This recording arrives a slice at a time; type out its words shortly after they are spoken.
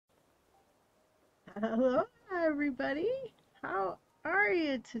Hello, everybody. How are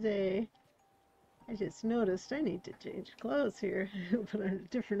you today? I just noticed I need to change clothes here, put on a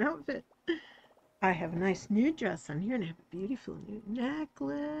different outfit. I have a nice new dress on here and I have a beautiful new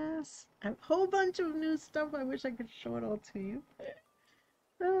necklace. I have a whole bunch of new stuff. I wish I could show it all to you.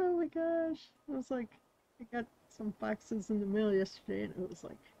 Oh my gosh. It was like, I got some boxes in the mail yesterday and it was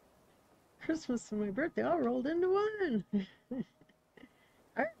like Christmas and my birthday all rolled into one. All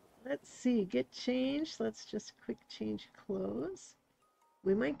right, let's see. Get changed. Let's just quick change clothes.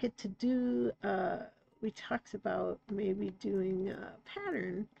 We might get to do, we talked about maybe doing a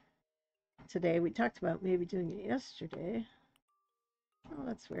pattern today. We talked about maybe doing it yesterday. Oh,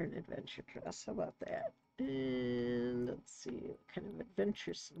 let's wear an adventure dress. How about that? And let's see, what kind of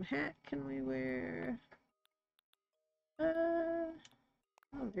adventuresome hat can we wear? Oh,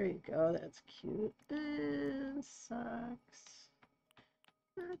 there you go. That's cute. And socks.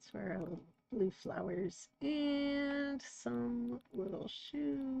 Let's wear our little blue flowers and some little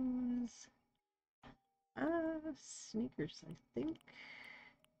shoes. Sneakers, I think.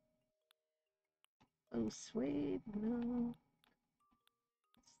 Oh, suede, no.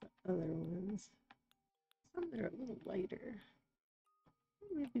 What's the other ones? Some that are a little lighter.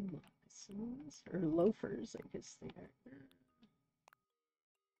 Maybe moccasins or loafers, I guess they are.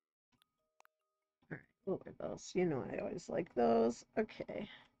 All right, what were those? You know, I always like those. Okay.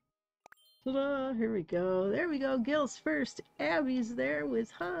 Ta-da, here we go. There we go. Gil's first. Abby's there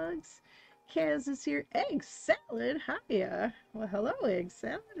with hugs. Kaz is here. Egg salad. Hiya. Well, hello, egg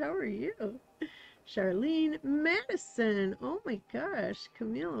salad. How are you? Charlene Madison. Oh my gosh.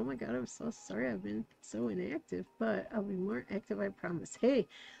 Camille. Oh my god. I'm so sorry I've been so inactive, but I'll be more active, I promise. Hey,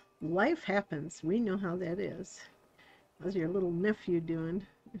 life happens. We know how that is. How's your little nephew doing?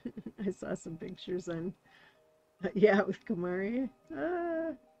 I saw some pictures on, yeah, with Kamari.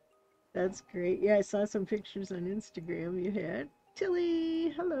 That's great. Yeah, I saw some pictures on Instagram you had.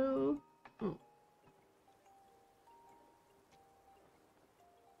 Tilly, hello. Oh,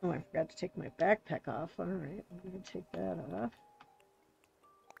 oh, I forgot to take my backpack off. All right, I'm going to take that off.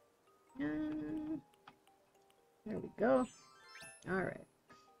 There we go. All right.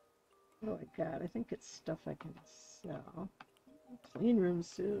 What do I got? I think it's stuff I can sell. Clean room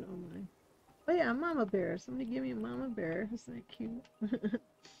suit. Oh my. Oh yeah, Mama Bear. Somebody give me a Mama Bear. Isn't that cute?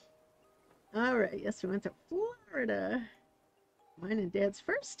 All right. Yes, we went to Florida. Mine and Dad's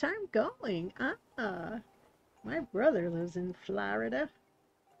first time going. My brother lives in Florida.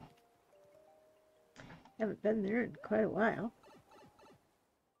 Haven't been there in quite a while.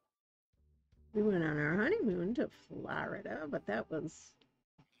 We went on our honeymoon to Florida, but that was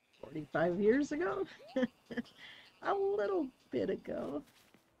 45 years ago. A little bit ago.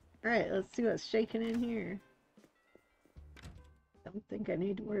 All right, let's see what's shaking in here. Don't think I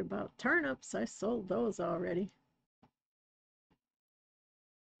need to worry about turnips. I sold those already.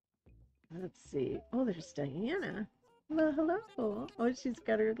 Let's see. Oh, there's Diana. Well, hello. Oh, she's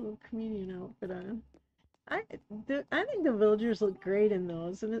got her little communion outfit on. I think the villagers look great in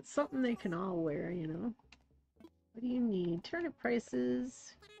those, and it's something they can all wear, you know. What do you need? Turnip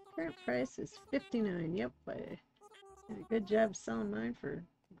prices. Current price is 59. Yep, I did a good job selling mine for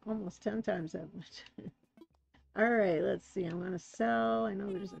almost 10 times that much. All right, let's see. I want to sell. I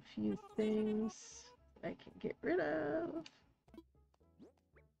know there's a few things I can get rid of.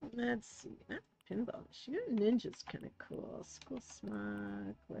 Let's see. Pinball machine. Ninja's kind of cool. School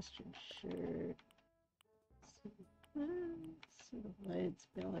smock, Western shirt. Suit of lights,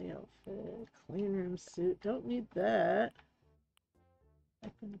 belly outfit, clean room suit. Don't need that.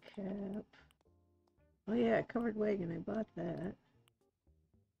 Weapon cap. Oh yeah, covered wagon. I bought that.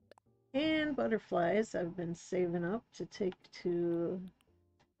 And butterflies. I've been saving up to take to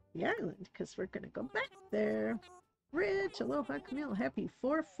the island because we're going to go back there. Rich, aloha, Camille. Happy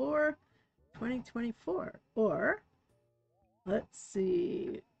 4/4/2024. Or, let's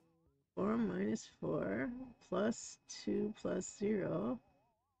see, 4 minus 4 plus 2 plus 0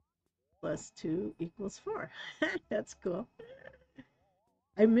 plus 2 equals 4. That's cool.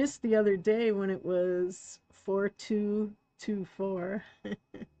 I missed the other day when it was 4224.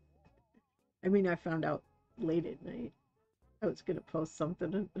 I mean, I found out late at night. I was going to post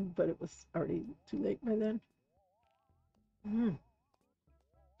something, but it was already too late by then.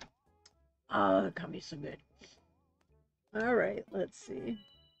 Oh, that got me so good. All right, let's see.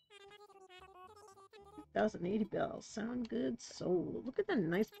 1,080 bells. Sound good? Sold. Look at that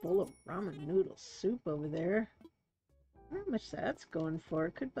nice bowl of ramen noodle soup over there. I wonder how much that's going for.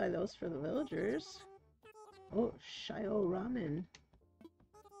 Could buy those for the villagers. Oh, Shio ramen.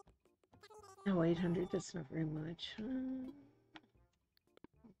 Oh, 800. That's not very much.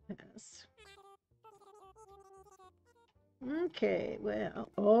 Pass. Okay, well,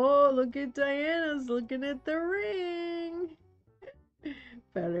 oh, look at Diana's looking at the ring.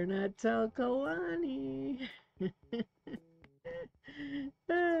 Better not tell Kalani. He's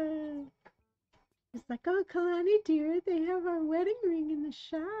like, oh, Kalani, dear, they have our wedding ring in the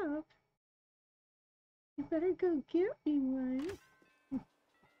shop. You better go get me one.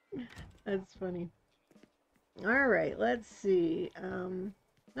 That's funny. All right, let's see.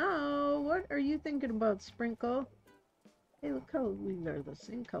 No, what are you thinking about, Sprinkle? Hey, look how we are the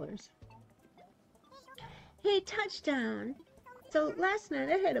same colors. Hey, touchdown. So last night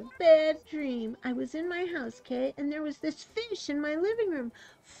I had a bad dream. I was in my house, Kay, and there was this fish in my living room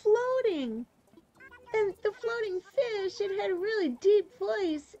floating. And the floating fish, it had a really deep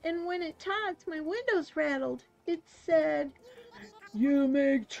voice, and when it talked, my windows rattled. It said, "You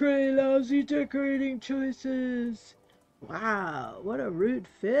make Trey lousy decorating choices." Wow, what a rude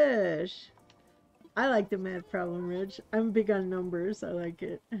fish. I like the Mad Problem Ridge. I'm big on numbers. I like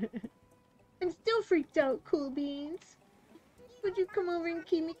it. I'm still freaked out, Cool Beans. Would you come over and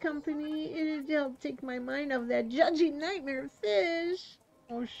keep me company? It'd help take my mind off that judgy nightmare fish.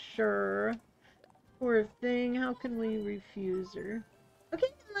 Oh, sure. Poor thing. How can we refuse her? Okay,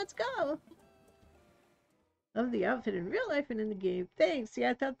 then let's go. Love the outfit in real life and in the game. Thanks.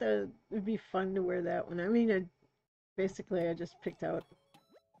 Yeah, I thought that would be fun to wear that one. I mean, basically, I just picked out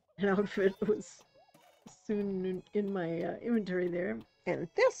an outfit that was soon in my inventory there. And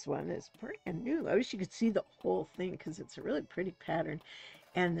this one is brand new. I wish you could see the whole thing because it's a really pretty pattern.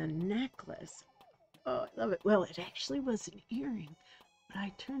 And the necklace. Oh, I love it. Well, it actually was an earring, but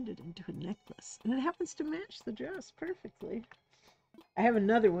I turned it into a necklace. And it happens to match the dress perfectly. I have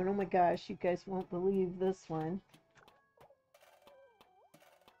another one. Oh my gosh, you guys won't believe this one.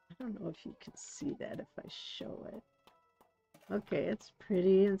 I don't know if you can see that if I show it. Okay, it's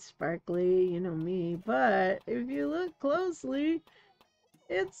pretty and sparkly, you know me, but if you look closely,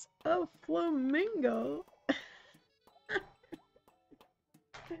 it's a flamingo.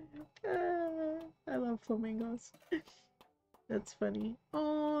 I love flamingos. That's funny.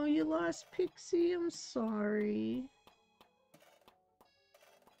 Oh, you lost Pixie. I'm sorry.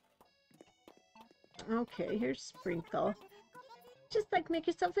 Okay, here's Sprinkle. Just like make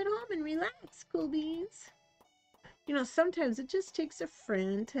yourself at home and relax, Cool Beans. You know, sometimes it just takes a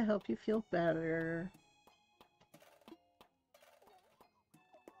friend to help you feel better.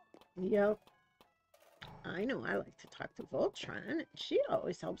 Yep. I know I like to talk to Voltron, and she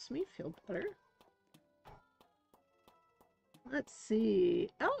always helps me feel better. Let's see.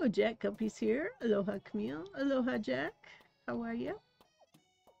 Oh, Jack Guppy's here. Aloha, Camille. Aloha, Jack. How are you?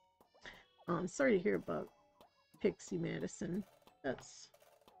 Oh, I'm sorry to hear about Pixie Madison. That's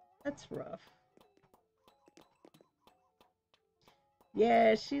rough.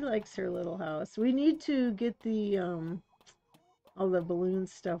 Yeah, she likes her little house. We need to get the all the balloon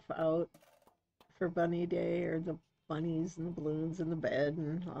stuff out for Bunny Day, or the bunnies and the balloons and the bed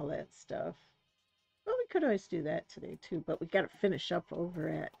and all that stuff. Well, we could always do that today too, but we got to finish up over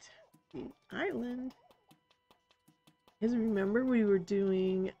at the island. Because remember we were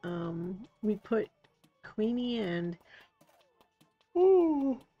doing, we put Queenie and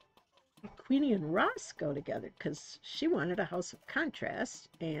Roscoe together because she wanted a house of contrast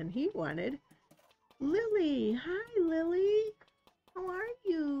and he wanted Lily. Hi, Lily. How are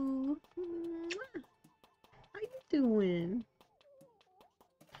you? Mwah. How you doing?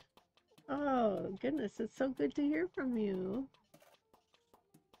 Oh, goodness. It's so good to hear from you.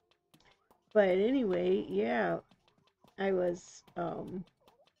 But anyway, yeah, I was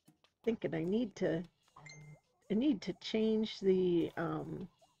thinking I need to change the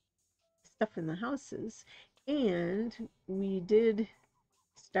stuff in the houses, and we did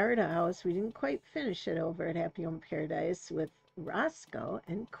start a house. We didn't quite finish it over at Happy Home Paradise with Roscoe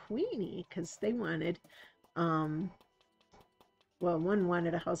and Queenie because they wanted well, one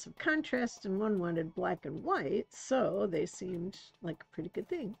wanted a house of contrast and one wanted black and white, so they seemed like a pretty good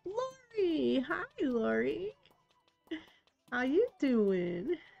thing. Lori! Hi, Lori! How you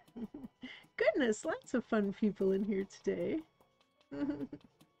doing? Goodness, lots of fun people in here today.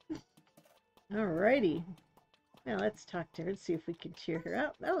 Alrighty. Now let's talk to her and see if we can cheer her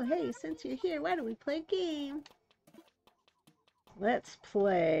up. Oh, hey, since you're here, why don't we play a game? Let's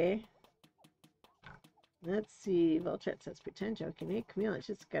play. Let's see. Volchat says, pretend joking. Hey, Camille, I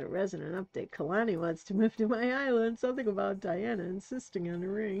just got a resident update. Kalani wants to move to my island. Something about Diana insisting on a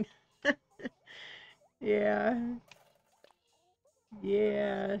ring. Yeah.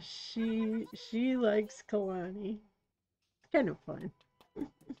 Yeah, she likes Kalani. It's kind of fun.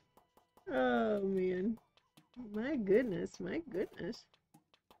 Oh, man. My goodness, my goodness.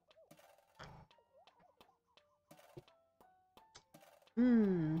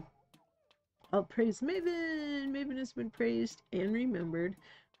 I'll praise Maven. Maven has been praised and remembered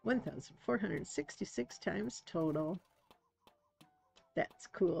 1,466 times total. That's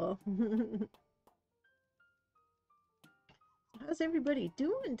cool. How's everybody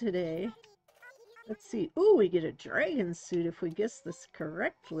doing today? Let's see. Ooh, we get a dragon suit if we guess this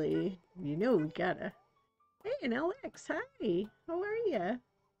correctly. You know we gotta. Hey, and Alex, hi. How are ya?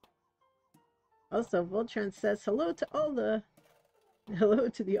 Also, Voltron says hello to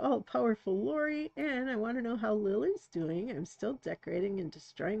the all-powerful Lori, and I want to know how Lily's doing. I'm still decorating and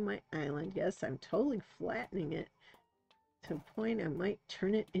destroying my island. Yes, I'm totally flattening it to a point I might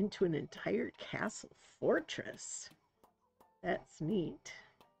turn it into an entire castle fortress. That's neat.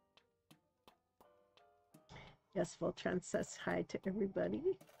 Yes, Voltron says hi to everybody.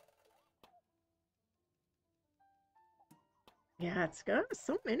 Yeah, it's got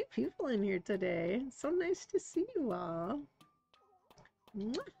so many people in here today. It's so nice to see you all.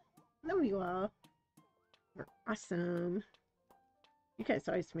 Mwah! Love you all. You're awesome. You guys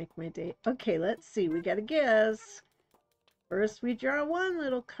always make my day. Okay, let's see. We got to guess. First, we draw one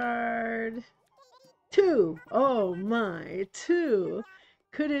little card. 2. Oh my, 2.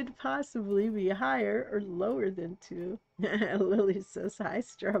 Could it possibly be higher or lower than 2? Lily says, hi,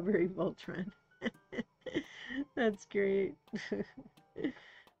 Strawberry Voltron. That's great.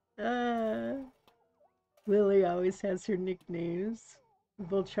 Lily always has her nicknames.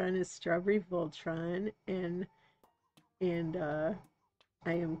 Voltron is Strawberry Voltron, and I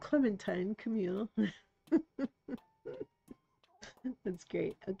am Clementine Camille. That's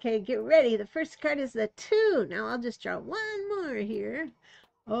great. Okay, get ready. The first card is the 2. Now I'll just draw one more here.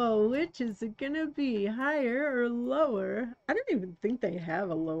 Oh, which is it gonna be? Higher or lower? I don't even think they have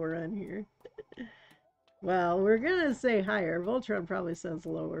a lower on here. Well, we're gonna say higher. Voltron probably says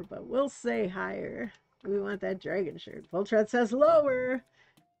lower, but we'll say higher. We want that dragon shirt. Voltron says lower.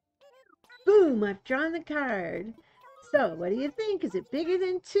 Boom! I've drawn the card. So, what do you think? Is it bigger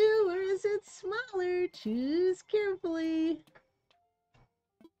than 2 or is it smaller? Choose carefully.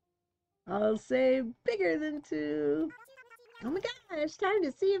 I'll say bigger than 2. Oh my gosh, time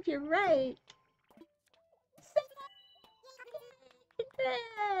to see if you're right.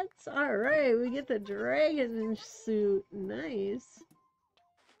 Congrats! Alright, we get the dragon suit. Nice.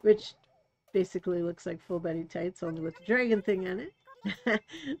 Which basically looks like full body tights, only with the dragon thing on it.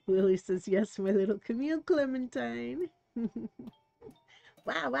 Lily says, yes, my little Camille Clementine.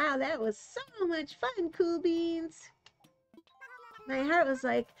 Wow, that was so much fun, Cool Beans. My heart was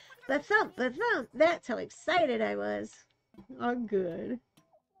like, ba-thump, ba-thump. That's how excited I was. Oh, good.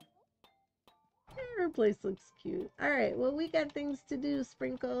 Her place looks cute. Alright, well, we got things to do,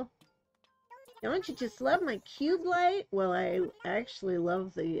 Sprinkle. Don't you just love my cube light? Well, I actually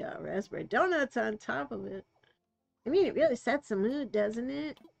love the raspberry donuts on top of it. I mean, it really sets the mood, doesn't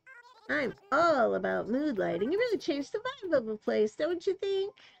it? I'm all about mood lighting. It really changed the vibe of a place, don't you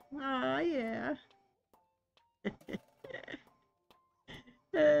think? Aw, yeah.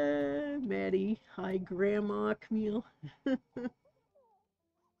 Maddie. Hi, Grandma Camille.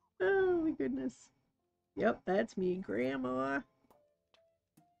 Oh, my goodness. Yep, that's me, Grandma.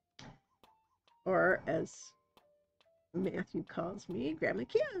 Or, as Matthew calls me, Grandma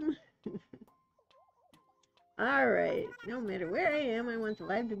Kim. Alright, no matter where I am, I want the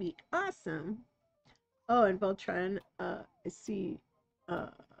vibe to be awesome. Oh, and Voltron, I see, I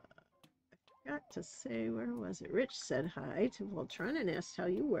forgot to say, where was it? Rich said hi to Voltron and asked how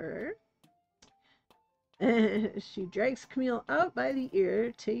you were. She drags Camille out by the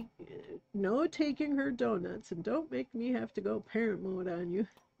ear. No taking her donuts, and don't make me have to go parent mode on you.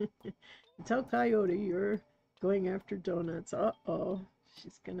 Tell Coyote you're going after donuts. Uh-oh,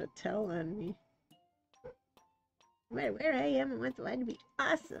 she's gonna tell on me. No matter where I am, I want the light to be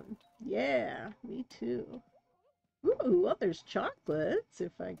awesome. Yeah, me too. Ooh, well, there's chocolates.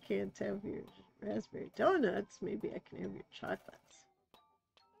 If I can't have your raspberry donuts, maybe I can have your chocolates.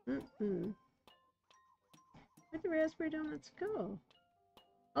 Where'd the raspberry donuts go?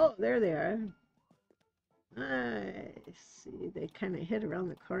 Oh, there they are. I see. They kind of hid around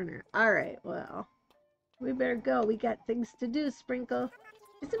the corner. All right, well, we better go. We got things to do, Sprinkle.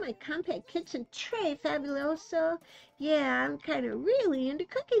 Isn't my compact kitchen tray fabuloso? Yeah, I'm kind of really into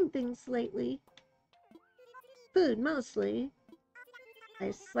cooking things lately. Food, mostly.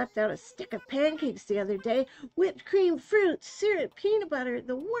 I slept out a stick of pancakes the other day. Whipped cream, fruit, syrup, peanut butter,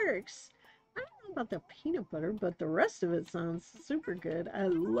 the works. I don't know about the peanut butter, but the rest of it sounds super good. I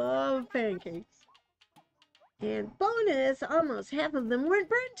love pancakes. And bonus, almost half of them weren't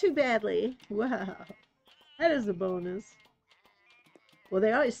burned too badly. Wow, that is a bonus. Well,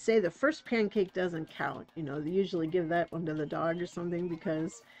 they always say the first pancake doesn't count. You know, they usually give that one to the dog or something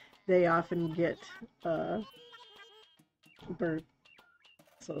because they often get burnt.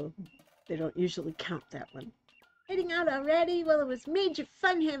 So they don't usually count that one. Heading out already? Well, it was major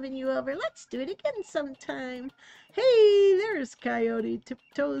fun having you over. Let's do it again sometime. Hey, there's Coyote.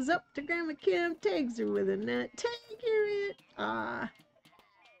 Tiptoes up to Grandma Kim. Tags her with a nut. Tag her it. Ah,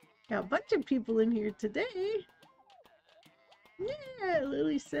 got a bunch of people in here today. Yeah,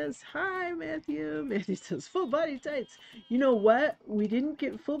 Lily says hi, Matthew. Matthew says full body tights. You know what? We didn't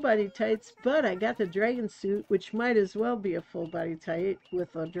get full body tights, but I got the dragon suit, which might as well be a full body tight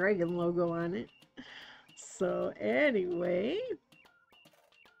with a dragon logo on it. So anyway,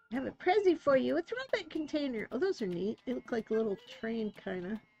 I have a present for you. A throwback container. Oh, those are neat. They look like a little train, kind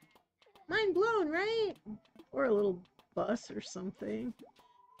of. Mind blown, right? Or a little bus or something.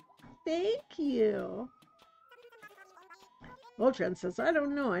 Thank you. Voltron says, I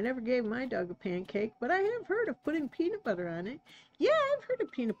don't know. I never gave my dog a pancake, but I have heard of putting peanut butter on it. Yeah, I've heard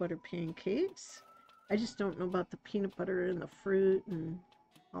of peanut butter pancakes. I just don't know about the peanut butter and the fruit and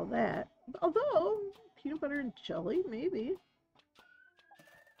all that. Although, peanut butter and jelly, maybe.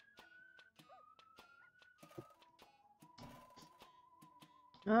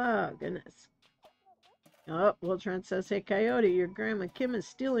 Oh, goodness. Oh, Voltron says, hey, Coyote, your Grandma Kim is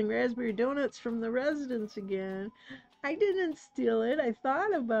stealing raspberry donuts from the residents again. I didn't steal it. I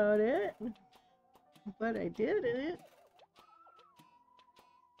thought about it, but I didn't.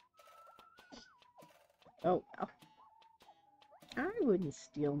 Oh, well. I wouldn't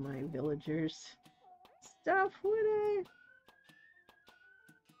steal my villagers' stuff, would I?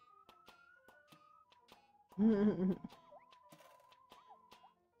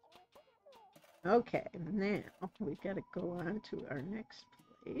 Okay, now we got to go on to our next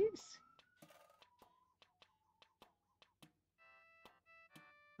place.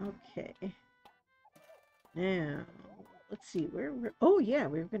 Okay. Now, let's see where we're. Oh, yeah,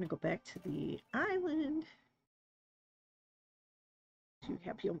 we're going to go back to the island to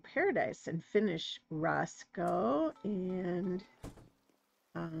Happy Home Paradise and finish Roscoe and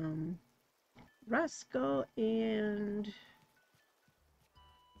Queenie. Roscoe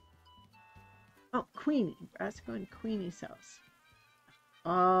and Queenie's house.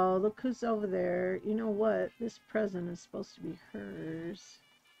 Oh, look who's over there. You know what? This present is supposed to be hers.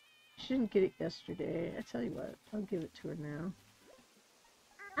 She didn't get it yesterday. I tell you what, I'll give it to her now.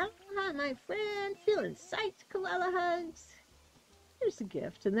 Aloha, my friend. Feeling psyched, koala hugs. Here's a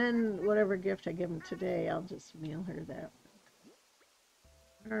gift. And then whatever gift I give him today, I'll just mail her that.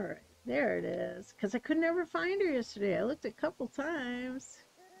 All right, there it is. Because I could never find her yesterday. I looked a couple times.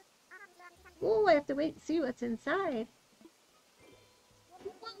 Oh, I have to wait and see what's inside.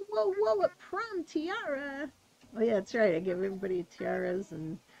 Whoa, whoa, whoa, a prom tiara. Oh, yeah, that's right. I give everybody tiaras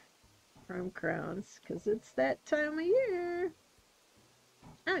and prom crowns because it's that time of year.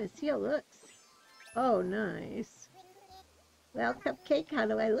 I want to see how it looks. Oh, nice. Well, Cupcake, how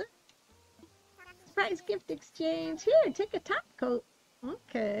do I look? Surprise gift exchange. Here, take a top coat.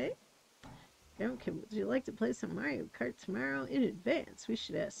 Okay. Okay, would you like to play some Mario Kart tomorrow in advance? We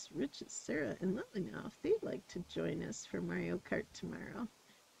should ask Rich, Sarah, and Lily now if they'd like to join us for Mario Kart tomorrow.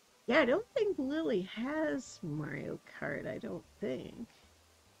 Yeah, I don't think Lily has Mario Kart, I don't think.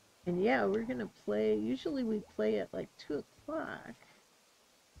 And yeah, we're going to play, usually we play at like 2 o'clock.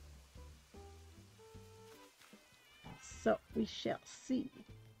 So we shall see.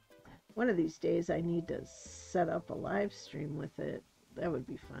 One of these days I need to set up a live stream with it. That would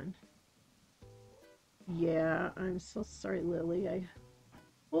be fun. Yeah, I'm so sorry, Lily. I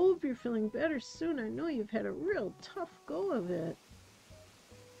hope you're feeling better soon. I know you've had a real tough go of it.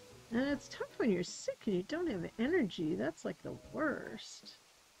 And it's tough when you're sick and you don't have energy. That's like the worst.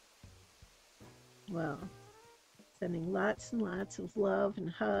 Well, sending lots and lots of love and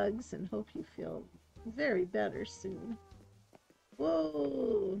hugs and hope you feel very better soon.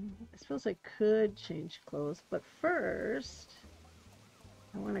 Whoa, I suppose I could change clothes, but first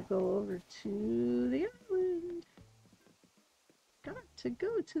I want to go over to the island. Got to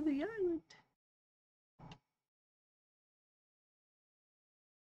go to the island.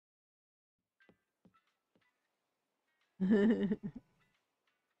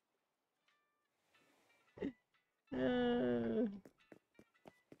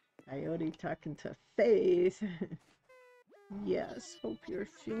 Coyote talking to Faith. Yes, hope you're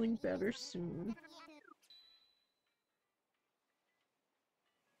feeling better soon.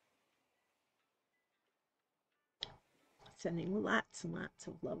 Sending lots and lots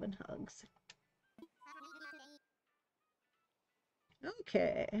of love and hugs.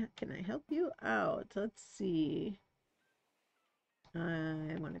 Okay, can I help you out? Let's see.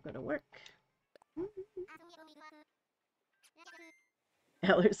 I want to go to work.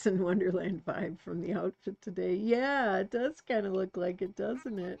 Alice in Wonderland vibe from the outfit today. Yeah, it does kind of look like it,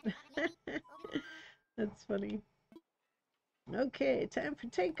 doesn't it? That's funny. Okay, time for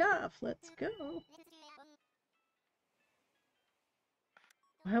takeoff. Let's go.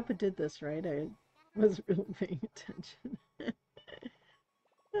 I hope I did this right. I wasn't really paying attention.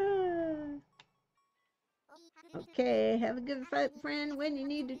 Okay, have a good fight, friend. When you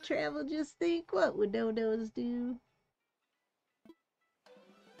need to travel, just think, what would dodos do?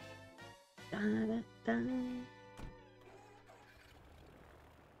 Da, da, da.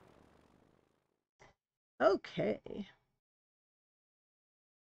 Okay.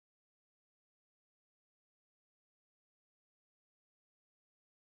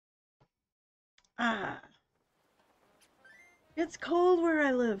 Ah, it's cold where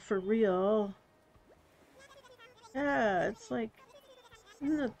I live for real. Yeah, it's like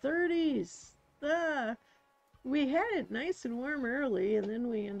in the 30s. Ah, we had it nice and warm early, and then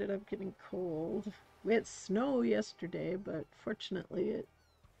we ended up getting cold. We had snow yesterday, but fortunately it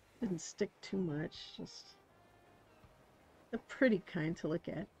didn't stick too much. Just a pretty kind to look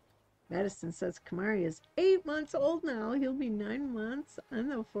at. Madison says Kamari is 8 months old now. He'll be 9 months on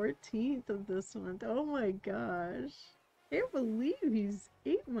the 14th of this month. Oh my gosh. I can't believe he's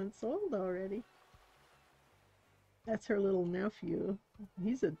 8 months old already. That's her little nephew.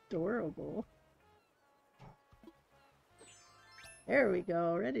 He's adorable. There we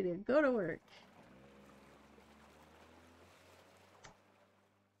go. Ready to go to work.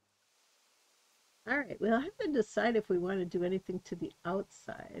 Alright, we'll have to decide if we want to do anything to the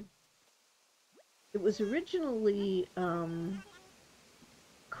outside. It was originally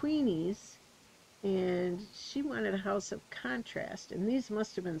Queenie's, and she wanted a house of contrast, and these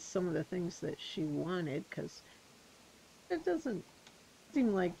must have been some of the things that she wanted, because it doesn't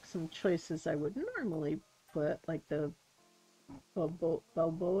seem like some choices I would normally put, like the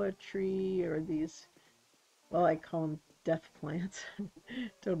Balboa tree, or these, well, I call them death plants.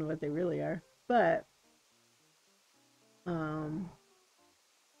 Don't know what they really are, but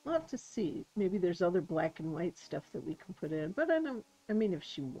we'll have to see. Maybe there's other black and white stuff that we can put in, but I mean, if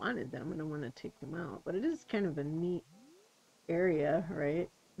she wanted them, I don't want to take them out, but it is kind of a neat area, right?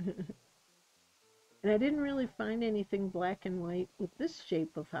 And I didn't really find anything black and white with this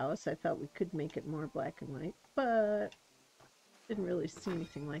shape of house. I thought we could make it more black and white, but didn't really see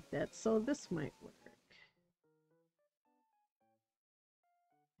anything like that, so this might work.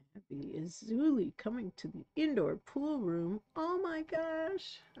 Abby is Zuli coming to the indoor pool room. Oh my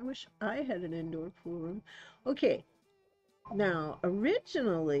gosh, I wish I had an indoor pool room. Okay, now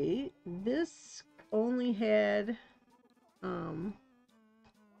originally this only had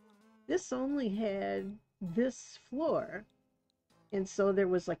this floor. And so there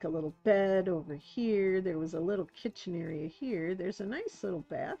was like a little bed over here. There was a little kitchen area here. There's a nice little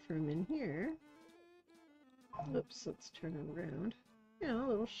bathroom in here. Oops, let's turn it around. You know, a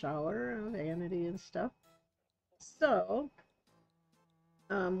little shower, a vanity and stuff. So,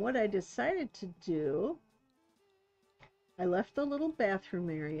 what I decided to do, I left the little bathroom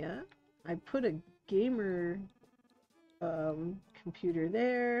area. I put a gamer computer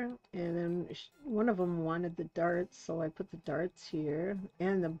there, and then one of them wanted the darts, so I put the darts here,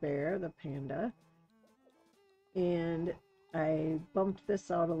 and the bear, the panda, and I bumped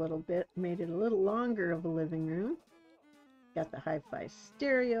this out a little bit, made it a little longer of a living room. Got the hi-fi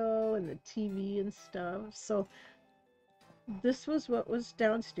stereo and the TV and stuff. So this was what was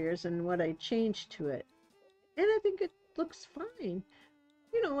downstairs and what I changed to it, and I think it looks fine.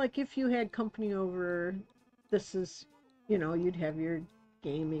 You know, like if you had company over, this is, you know, you'd have your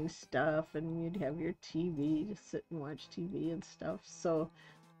gaming stuff and you'd have your TV to sit and watch TV and stuff. So,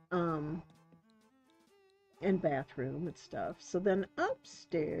 and bathroom and stuff. So then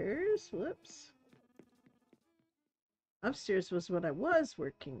upstairs, whoops. Upstairs was what I was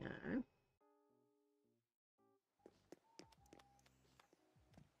working on.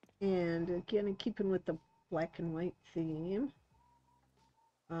 And again, in keeping with the black and white theme,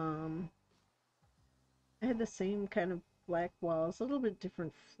 I had the same kind of black walls, a little bit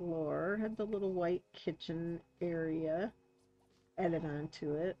different floor, had the little white kitchen area added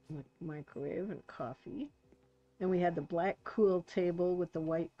onto it, like microwave and coffee. Then we had the black cool table with the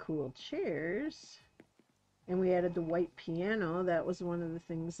white cool chairs. And we added the white piano, that was one of the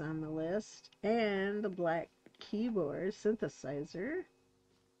things on the list. And the black keyboard synthesizer.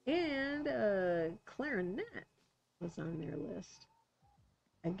 And a clarinet was on their list.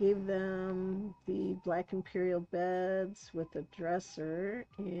 I gave them the black imperial beds with a dresser,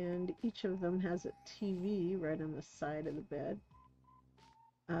 and each of them has a TV right on the side of the bed.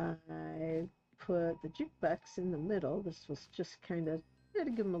 I put the jukebox in the middle. This was just kind of, had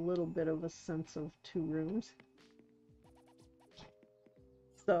to give them a little bit of a sense of two rooms.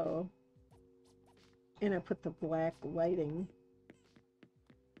 So, and I put the black lighting,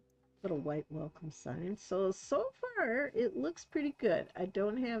 little white welcome sign. So far it looks pretty good. I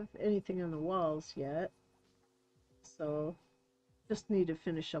don't have anything on the walls yet. So just need to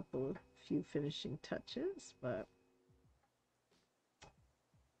finish up a few finishing touches, but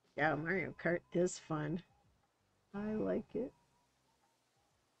yeah, Mario Kart is fun. I like it.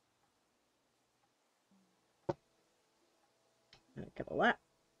 I like it a lot.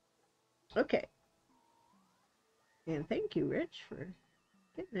 Okay. And thank you, Rich, for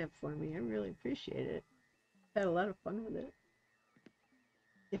getting that for me. I really appreciate it. Had a lot of fun with it.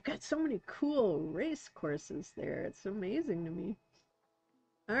 They've got so many cool race courses there. It's amazing to me.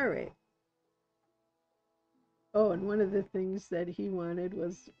 All right. Oh, and one of the things that he wanted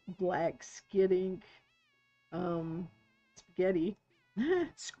was black skid ink spaghetti.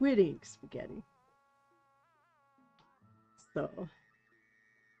 Squid ink spaghetti. So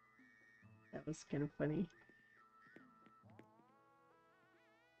that was kind of funny.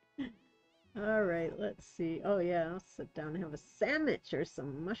 All right, let's see. Oh yeah, I'll sit down and have a sandwich or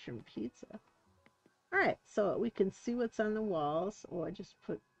some mushroom pizza. All right, so we can see what's on the walls. Oh, I just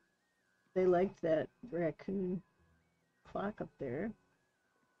put, they liked that raccoon clock up there.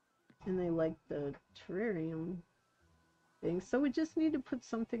 And they liked the terrarium thing. So we just need to put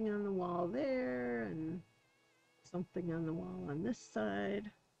something on the wall there and something on the wall on this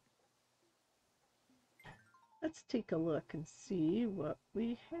side. Let's take a look and see what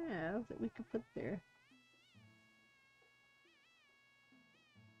we have that we could put there.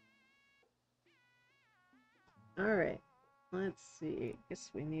 All right, let's see. I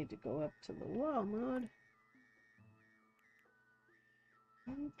guess we need to go up to the wall mode.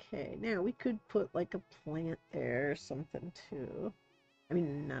 Okay, now we could put like a plant there or something too. I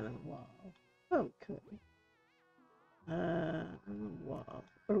mean, not on the wall. Oh, we could. On the wall.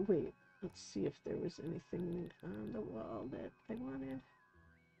 Or wait, let's see if there was anything on the wall that I wanted.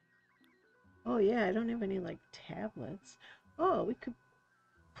 Oh yeah, I don't have any like tablets. Oh, we could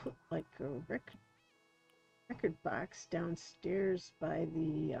put like a record box downstairs by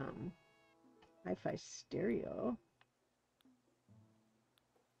the hi-fi stereo.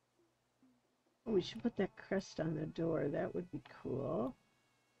 Oh, we should put that crest on the door. That would be cool.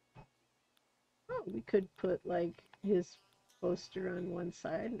 Oh, we could put like his poster on one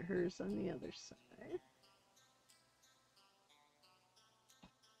side and hers on the other side.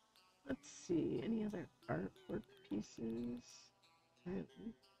 Let's see, any other artwork pieces?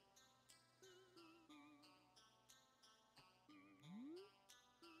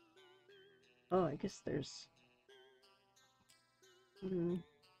 Oh, I guess there's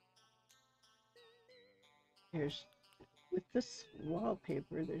there's with this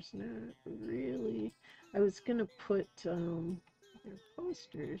wallpaper, there's not really. I was gonna put their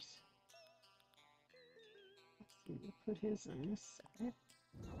posters. Let's see, we'll put his on this side.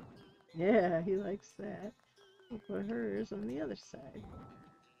 Yeah, he likes that. We'll put hers on the other side.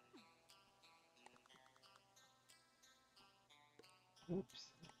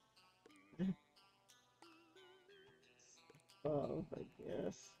 Oops. Oh, I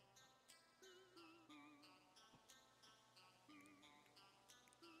guess.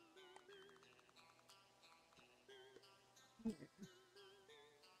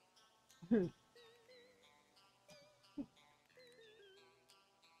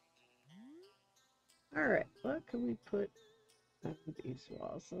 All right, what can we put on these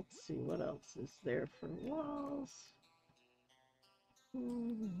walls? Let's see, what else is there for walls?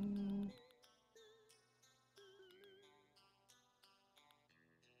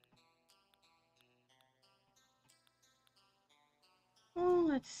 Oh,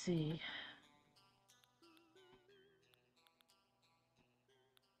 let's see.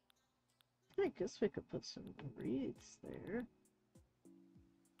 I guess we could put some reeds there.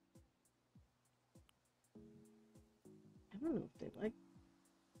 I don't know if they like.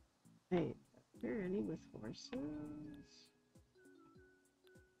 Hey, are there any with horses?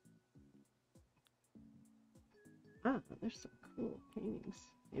 Ah, there's some cool paintings.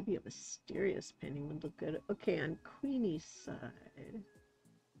 Maybe a mysterious painting would look good. Okay, on Queenie's side.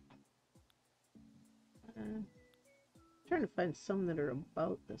 Trying to find some that are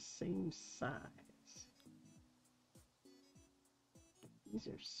about the same size. These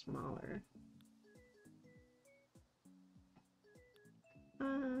are smaller.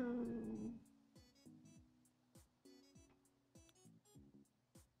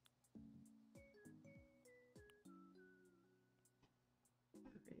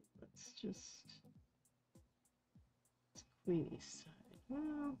 Let's just... It's Queenie's side.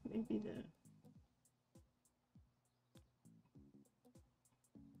 Well, maybe the...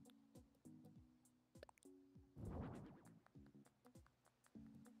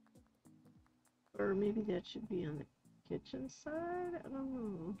 Or maybe that should be on the kitchen side? I don't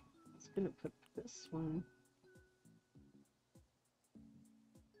know. I was gonna put this one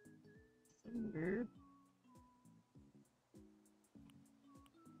somewhere.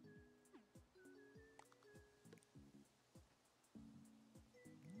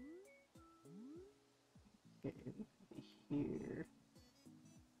 Okay, it could be here.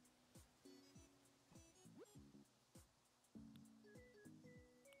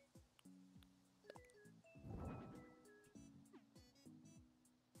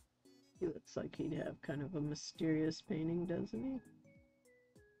 He looks like he'd have kind of a mysterious painting, doesn't he?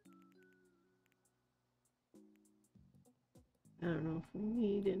 I don't know if we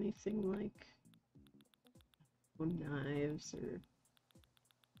need anything like knives or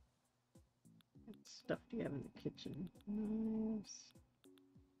what stuff do you have in the kitchen? Knives,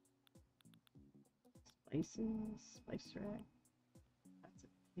 spices, spice rack, lots of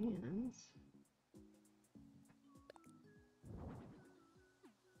pans.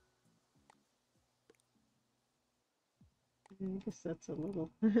 I guess that's a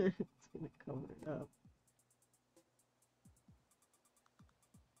little, it's going to cover it up.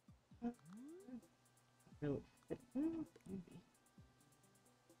 Really fit. Well, maybe.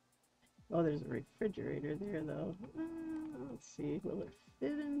 Oh, there's a refrigerator there, though. Let's see. Will it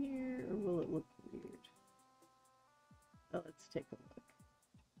fit in here, or will it look weird? Oh, let's take a look.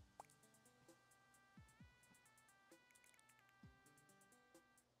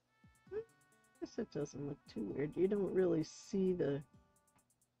 I guess it doesn't look too weird. You don't really see the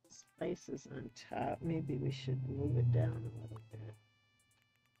spices on top. Maybe we should move it down a little bit.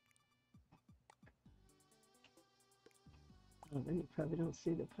 Oh, then you probably don't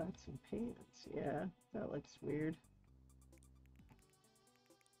see the pots and pans. Yeah, that looks weird.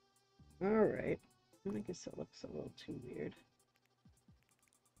 Alright. I guess it looks a little too weird.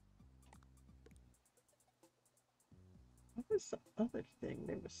 What was the other thing?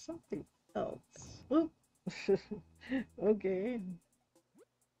 There was something else. Oh! Okay.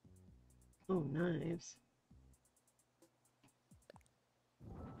 Oh, knives.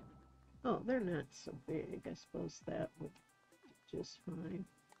 Oh, they're not so big. I suppose that would be just fine.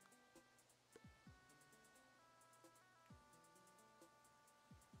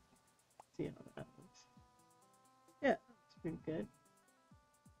 See how that looks. Yeah, that's pretty good.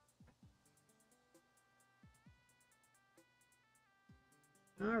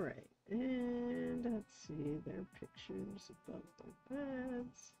 Alright, and let's see their pictures above their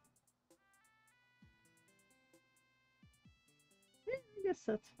beds. Yeah, I guess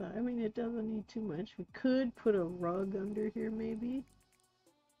that's fine. I mean, it doesn't need too much. We could put a rug under here, maybe.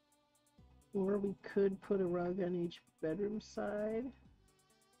 Or we could put a rug on each bedroom side.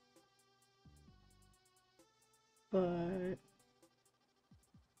 But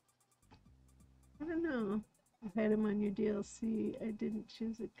I don't know. I had him on your DLC. I didn't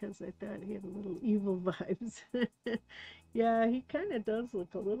choose it because I thought he had a little evil vibes. Yeah, he kind of does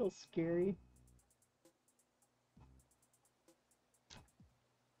look a little scary.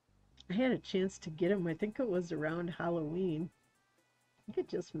 I had a chance to get him. I think it was around Halloween. I think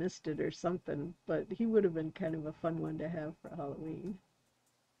I just missed it or something, but he would have been kind of a fun one to have for Halloween.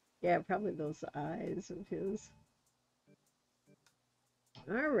 Yeah, probably those eyes of his.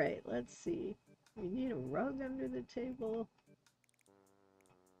 All right, let's see. We need a rug under the table.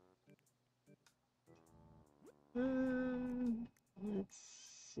 Let's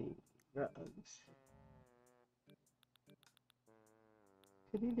see. Rugs.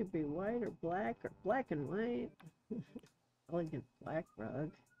 Could either be white or black and white. Elegant black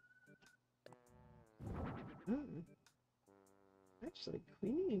rug. Hmm. Actually,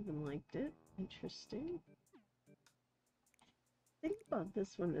 Queenie even liked it. Interesting. The thing about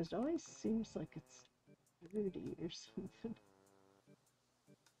this one is it always seems like it's dirty or something.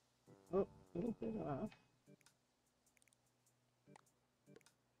 Oh, a little bit off.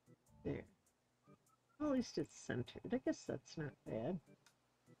 There. Well, at least it's centered. I guess that's not bad.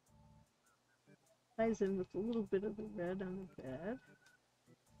 Ties in with a little bit of the red on the bed.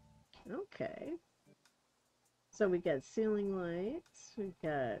 Okay. So we got ceiling lights, we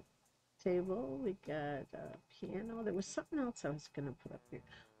got table, we got a piano. There was something else I was going to put up here.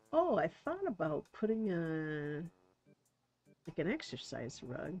 Oh, I thought about putting a like an exercise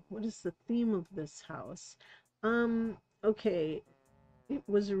rug. What is the theme of this house? Okay, it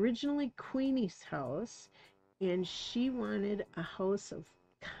was originally Queenie's house, and she wanted a house of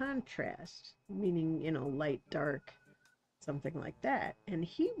contrast, meaning, you know, light, dark, something like that. And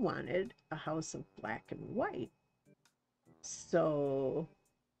he wanted a house of black and white. So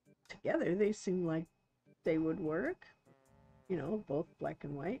together they seem like they would work, you know, both black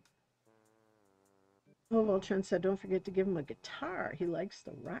and white. Oh, Voltron said, don't forget to give him a guitar. He likes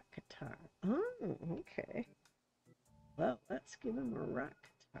the rock guitar. Oh, okay. Well, let's give him a rock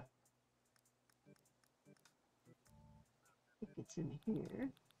guitar. I think it's in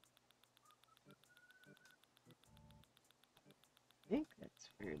here. I think that's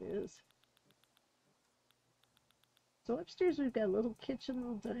where it is. So upstairs we've got a little kitchen,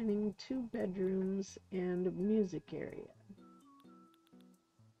 little dining, 2 bedrooms, and a music area.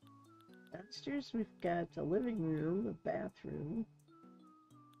 Downstairs we've got a living room, a bathroom,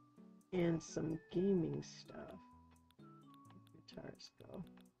 and some gaming stuff. Guitars go.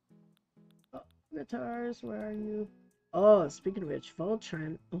 Oh, guitars, where are you? Oh, speaking of which,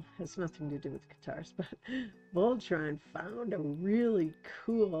 Voltron, has nothing to do with guitars, but Voltron found a really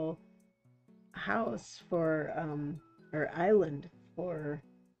cool house for, or island for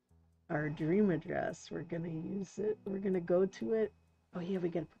our dream address. We're going to use it. We're going to go to it. Oh, yeah, we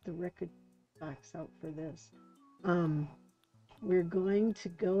got to put the record box out for this. We're going to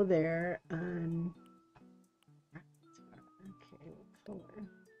go there on, okay, what color?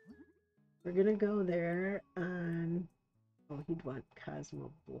 We're going to go there on, oh, he'd want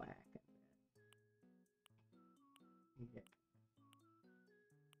Cosmo Black.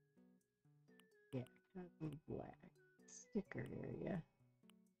 Yeah, Cosmo Black. Sticker area.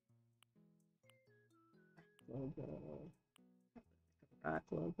 Logo. Rock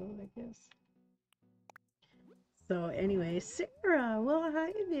logo, I guess. So anyway, Sarah, well,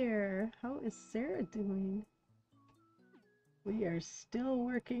 hi there. How is Sarah doing? We are still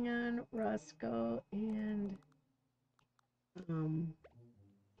working on Roscoe and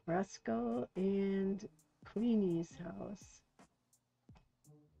Queenie's house.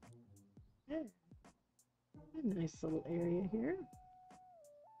 Yeah. A nice little area here.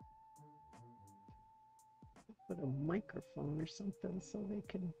 Put a microphone or something so they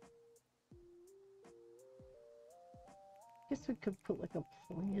can. Guess we could put like a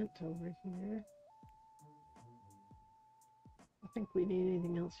plant over here. I think we need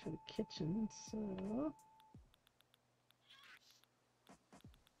anything else for the kitchen, so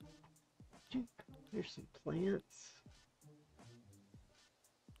there's some plants.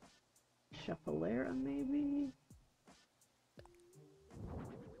 Chapelera, maybe?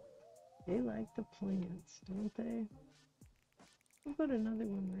 They like the plants, don't they? We'll put another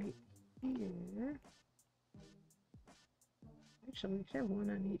one right here. Actually, we could have one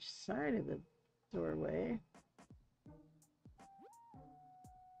on each side of the doorway.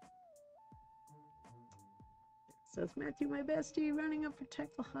 It says, Matthew, my bestie, running up for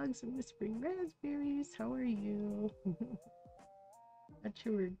technical hugs and whispering raspberries. How are you? Thought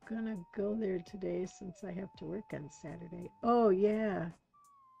you were gonna go there today since I have to work on Saturday. Oh, yeah.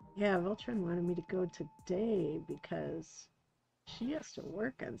 Yeah, Voltron wanted me to go today because she has to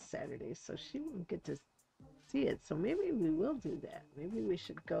work on Saturday, so she won't get to see it. So maybe we will do that. Maybe we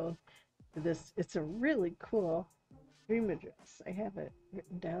should go to this. It's a really cool dream address. I have it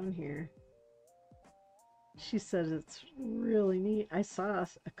written down here. She said it's really neat. I saw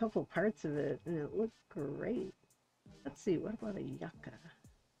a couple parts of it, and it looked great. Let's see, what about a yucca?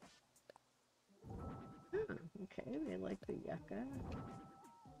 Oh, okay, they like the yucca.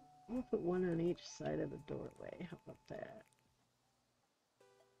 We'll put one on each side of the doorway. How about that?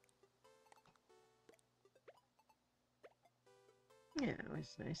 Yeah,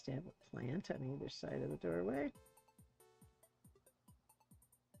 it's nice to have a plant on either side of the doorway.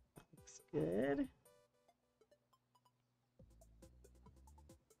 Looks good.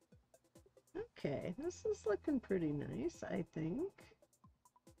 Okay, this is looking pretty nice, I think.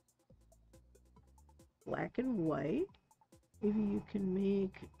 Black and white. Maybe you can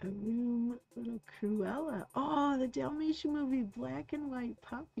make a room, little Cruella. Oh, the Dalmatian movie, black and white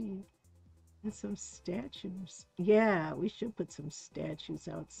puppy. And some statues. Yeah, we should put some statues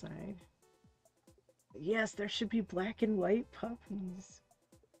outside. Yes, there should be black and white puppies.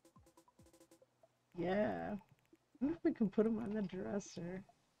 Yeah. I wonder if we can put them on the dresser.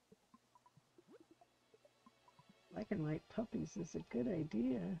 Black and white puppies is a good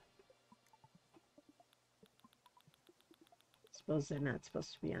idea. Suppose they're not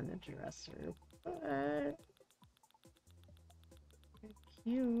supposed to be on the dresser, but they're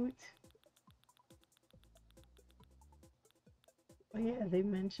cute. Oh yeah, they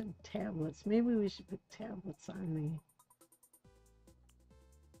mentioned tablets. Maybe we should put tablets on the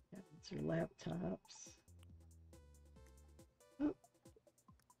tablets or laptops. Oh,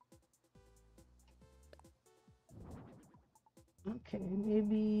 Okay,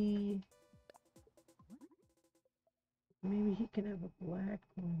 maybe he can have a black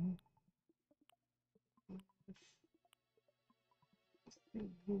one. Let's see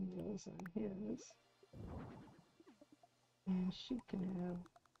who goes on his. And she can have,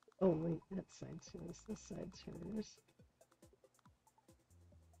 oh wait, that side's hers, this side's hers.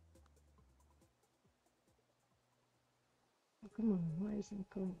 Oh, come on, why isn't it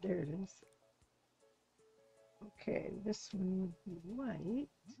going? There it is. Okay, this one would be white.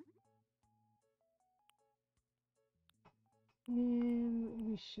 And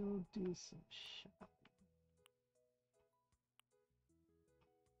we shall do some shopping.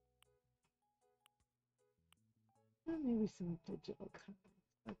 Maybe some digital comics.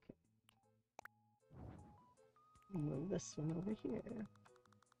 Okay. Move this one over here.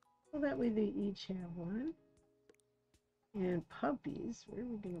 Well, that way they each have one. And puppies. Where are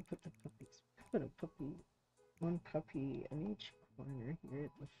we going to put the puppies? Put a puppy, one puppy on each corner here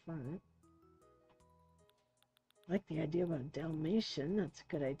at the front. I like the idea about a Dalmatian. That's a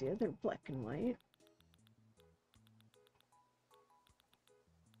good idea. They're black and white.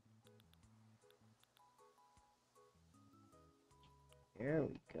 There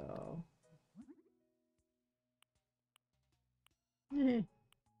we go.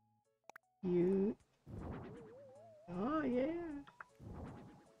 Cute. Oh, yeah.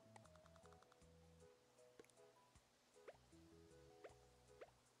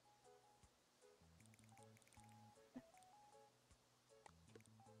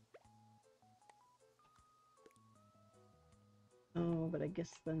 Oh, but I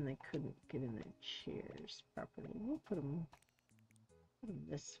guess then they couldn't get in their chairs properly. We'll put them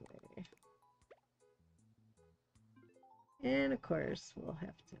this way. And of course, we'll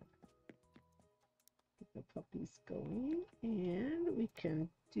have to get the puppies going. And we can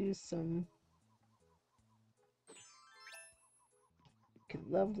do some... We can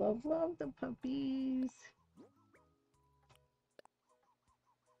love, love, love the puppies.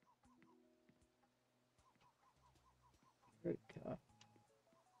 There we go.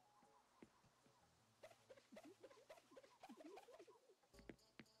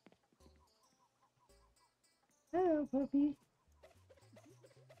 Hello, puppy.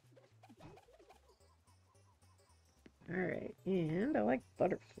 Alright, and I like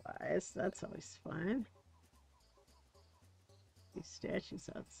butterflies. That's always fun. These statues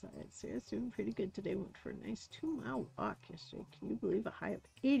outside. Sarah's doing pretty good today. Went for a nice 2-mile walk yesterday. Can you believe a high of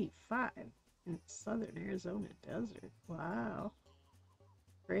 85 in the southern Arizona desert? Wow.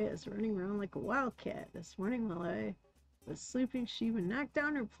 Freya's running around like a wildcat. This morning while I was sleeping, she even knocked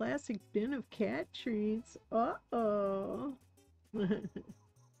down her plastic bin of cat treats. Uh-oh.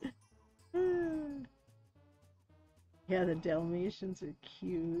 Yeah, the Dalmatians are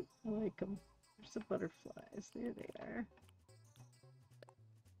cute. I like them. There's the butterflies. There they are.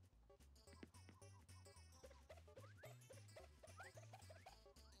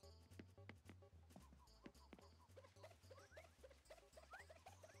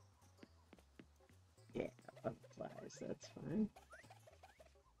 Yeah, butterflies. That's fun.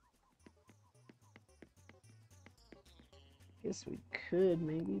 Guess we could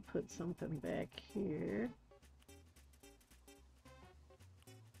maybe put something back here.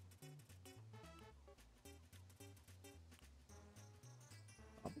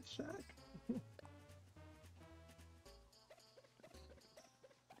 Bubble shock.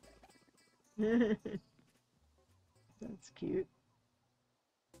 That's cute.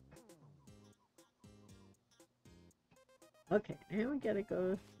 Okay, now we gotta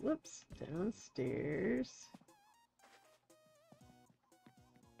go, whoops, downstairs.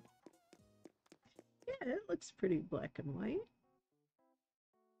 Yeah, it looks pretty black and white.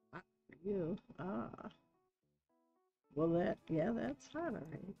 Hot for you. Ah. Well, that's hot,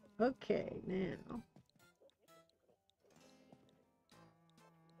 alright. Okay, now.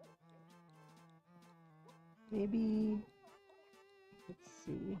 Maybe, let's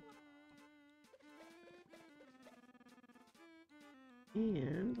see.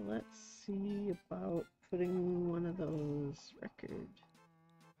 And let's see about putting one of those record.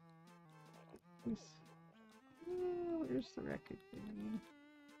 Where's the record game?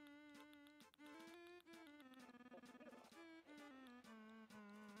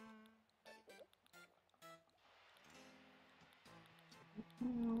 I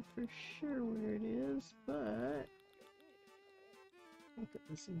don't know for sure where it is, but I think it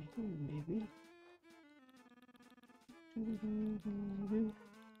was in here, maybe.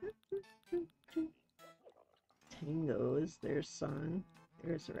 Tango is their song.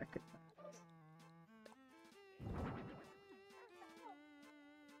 There's a record box.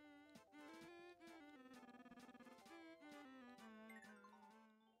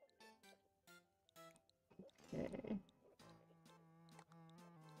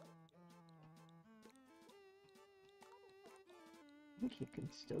 think you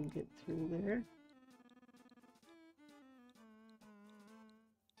can still get through there.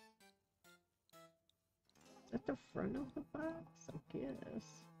 At the front of the box, I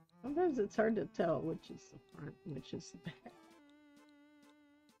guess. Sometimes it's hard to tell which is the front and which is the back.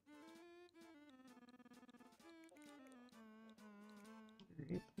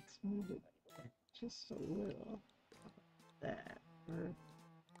 Alright, let's move it back just a little. That. Or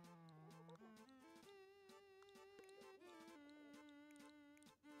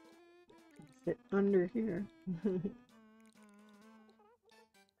sit under here. I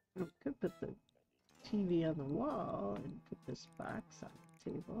could put the TV on the wall and put this box on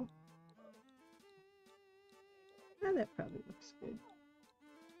the table. Ah, that probably looks good.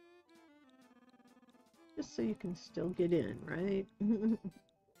 Just so you can still get in, right?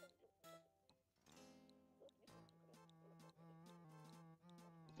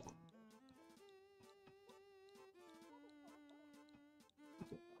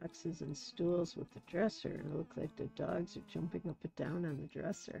 Boxes and stools with the dresser. It looks like the dogs are jumping up and down on the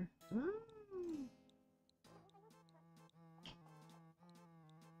dresser. Oh.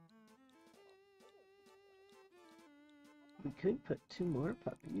 We could put 2 more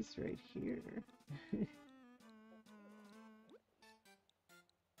puppies right here.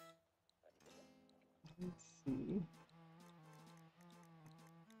 Let's see.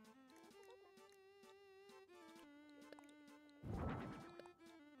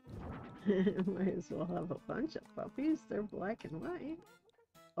 Might as well have a bunch of puppies. They're black and white.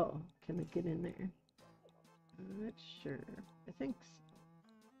 Oh, can I get in there? I'm not sure. I think so.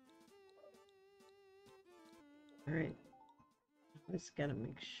 Alright. I just gotta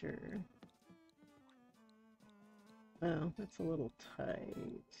make sure. Oh, that's a little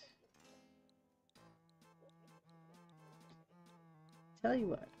tight. Tell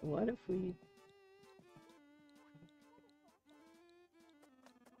you what if we...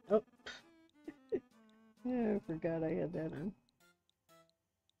 Oh! Yeah, I forgot I had that on.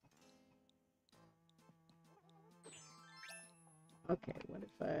 Okay, what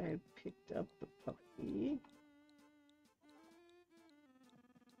if I picked up the puppy?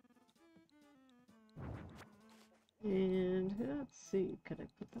 And let's see, could I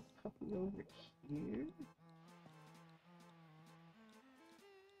put the puppy over here?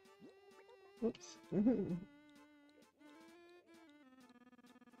 Whoops.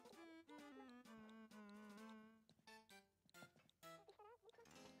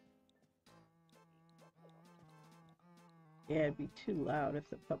 Yeah, it'd be too loud if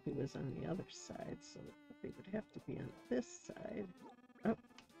the puppy was on the other side, so the puppy would have to be on this side. Oh,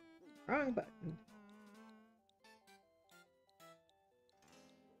 wrong button.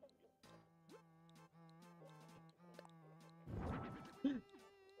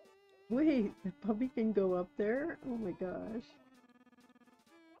 Wait, the puppy can go up there? Oh my gosh.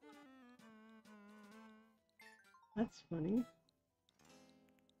 That's funny.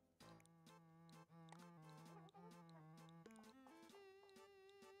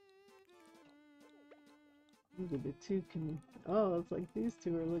 Maybe the two can... Oh, it's like these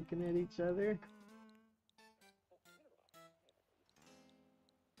two are looking at each other.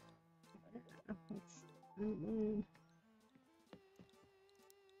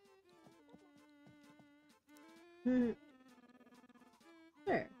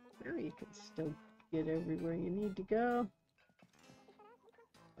 There. Now you can still get everywhere you need to go.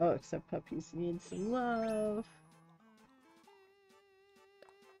 Oh, except puppies need some love.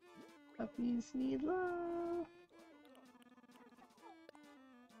 Puppies need love.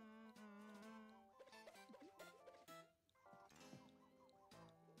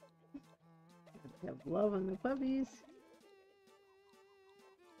 Have love on the puppies.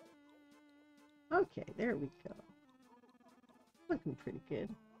 Okay, there we go. Looking pretty good.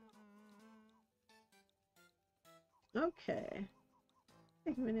 Okay.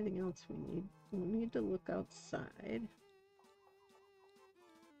 Think of anything else we need. We need to look outside.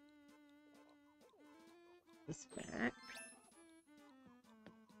 This back.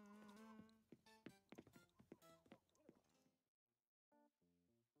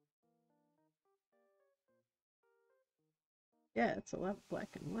 Yeah, it's a lot of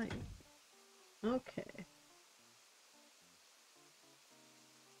black and white. Okay.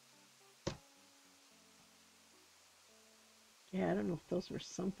 Yeah, I don't know if those were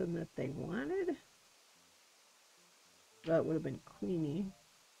something that they wanted. That would have been Queenie.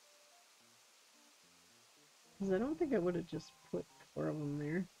 Because I don't think I would have just put 4 of them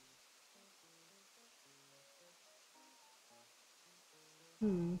there.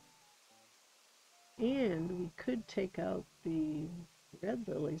 And we could take out the red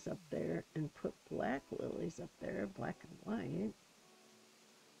lilies up there and put black lilies up there, black and white.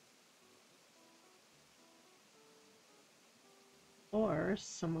 are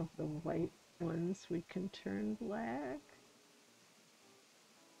some of the white ones we can turn black.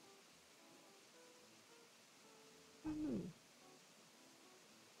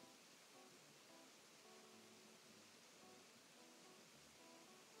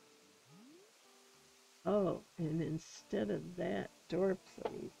 Oh, and instead of that door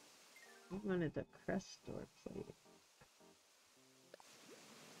plate, I wanted the crest door plate.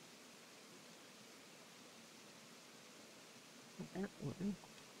 That one.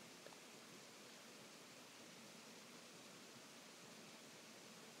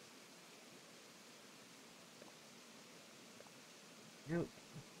 Nope.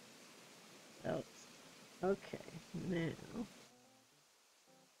 Okay, now.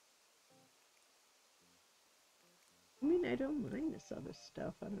 I mean, I don't mind this other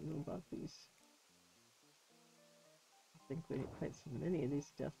stuff. I don't know about these. I think we didn't quite so many of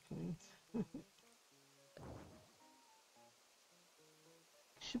these death plants.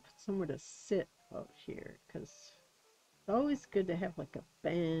 Should put somewhere to sit out here, because it's always good to have like a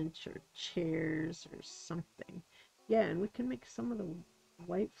bench or chairs or something. Yeah, and we can make some of the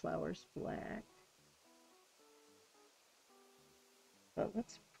white flowers black. But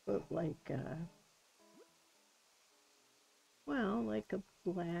let's put like well, like a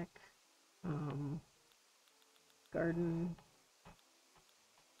black garden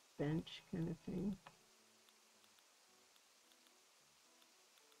bench kind of thing.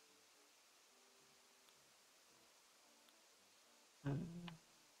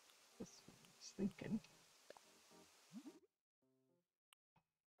 This one I was thinking.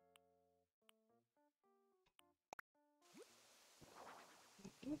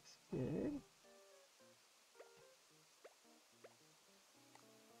 Looks good.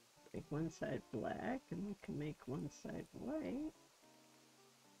 Make one side black and we can make one side white.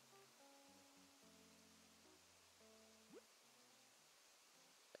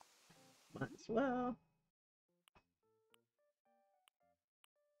 Might as well.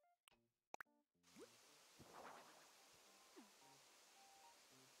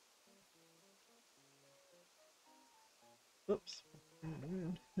 Oops.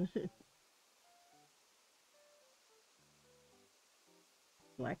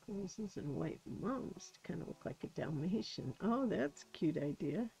 Black roses and white mums to kind of look like a Dalmatian. Oh, that's a cute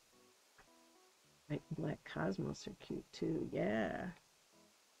idea. White and black cosmos are cute too. Yeah.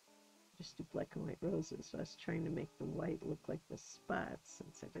 Just do black and white roses. So I was trying to make the white look like the spots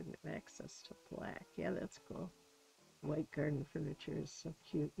since I didn't have access to black. Yeah, that's cool. White garden furniture is so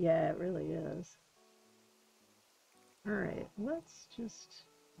cute. Yeah, it really is. All right, let's just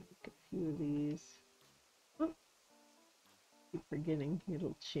make a few of these. Oh, keep forgetting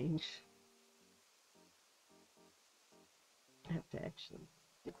it'll change. I have to actually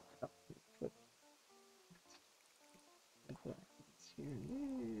get it up and put the black ones here and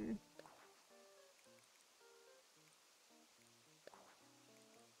there.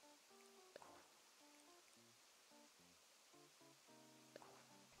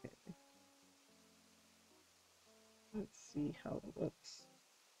 Okay. Let's see how it looks.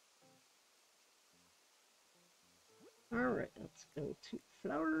 All right, let's go to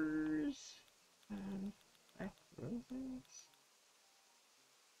flowers and black roses.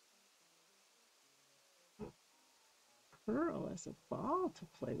 Pearl as a ball to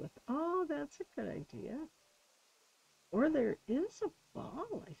play with. Oh, that's a good idea. Or there is a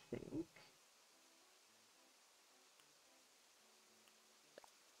ball, I think.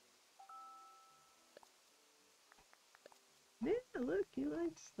 Yeah, look, he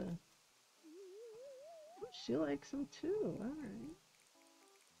likes the... Oh, she likes them too. All right.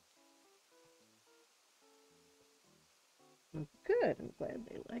 Well, good. I'm glad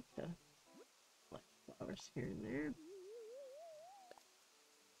they like the black flowers here and there.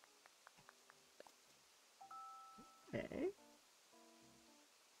 Okay.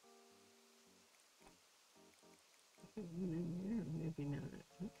 One in there, maybe not.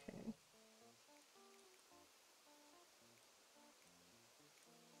 Okay.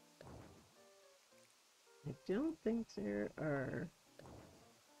 I don't think there are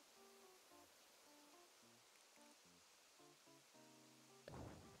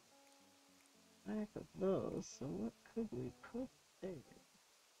lack of those, so what could we put there?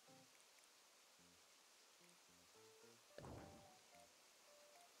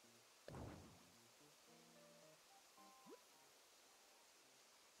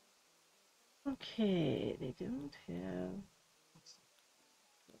 Okay, they don't have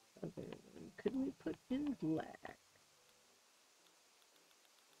other one. Could we put in black?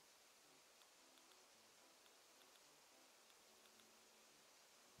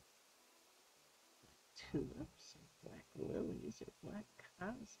 Tulips, black lilies or black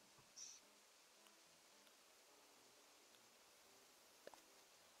cosmos.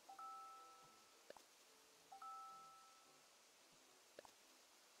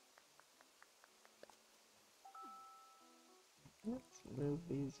 That's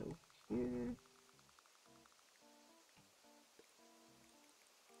lilies over here.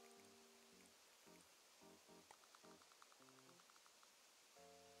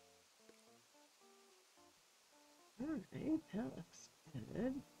 Alright, that looks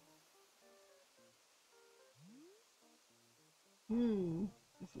good.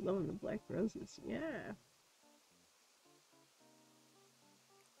 It's low in the black roses. Yeah.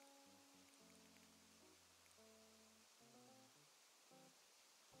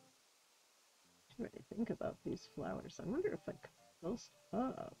 What do I think about these flowers? I wonder if I could those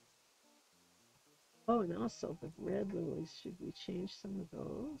up. Oh, and also the red lilies. Should we change some of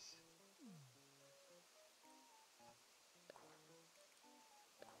those?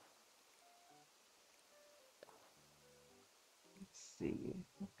 Let's see.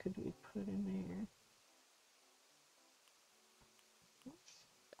 What could we put in there? Oops.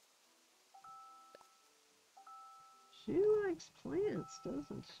 She likes plants,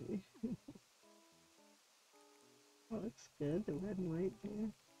 doesn't she? Oh, looks good. The red and white there.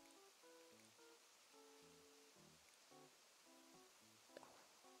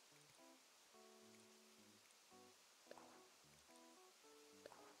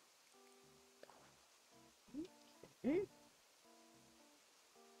 Okay.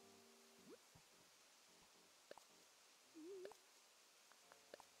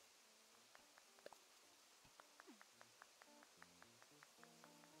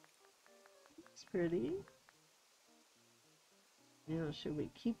 It's pretty. Now, should we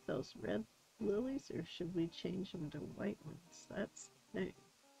keep those red lilies or should we change them to white ones? That's the thing.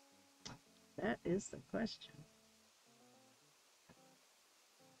 That is the question.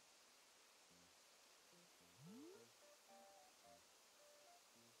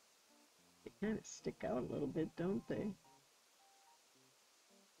 They kind of stick out a little bit, don't they?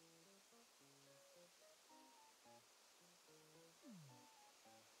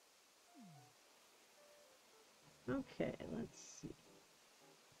 Okay, let's see.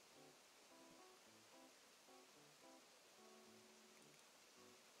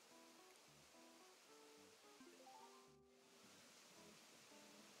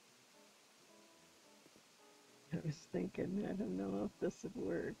 I was thinking, I don't know if this would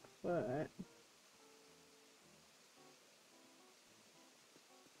work, but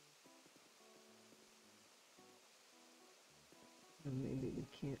maybe we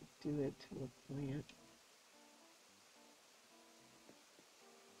can't do it to a plant.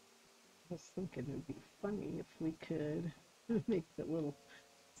 I was thinking it'd be funny if we could make the little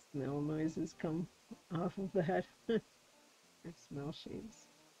smell noises come off of that. Or smell shades.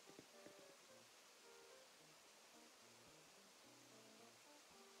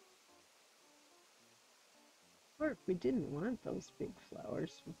 Or if we didn't want those big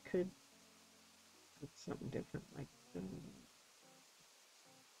flowers, we could put something different, like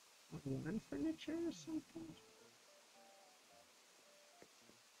lawn furniture or something.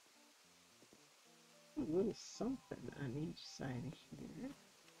 A little something on each side of here.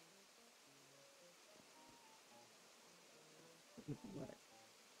 What?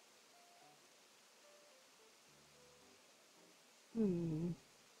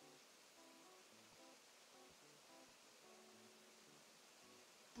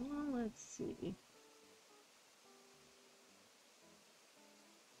 Well, let's see.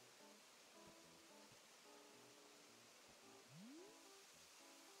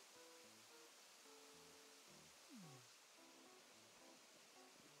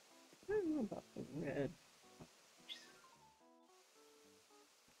 I don't know about the red.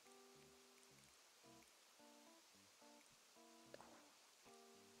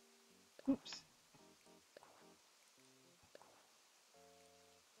 Oops.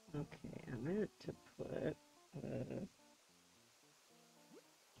 Okay, I meant to put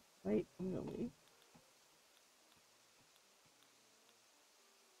white lily.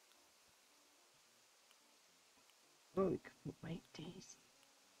 Oh, we could put white daisy.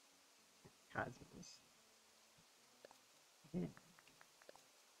 Cosmos. Yeah.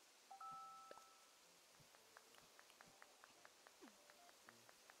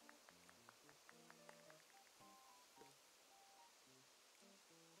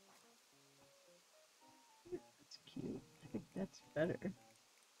 That's cute. I think that's better.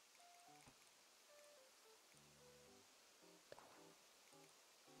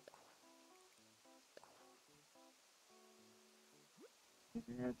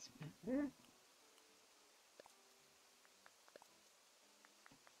 That's better.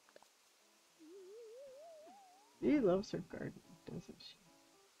 She loves her garden, doesn't she?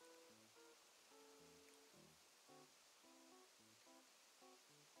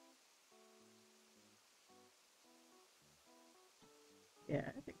 Yeah,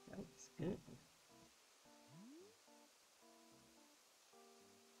 I think that looks good.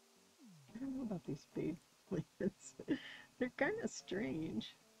 I don't know about these big plants. They're kind of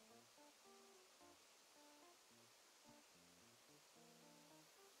strange.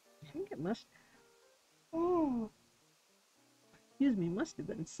 I think it must. Oh, excuse me, must have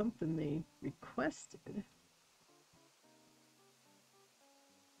been something they requested.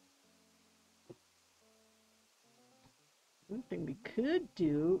 One thing we could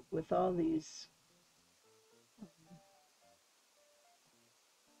do with all these,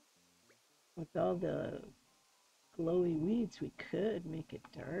 with all the glowy weeds, we could make it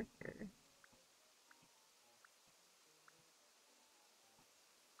darker.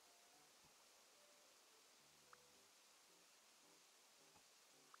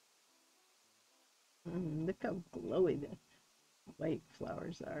 Look how glowy the white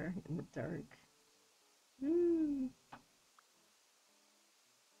flowers are in the dark. Mm.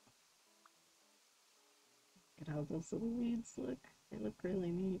 Look at how those little weeds look. They look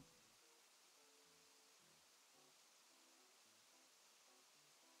really neat.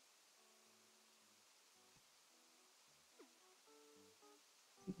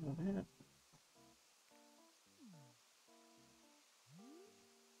 See all that?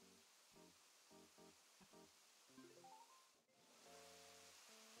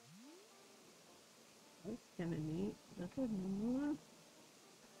 That's kind of neat. Look at the moon.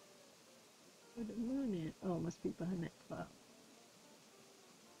 Where the moon is? Oh, it must be behind that cloud.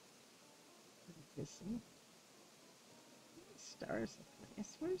 I'm guessing. Stars look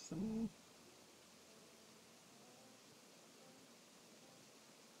nice. Where's the moon?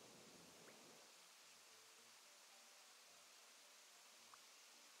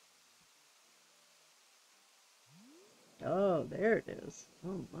 Oh, there it is.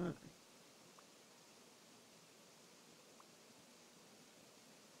 Oh my.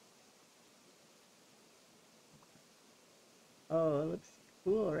 Oh, it looks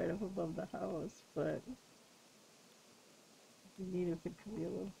cool right up above the house, but it'd be neat if it could be a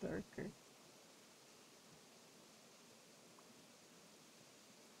little darker.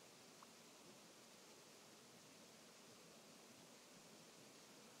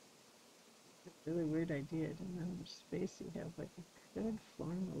 Really weird idea. I didn't know how much space you have, but you could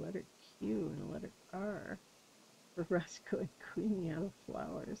form a letter Q and a letter R for Roscoe and Queenie out of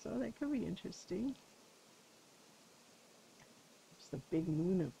flowers. Oh, that could be interesting. There's the big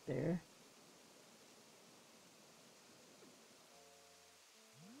moon up there.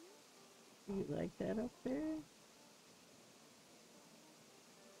 Do you like that up there?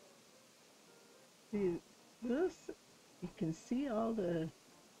 See, this, you can see all the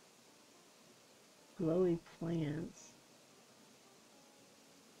glowy plants.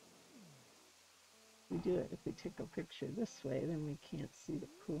 We do it if we take a picture this way, then we can't see the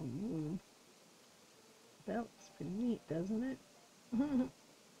cool moon. That looks pretty neat, doesn't it?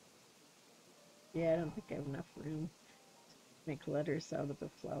 Yeah, I don't think I have enough room to make letters out of the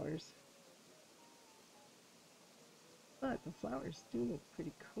flowers. But the flowers do look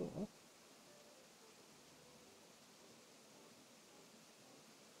pretty cool.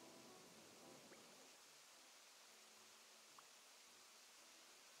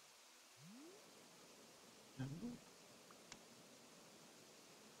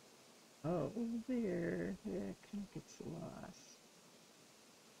 Oh, over there. Yeah, it kind of gets lost.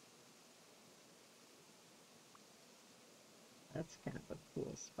 That's kind of a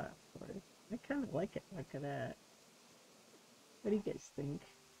cool spot for it. I kind of like it. Look at that. What do you guys think?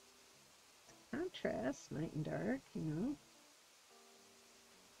 Contrast, night and dark, you know?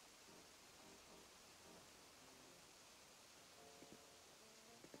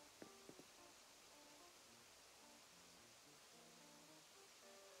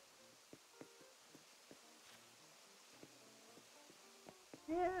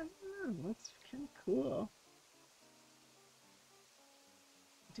 Yeah, that's kind of cool.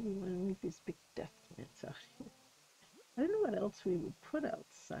 Do we want to leave these big death plants out here? I don't know what else we would put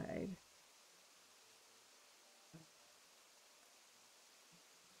outside.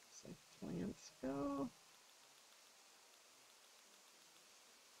 So plants go.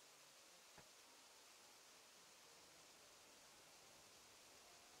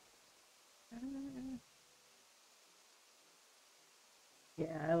 Uh,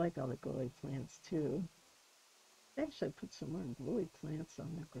 yeah, I like all the glowy plants too. Actually, I put some more glowy plants on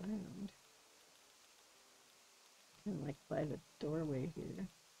the ground. Kind of like by the doorway here,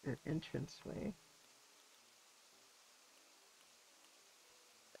 or entranceway.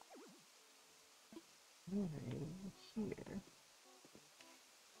 Alright, here.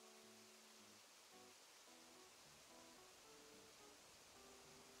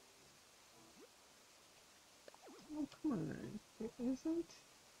 Oh, come on. There isn't?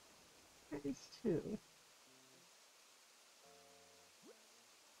 There is two.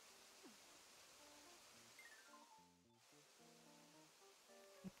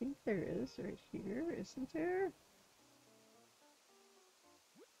 I think there is right here, isn't there?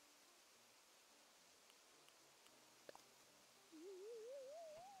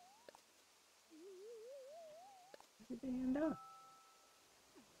 Where did they end up?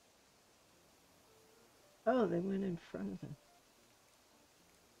 Oh, they went in front of them.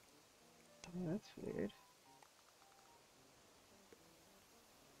 Oh, that's weird.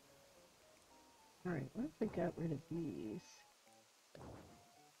 Alright, what if I got rid of these?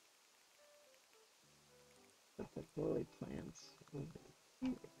 Put the lily plants over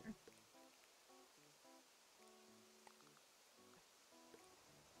here.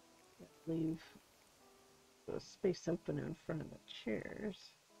 Leave the space open in front of the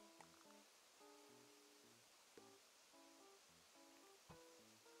chairs.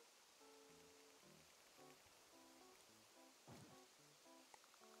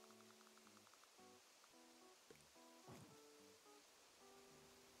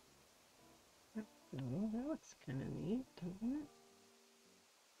 Oh, that looks kind of neat, doesn't it?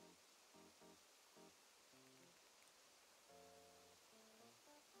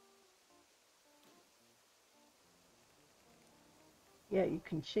 Yeah, you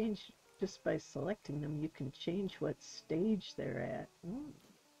can change, just by selecting them, you can change what stage they're at. Oh,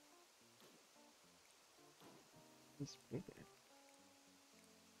 it's bigger.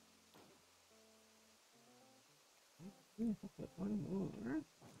 Put one more.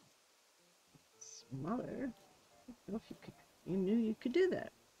 Smaller. I don't know if you knew you could do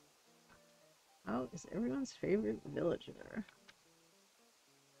that. How is everyone's favorite villager?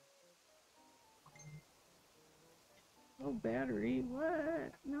 Oh, battery,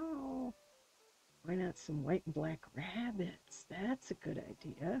 what? No. Why not some white and black rabbits? That's a good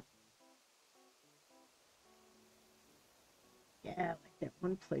idea. Yeah, like that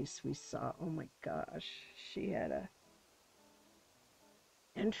one place we saw. Oh my gosh, she had a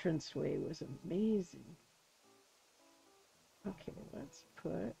entranceway was amazing. Okay, let's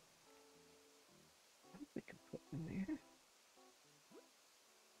put. I think we can put one there.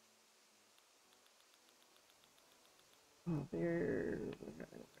 Oh, there. Where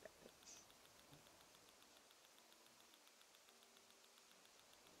are the rabbits?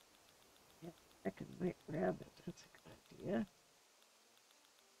 Yeah, black and white rabbit. That's a good idea.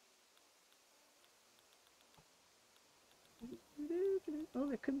 Oh,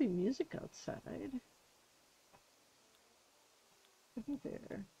 there could be music outside. Isn't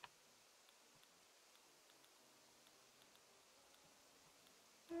there?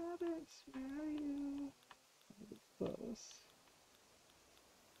 Rabbits, where are you? Close.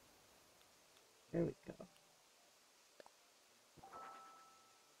 There we go.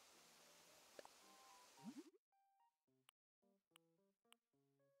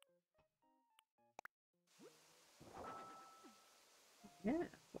 Yeah,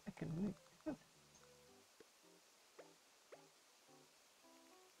 black and white rabbit.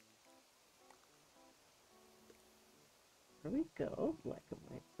 There we go, black and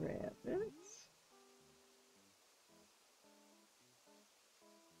white rabbits.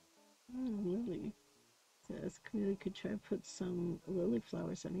 Lily says Camille could try to put some lily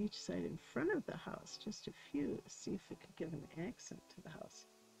flowers on each side in front of the house, just a few, to see if it could give an accent to the house.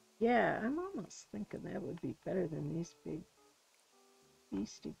 Yeah, I'm almost thinking that would be better than these big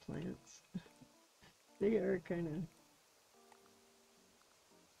beastie plants. They are kind of.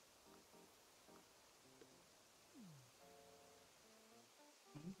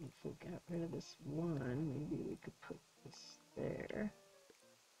 Maybe if we got rid of this one, maybe we could put this there.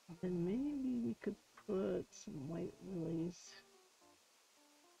 And maybe we could put some white lilies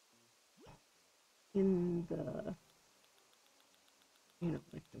in the,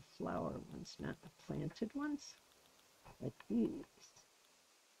 like the flower ones, not the planted ones, like these.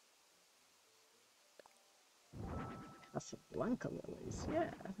 Casablanca lilies,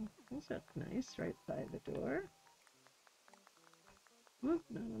 yeah, those look nice right by the door. Oop,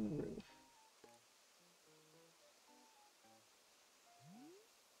 not on the roof.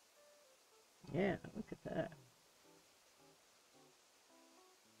 Yeah, look at that.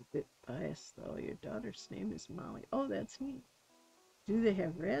 A bit biased though. Your daughter's name is Molly. Oh, that's neat. Do they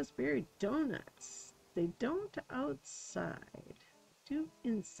have raspberry donuts? They don't outside. Do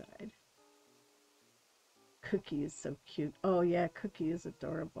inside. Cookie is so cute. Oh yeah, Cookie is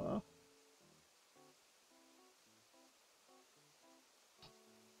adorable.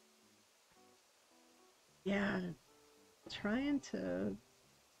 Yeah, trying to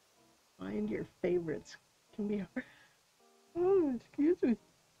find your favorites can be hard. Oh, excuse me.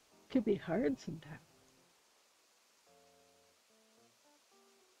 Can be hard sometimes.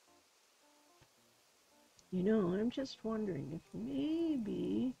 You know, I'm just wondering if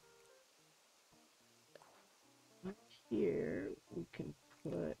maybe up here we can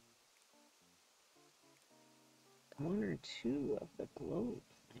put one or two of the globe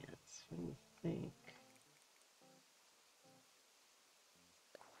plants. What do you think?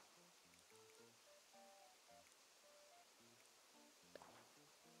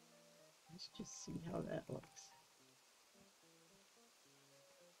 Let's just see how that looks.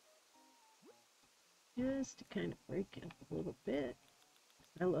 Just to kind of break it up a little bit.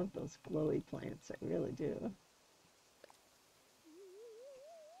 I love those glowy plants, I really do.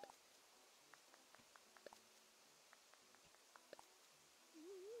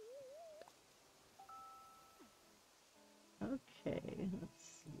 Okay, let's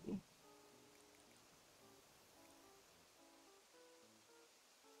see.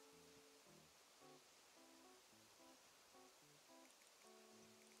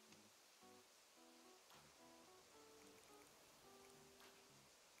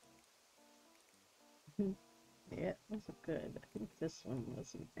 Yeah, those are good. I think this one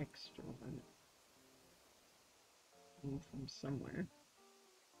was an extra one. Came from somewhere.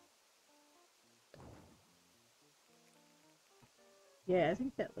 Yeah, I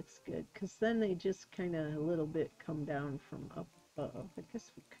think that looks good because then they just kind of a little bit come down from up above. I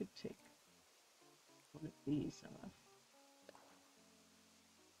guess we could take one of these off.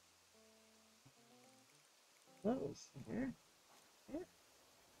 Those there. There.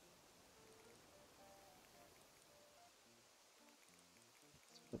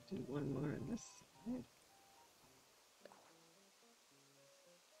 So we'll do one more on this side.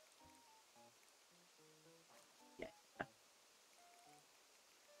 Yeah,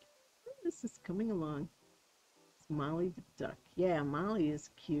 this is coming along. It's Molly the duck. Yeah, Molly is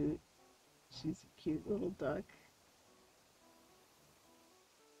cute. She's a cute little duck.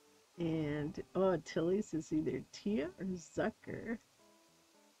 And oh, Tilly's is either Tia or Zucker.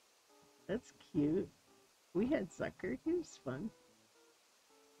 That's cute. We had Zucker. He was fun.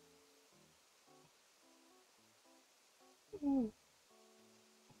 Ooh,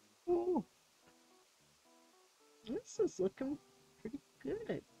 ooh. This is looking pretty good,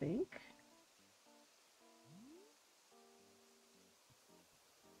 I think.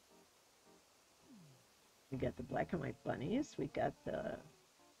 We got the black and white bunnies. We got the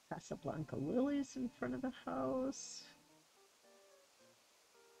Casablanca lilies in front of the house.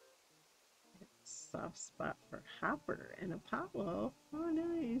 Soft spot for Hopper and Apollo. Oh,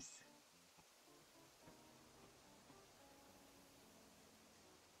 nice.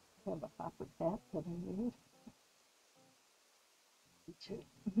 I have a Hopper hat that I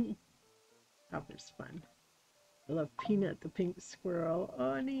made. Hopper's fun. I love Peanut the pink squirrel.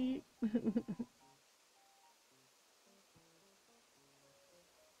 Oh, neat.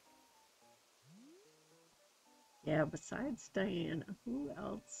 Yeah, besides Diana, who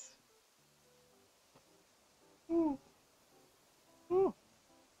else? Ooh, ooh.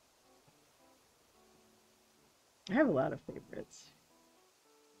 I have a lot of favorites.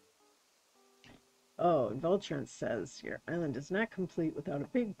 Oh, Voltron says your island is not complete without a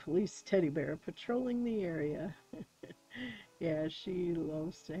big police teddy bear patrolling the area. Yeah, she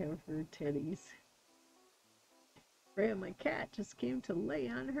loves to have her teddies. Freya, my cat, just came to lay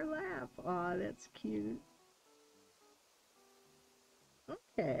on her lap. Aw, that's cute.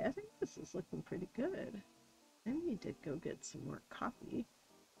 Okay, I think this is looking pretty good. I need to go get some more coffee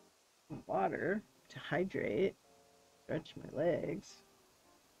and water to hydrate, stretch my legs.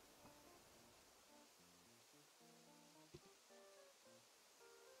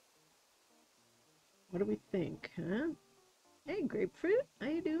 What do we think, huh? Hey, Grapefruit, how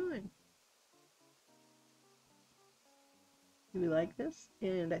you doing? Do we like this?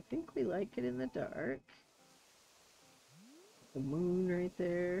 And I think we like it in the dark. The moon right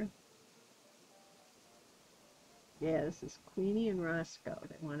there. Yeah, this is Queenie and Roscoe.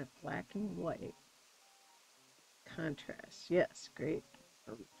 They want it black and white. Contrast. Yes, great.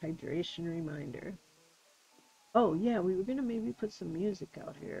 Hydration reminder. Oh, yeah, we were going to maybe put some music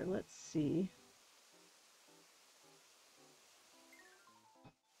out here. Let's see.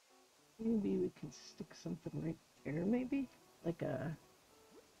 Maybe we can stick something right there, maybe? Like a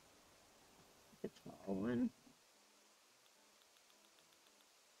tall one.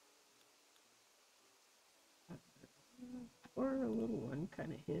 Or a little one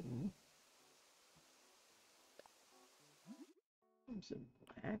kind of hidden. Comes in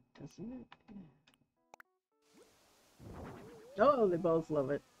black, doesn't it? Yeah. Oh, they both love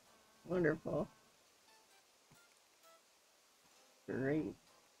it. Wonderful. Great.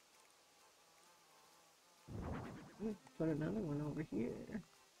 Put another one over here.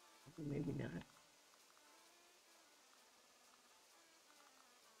 Maybe not.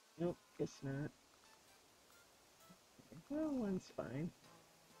 Nope, guess not. Well, one's fine.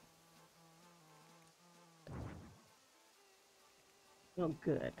 Oh,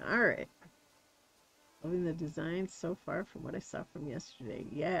 good. All right. Loving the design so far from what I saw from yesterday.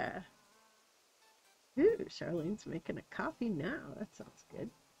 Yeah. Ooh, Charlene's making a coffee now. That sounds good.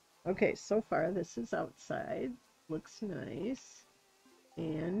 Okay, so far this is outside. Looks nice.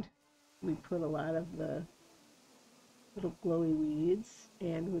 And we put a lot of the little glowy weeds,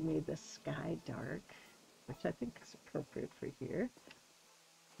 and we made the sky dark, which I think is appropriate for here.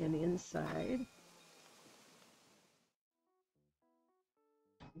 And inside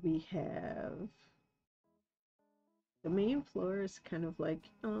we have the main floor is kind of like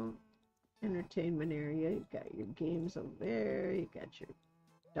entertainment area. You got your games over there, you got your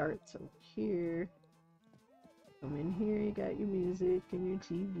darts over here. Come in here, you got your music and your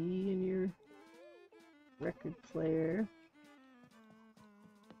TV and your record player.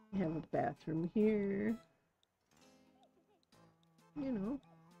 You have a bathroom here. You know,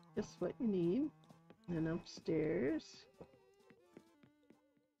 just what you need. And upstairs,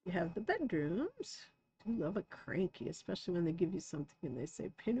 you have the bedrooms. I love a cranky, especially when they give you something and they say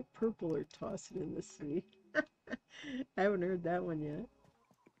paint it purple or toss it in the sea. I haven't heard that one yet.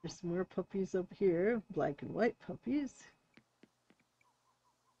 There's some more puppies up here, black and white puppies.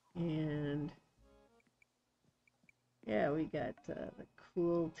 And yeah, we got the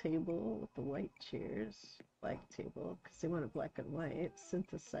cool table with the white chairs, black table, because they want a black and white,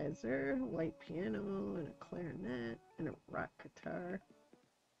 synthesizer, white piano, and a clarinet, and a rock guitar.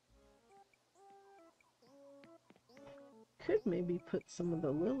 Could maybe put some of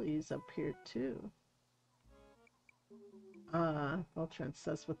the lilies up here too. Voltron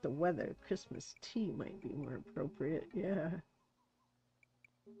says with the weather, Christmas tea might be more appropriate. Yeah.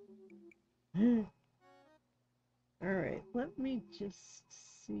 All right, let me just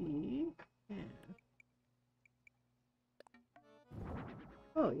see. Yeah.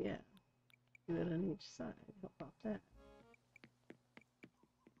 Oh, yeah. Do it on each side. How about that?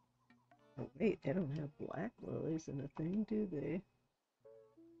 Oh, wait, they don't have black lilies in the thing, do they?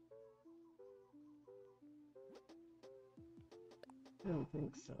 I don't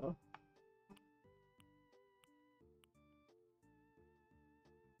think so.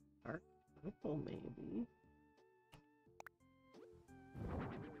 Dark purple, maybe.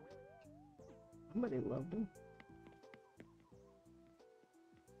 Somebody loved them.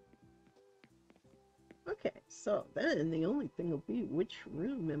 Okay, so then the only thing will be which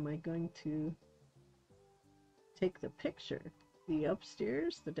room am I going to take the picture? The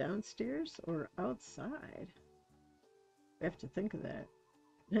upstairs, the downstairs, or outside? I have to think of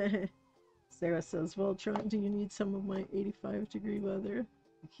that. Sarah says, well, Tron, do you need some of my 85-degree weather?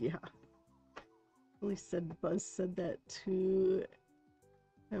 Yeah. Buzz said that to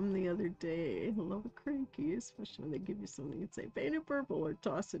him the other day. I love a cranky, especially when they give you something and say, paint it purple or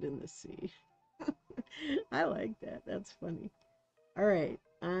toss it in the sea. I like that. That's funny. All right.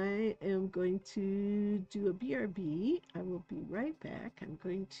 I am going to do a BRB. I will be right back. I'm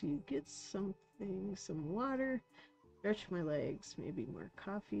going to get something, some water, stretch my legs, maybe more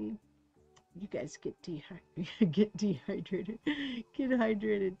coffee. You guys get dehydrated. Get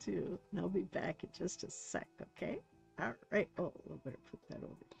hydrated too. And I'll be back in just a sec, okay? All right. Oh, I better put that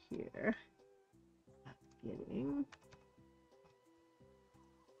over here. Getting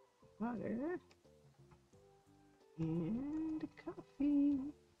water and coffee.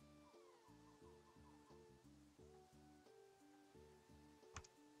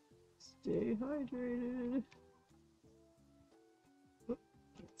 Stay hydrated. Oh,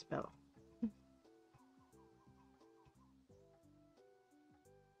 can't spell.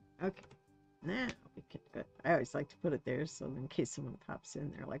 Okay, now we can. I always like to put it there so in case someone pops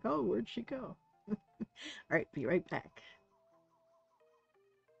in, they're like, "Oh, where'd she go?" All right, be right back.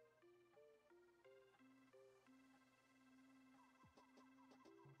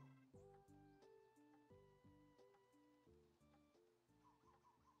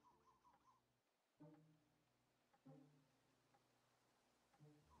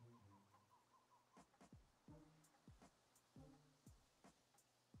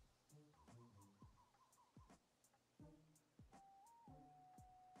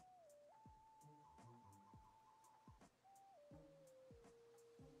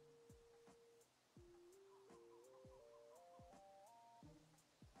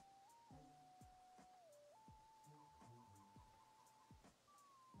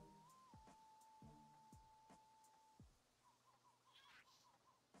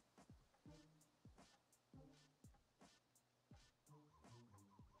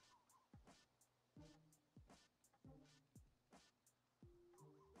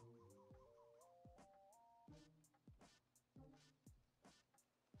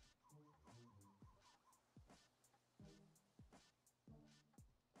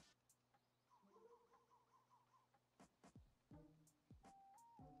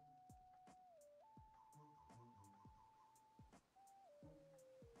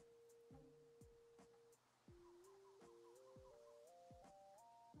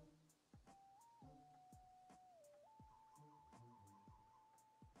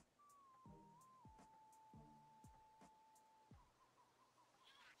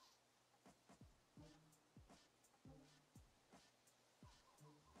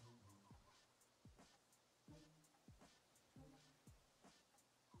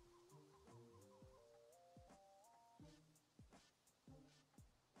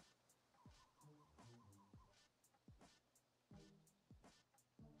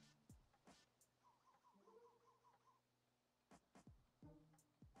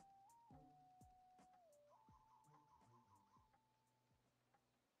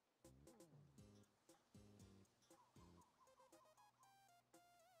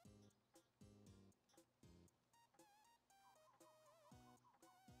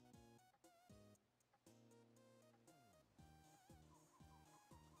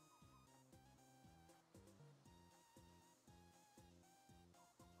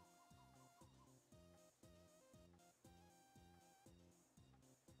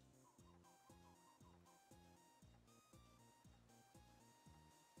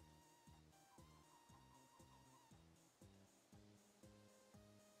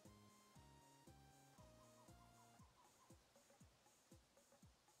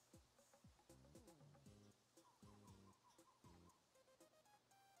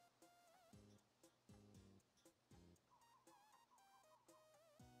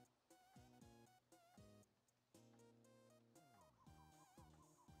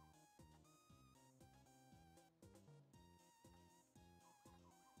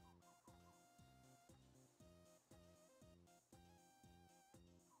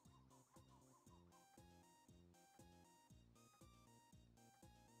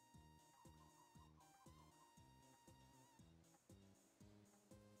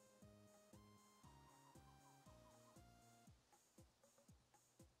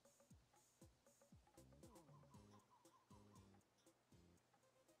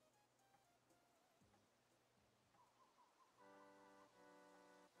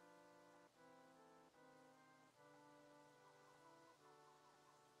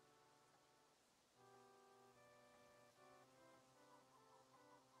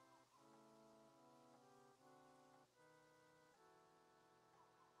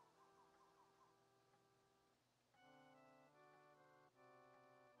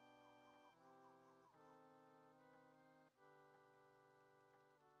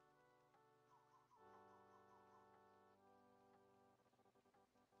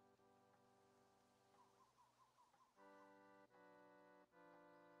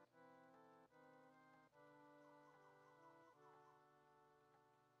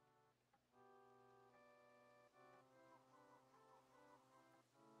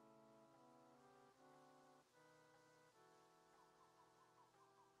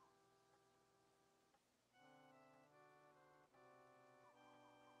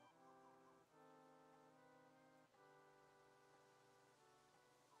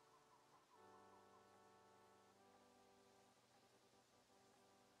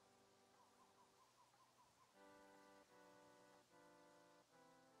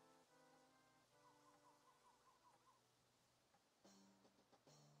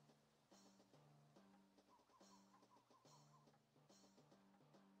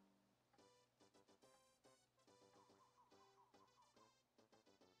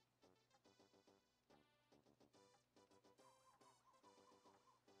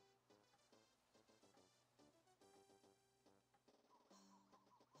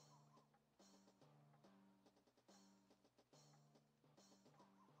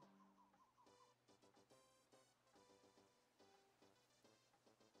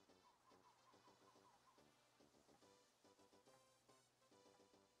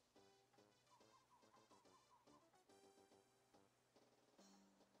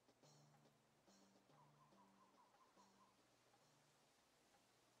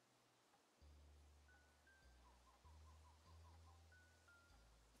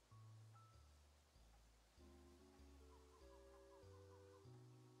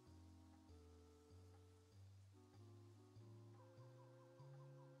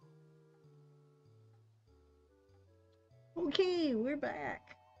 Okay, we're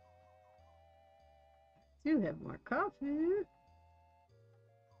back. Do have more coffee.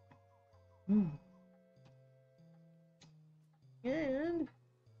 And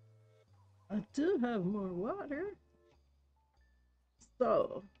I do have more water.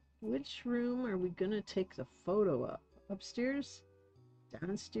 So, which room are we going to take the photo of? Upstairs,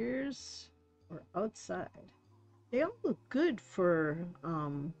 downstairs, or outside? They all look good for,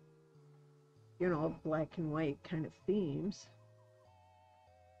 you know, black and white kind of themes.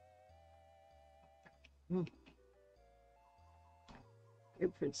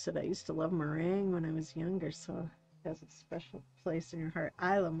 Grapefruit said, I used to love meringue when I was younger, so it has a special place in your heart.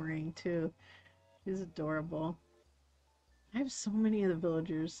 I love meringue too. She's adorable. I have so many of the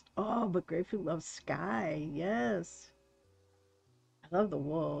villagers. Oh, but Grapefruit loves Sky. Yes. I love the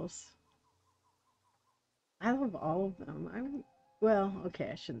wolves. I love all of them. Well, okay,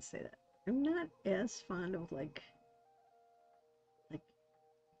 I shouldn't say that. I'm not as fond of like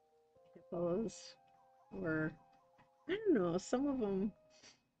hippos or I don't know, some of them.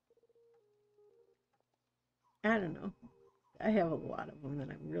 I don't know. I have a lot of them that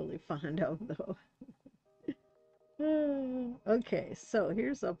I'm really fond of though. Okay, so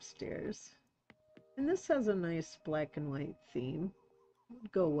here's upstairs. And this has a nice black and white theme.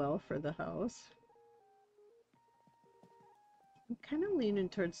 Would go well for the house. I'm kind of leaning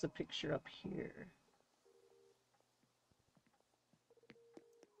towards the picture up here.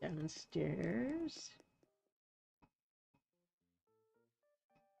 Downstairs.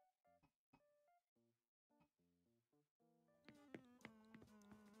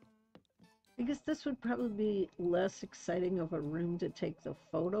 I guess this would probably be less exciting of a room to take the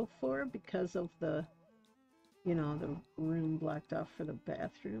photo for because of the, you know, the room blocked off for the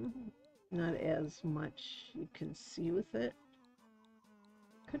bathroom. Not as much you can see with it.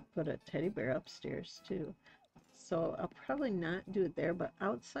 Could put a teddy bear upstairs too. So I'll probably not do it there, but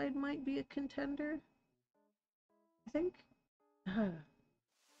outside might be a contender. I think.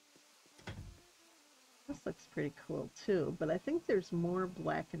 This looks pretty cool too, but I think there's more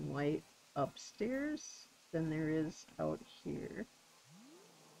black and white upstairs than there is out here.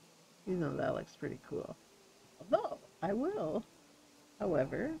 You know, that looks pretty cool. Although, I will,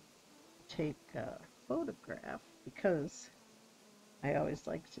 however, take a photograph because I always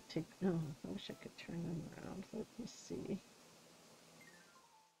like to take, oh, I wish I could turn them around. Let me see.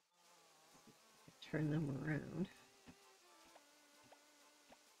 Turn them around.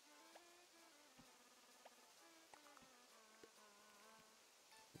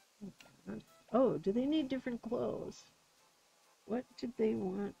 Oh, do they need different clothes? What did they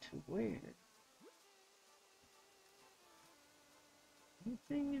want to wear?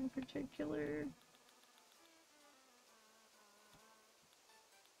 Anything in particular?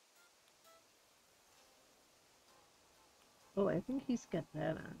 Oh, I think he's got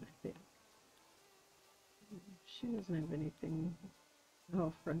that on, I think. She doesn't have anything.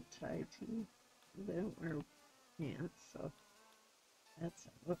 Oh, front tie too. They don't wear pants, so that's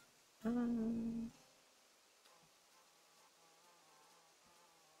out.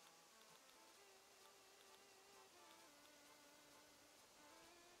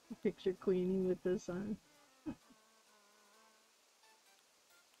 Picture Queenie with this on.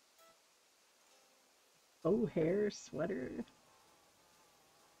 Oh, hair, sweater.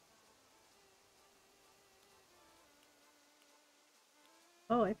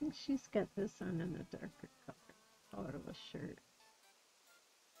 Oh, I think she's got this on in a darker color of a shirt.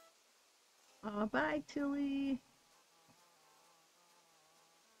 Oh, bye, Tilly.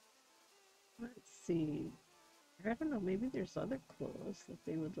 Let's see. I don't know, maybe there's other clothes that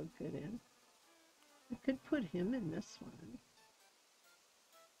they would look good in. We could put him in this one.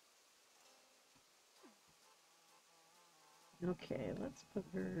 Okay, let's put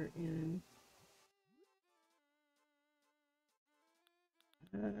her in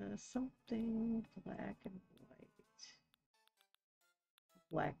something black and white.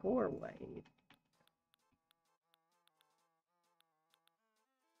 Black or white.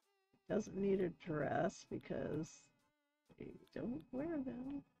 Doesn't need a dress because they don't wear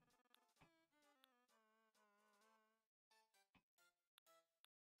them.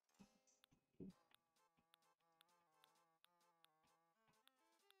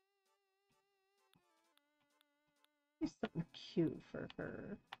 Maybe something cute for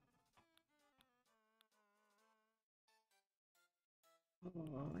her.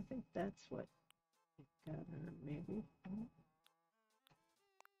 Oh, I think that's what it got on, maybe.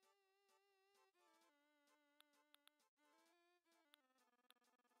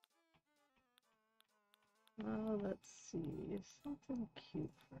 Oh, let's see. Something cute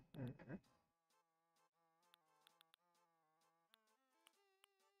for her.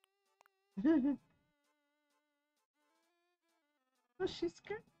 Well, she's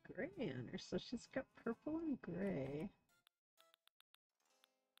got gray on her, so she's got purple and gray.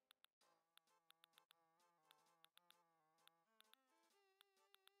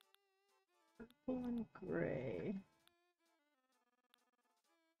 Purple and gray.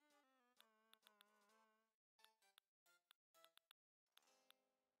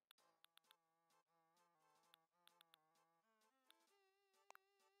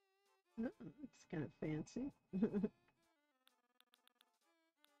 Oh, it's kind of fancy.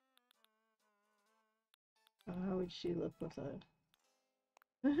 How would she look with a...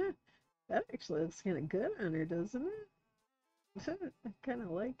 That actually looks kind of good on her, doesn't it? I kind of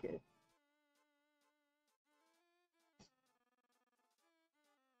like it.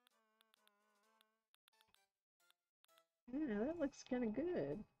 Yeah, that looks kind of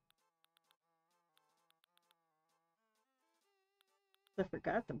good. I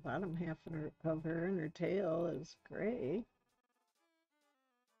forgot the bottom half of her and her tail is gray.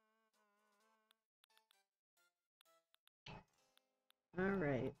 All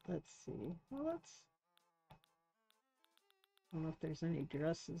right, let's see. Well, I don't know if there's any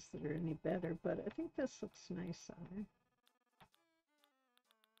dresses that are any better, but I think this looks nice on her.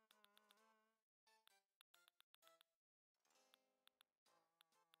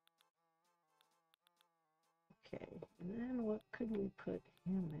 Okay, and then what could we put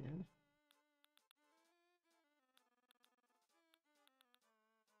him in?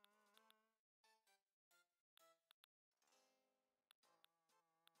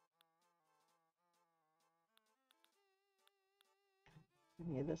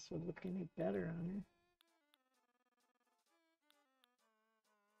 Any of this would look any better on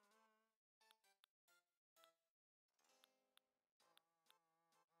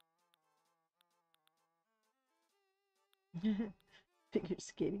her. Figure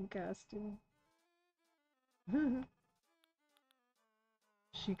skating costume.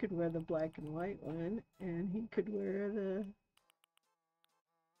 She could wear the black and white one, and he could wear the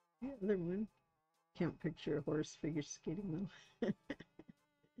other one. Can't picture a horse figure skating though.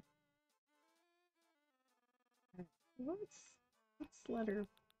 let's let her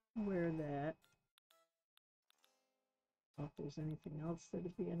wear that. I don't know if there's anything else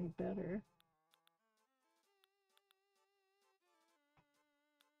that'd be any better.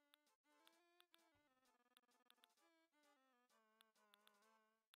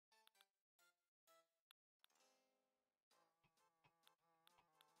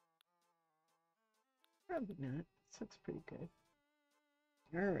 Probably not. This looks pretty good.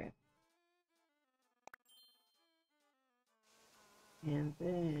 All right. And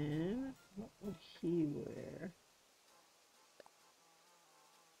then, what would he wear?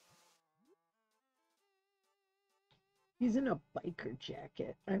 He's in a biker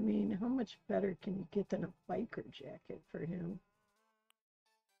jacket. I mean, how much better can you get than a biker jacket for him?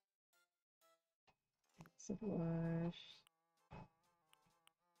 Acid wash.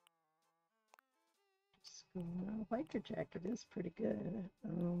 Well, biker jacket is pretty good.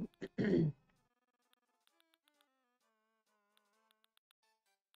 I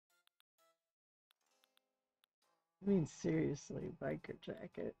mean, seriously, biker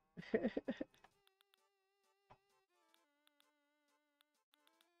jacket.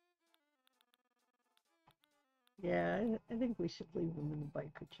 Yeah, I think we should leave him in the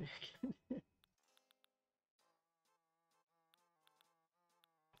biker jacket.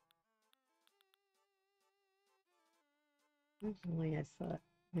 Originally, I thought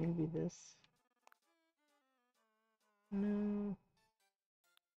maybe this. No.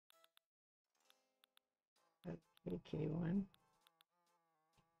 That AK one.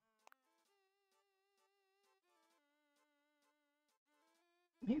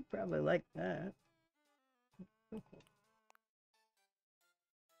 He'd probably like that. Like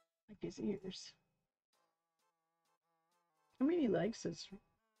his ears. I mean, he likes his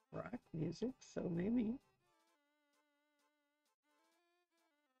rock music, so maybe.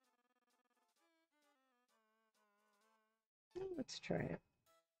 Well, let's try it.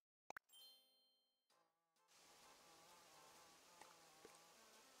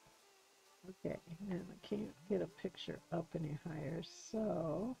 Okay, and I can't get a picture up any higher,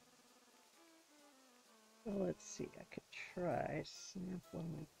 so well, let's see. I could try snap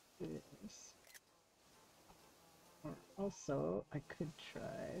one like this. Or also, I could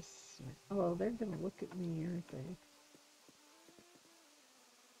try snap. Oh, they're going to look at me, aren't they?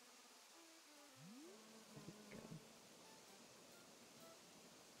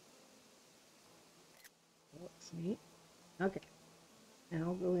 That looks neat. Okay, now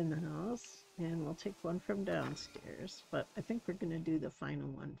I'll go in the house And we'll take one from downstairs, but I think we're going to do the final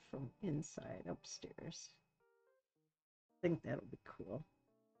one from inside upstairs. I think that'll be cool.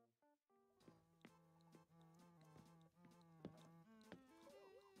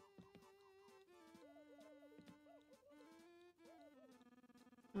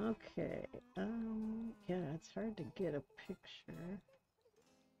 Okay, yeah, it's hard to get a picture.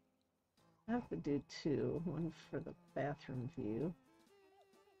 I have to do two, one for the bathroom view.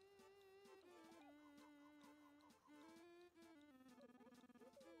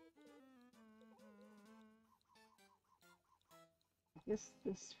 I guess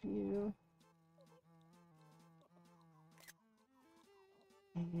this view.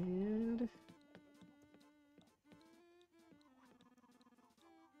 And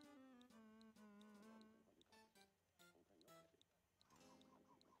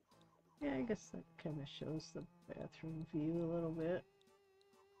yeah, I guess that kind of shows the bathroom view a little bit.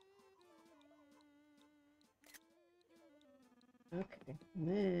 Okay, and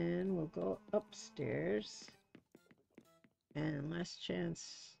then we'll go upstairs. And last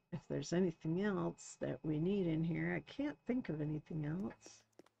chance, if there's anything else that we need in here. I can't think of anything else.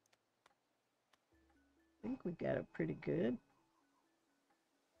 I think we got it pretty good.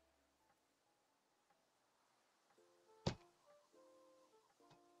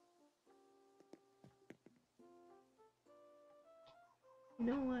 You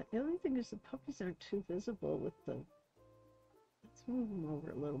know what? The only thing is the puppies aren't too visible with the... Let's move them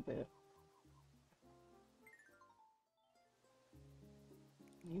over a little bit.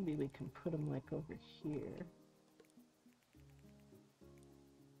 Maybe we can put them like over here.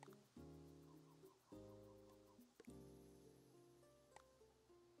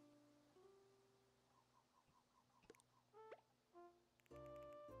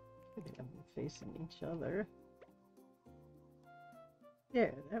 Could have them facing each other.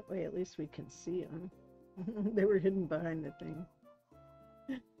 Yeah, that way at least we can see them. They were hidden behind the thing.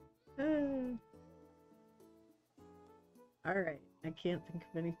 Alright, I can't think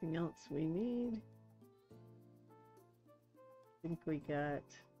of anything else we need. I think we got...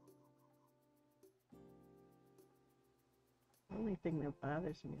 The only thing that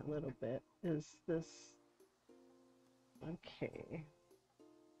bothers me a little bit is this... Okay.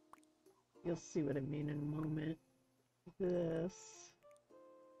 You'll see what I mean in a moment. This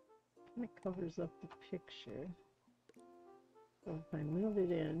kind of covers up the picture. So if I move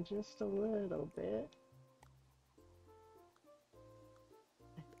it in just a little bit,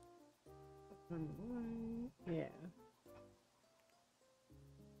 yeah.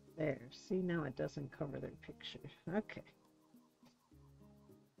 There, see, now it doesn't cover their picture. Okay.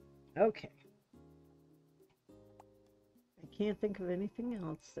 Okay. I can't think of anything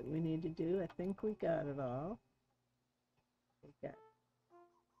else that we need to do. I think we got it all. We got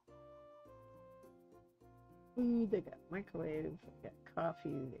food, they got microwave, they got coffee,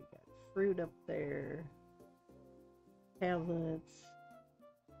 they got fruit up there, tablets,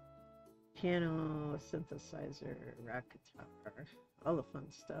 piano, synthesizer, rock guitar, all the fun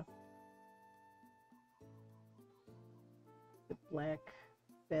stuff. The black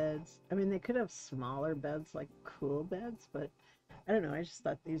beds. I mean, they could have smaller beds, like cool beds, but I don't know. I just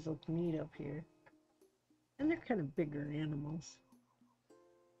thought these looked neat up here. And they're kind of bigger animals.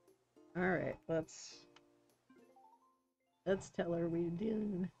 All right, let's tell her we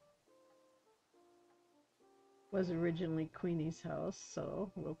did. Was originally Queenie's house,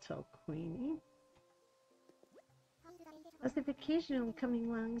 so we'll tell Queenie. How's the vacation coming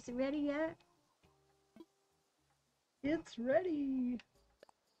along? Is it ready yet? It's ready.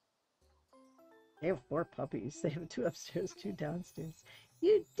 They have 4 puppies. They have 2 upstairs, 2 downstairs.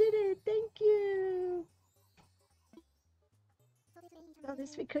 You did it! Thank you! So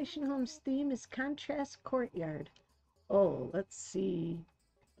this vacation home's theme is Contrast Courtyard. Oh, let's see.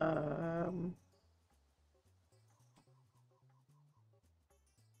 I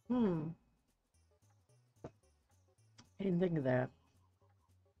didn't think of that.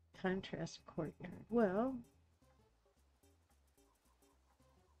 Contrast Courtyard. Well,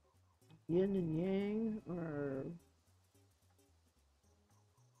 yin and yang, or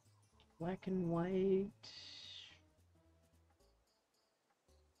black and white.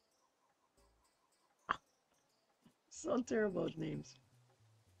 So terrible with names.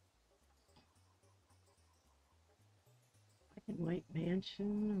 Black and white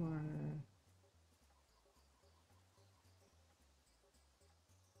mansion, or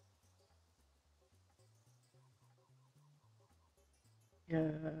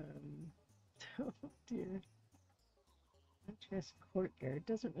oh dear. Contrast Courtyard.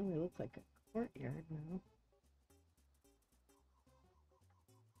 Doesn't really look like a courtyard now.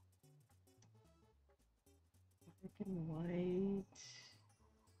 and white.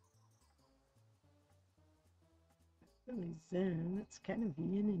 Really zen. It's kind of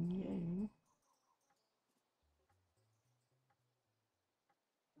yin and yang.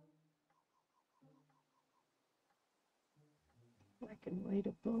 Black and white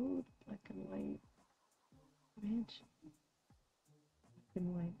abode, black and white mansion, black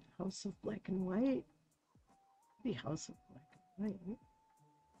and white house of black and white. The house of black and white.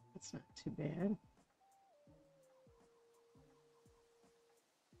 That's not too bad.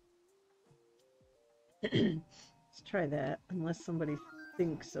 Let's try that, unless somebody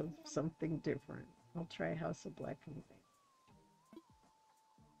thinks of something different. I'll try house of black and white.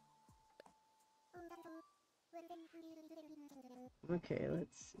 Okay,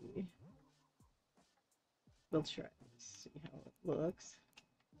 let's see. We'll try to see how it looks.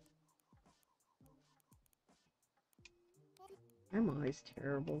 I'm always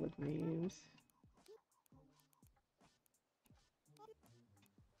terrible with names.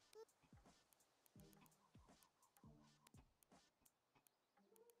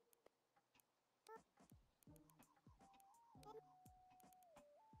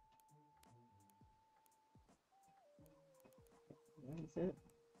 What is it?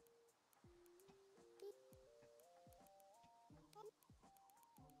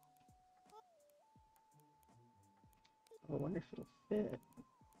 I wonder if it'll fit.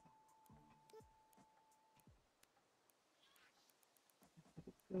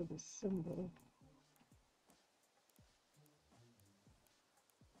 Go the symbol.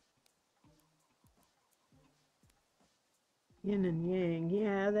 Yin and yang.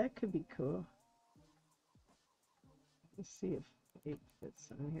 Yeah, that could be cool. Let's see if it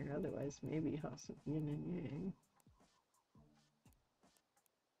fits on here. Otherwise, maybe House of Yin and Yang.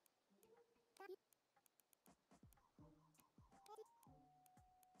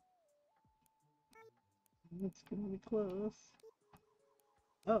 It's gonna be close.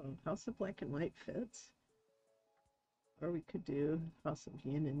 Oh, House of Black and White fits. Or we could do House of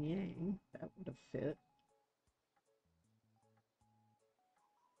Yin and Yang. That would have fit.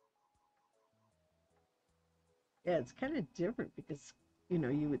 Yeah, it's kind of different because, you know,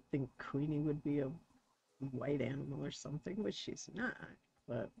 you would think Queenie would be a white animal or something, which she's not,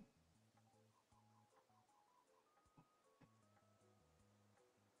 but...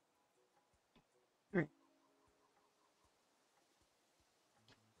 Alright.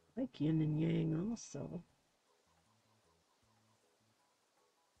 I like Yin and Yang also.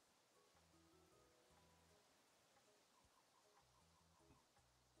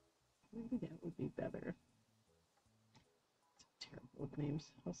 Maybe that would be better. It's terrible with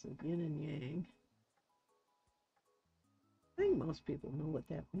names. House of Yin and Yang. I think most people know what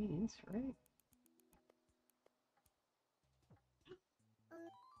that means, right?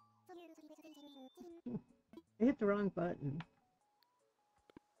 I hit the wrong button.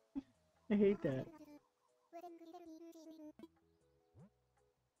 I hate that.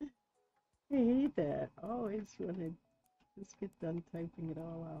 I hate that. Always when I just get done typing it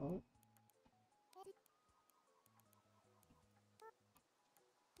all out.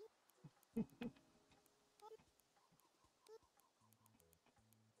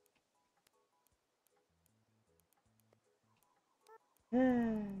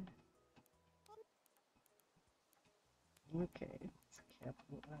 Okay, let's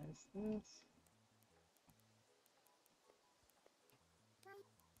capitalize this.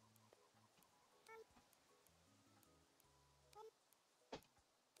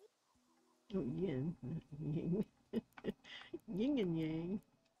 Oh, yin, not yang. Yin and yang.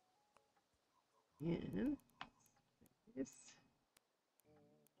 Yin. This.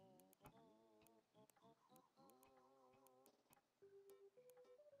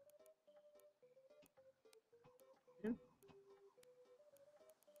 Yin.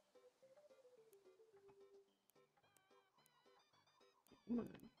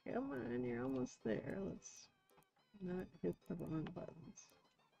 Come on, you're almost there. Let's not hit the wrong buttons.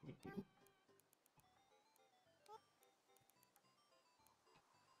 Yin.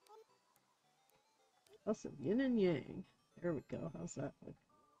 Also, yin and yang. There we go. How's that look?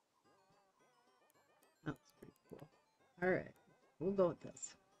 That's pretty cool. Alright, we'll go with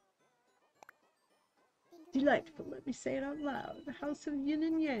this. Delightful. Let me say it out loud. The House of Yin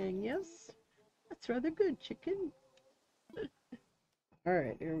and Yang, yes? That's rather good, chicken.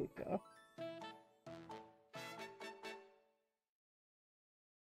 Alright, here we go.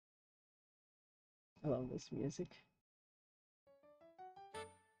 I love this music.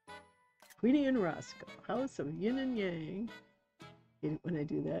 Queenie and Roscoe, House of Yin and Yang. Hate it when I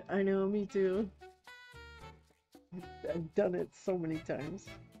do that. I know, me too. I've done it so many times.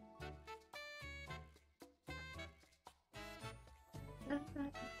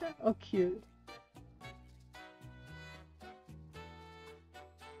 Oh, cute.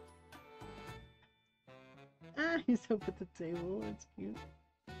 Ah, he's up at the table. That's cute.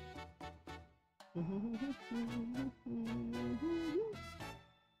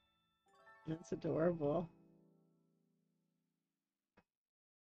 That's adorable.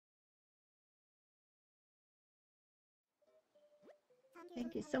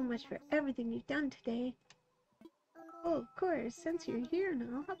 Thank you so much for everything you've done today. Oh, of course, since you're here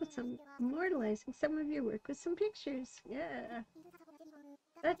now, how about some immortalizing some of your work with some pictures? Yeah.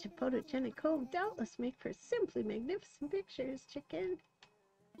 Such a photogenic home doubtless make for simply magnificent pictures, chicken.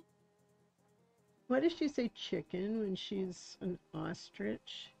 Why does she say chicken when she's an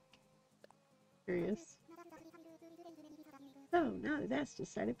ostrich? Curious. Oh, now that that's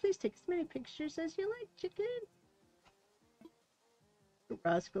decided, please take as many pictures as you like, chicken.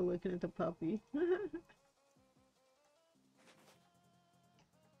 Roscoe looking at the puppy.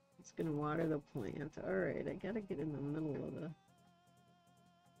 It's gonna water the plant. Alright, I gotta get in the middle of the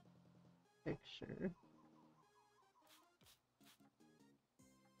picture.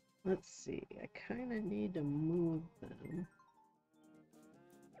 Let's see, I kind of need to move them.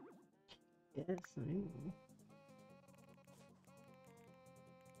 Yes, I know.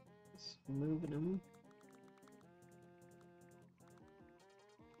 Just moving them.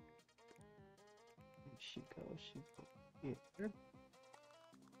 Where'd she go? She's here.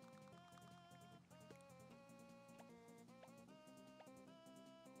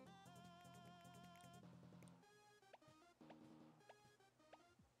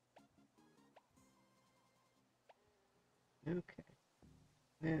 Okay.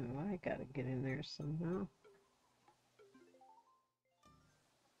 Now I gotta get in there somehow.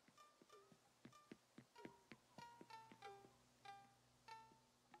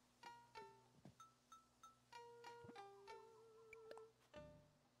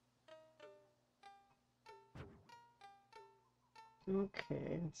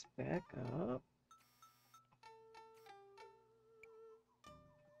 Okay, let's back up.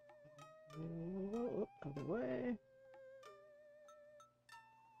 Oh, other way.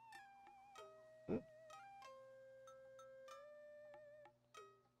 Oh.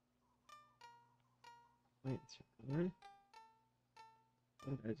 Plants are gone.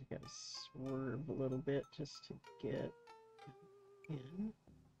 I just gotta swerve a little bit just to get in.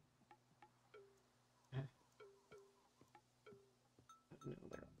 No,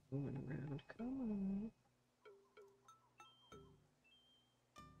 they're moving around. Come on.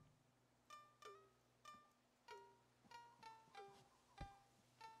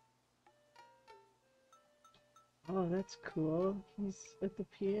 Oh, that's cool. He's at the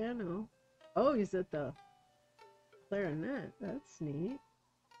piano. Oh, he's at the clarinet. That's neat.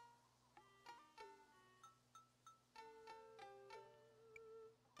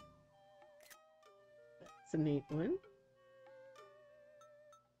 That's a neat one.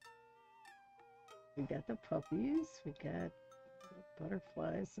 We got the puppies. We got the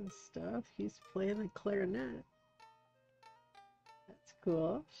butterflies and stuff. He's playing the clarinet. That's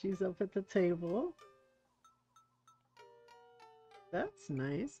cool. She's up at the table. That's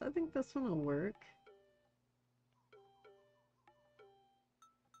nice. I think this one will work.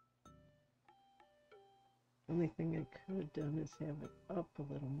 Only thing I could have done is have it up a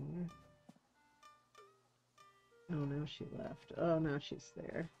little more. Oh, now she left. Oh, now she's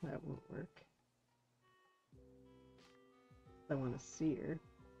there. That won't work. I want to see her.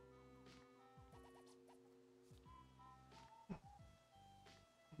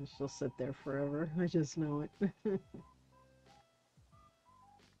 And she'll sit there forever. I just know it.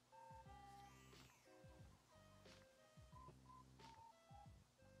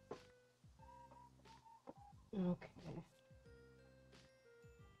 Okay.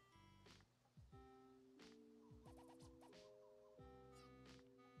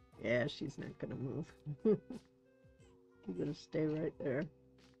 Yeah, she's not gonna move. You're gonna stay right there.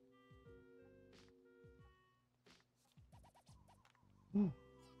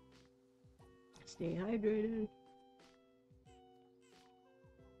 Stay hydrated.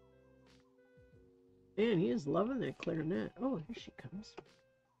 Man, he is loving that clarinet. Oh, here she comes.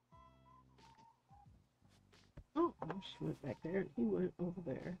 Oh, she went back there and he went over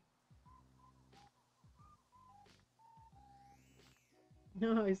there.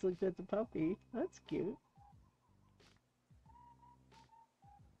 No, he's looked at the puppy. That's cute.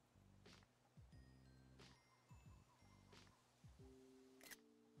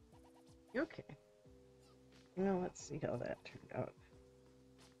 Okay. Now let's see how that turned out.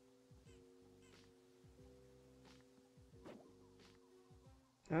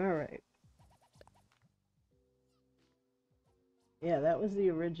 All right. Yeah, that was the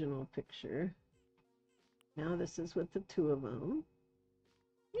original picture. Now this is with the two of them.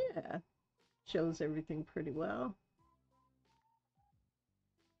 Yeah, shows everything pretty well.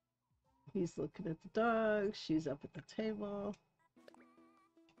 He's looking at the dog. She's up at the table.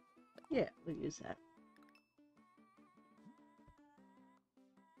 Yeah, we'll use that.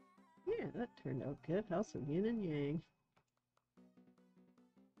 Yeah, that turned out good. House of Yin and Yang.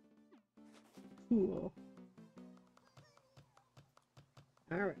 Cool.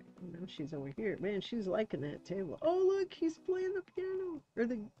 Alright, now she's over here. Man, she's liking that table. Oh, look, he's playing the piano. Or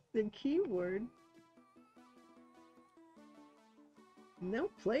the keyboard. Now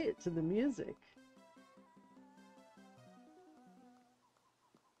play it to the music.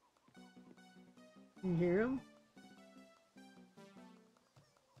 You hear him?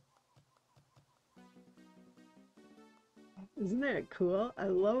 Isn't that cool? I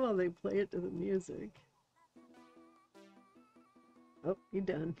love how they play it to the music. Oh, you're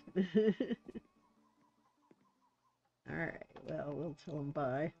done. Alright, well, we'll tell him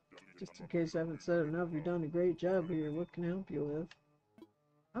bye. Just in case I haven't said enough, you've done a great job here. What can I help you with?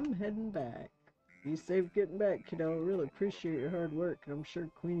 I'm heading back. Be safe getting back, kiddo. Really appreciate your hard work, and I'm sure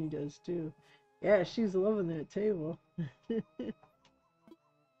Queenie does too. Yeah, she's loving that table. Alright,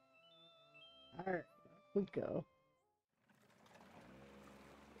 off we go.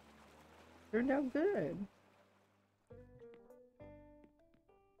 Turned out good.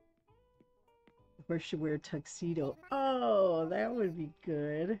 Or should wear a tuxedo. Oh, that would be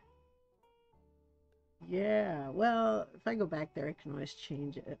good. Yeah, well, if I go back there, I can always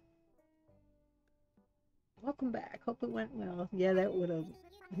change it. Welcome back. Hope it went well. Yeah, that would have,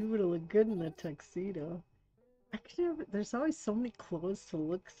 he would have looked good in the tuxedo. I could never, there's always so many clothes to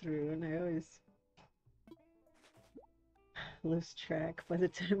look through, and I always lose track by the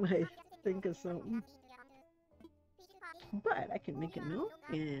time I think of something. But I can make a note,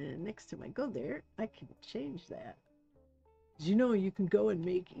 and next time I go there, I can change that. You know, you can go and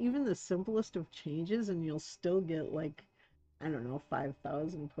make even the simplest of changes, and you'll still get like, I don't know,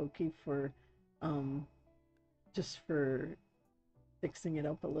 5,000 Poke for, just for fixing it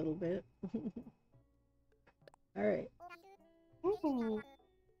up a little bit. All right. Ooh.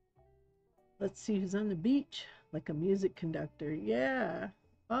 Let's see who's on the beach, like a music conductor. Yeah.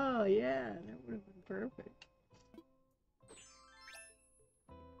 Oh, yeah, that would have been perfect.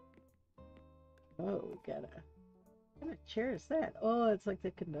 Oh, we got a, what kind of chair is that? Oh, it's like the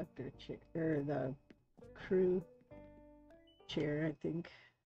conductor chair, or the crew chair, I think.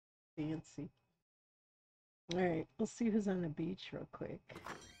 Fancy. Alright, we'll see who's on the beach real quick.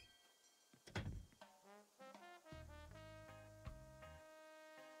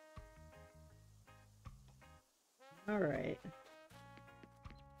 Alright.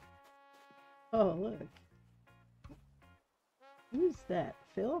 Oh, look. Who's that?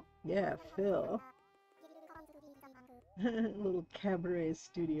 Phil? Yeah, Phil. Little cabaret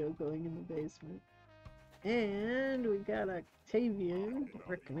studio going in the basement. And we got Octavian. I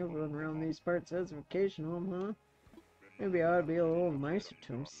reckon everyone around these parts has a vacation home, huh? Maybe I ought to be a little nicer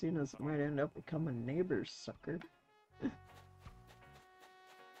to him, seeing as it might end up becoming a neighbor's sucker.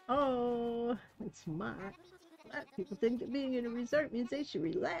 Oh, it's Mark. A lot of people think that being in a resort means they should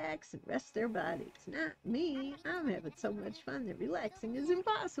relax and rest their bodies. Not me. I'm having so much fun that relaxing is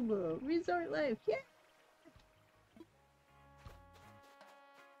impossible. Resort life, yeah.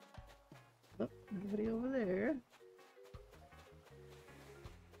 Oh, nobody over there.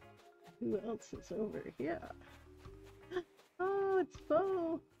 Who else is over here? Oh, it's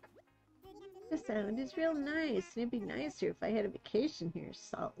Bo. This island is real nice. It'd be nicer if I had a vacation here,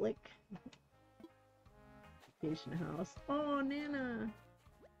 Salt Lick. Vacation house. Oh, Nana.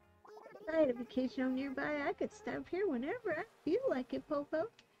 If I had a vacation home nearby, I could stop here whenever I feel like it, Popo.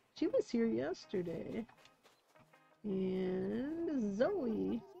 She was here yesterday. And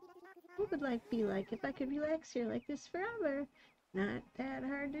Zoe. What would life be like if I could relax here like this forever? Not that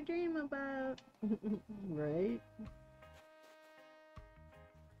hard to dream about. Right?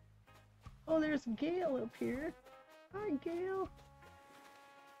 Oh, there's Gail up here. Hi, Gail.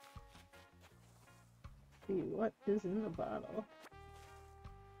 Let's see what is in the bottle.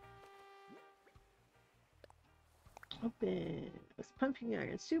 Open. It was pumping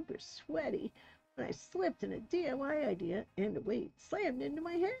iron, super sweaty. When I slipped in a DIY idea and a weight slammed into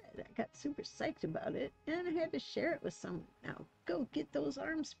my head. I got super psyched about it, and I had to share it with someone. Now, go get those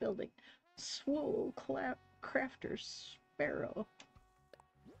arms building. Swole crafter sparrow.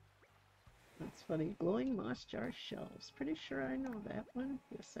 That's funny. Glowing moss jar shelves. Pretty sure I know that one.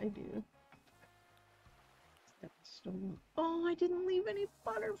 Yes, I do. Stepstone. Oh, I didn't leave any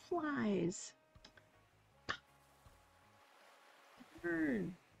butterflies.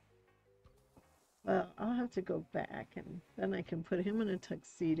 Darn. Well, I'll have to go back and then I can put him in a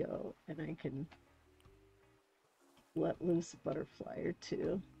tuxedo and I can let loose a butterfly or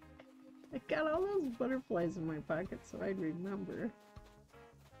two. I got all those butterflies in my pocket so I'd remember.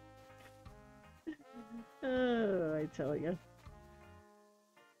 Oh, I tell you.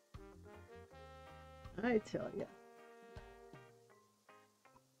 I tell you.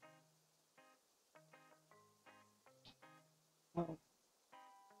 Well,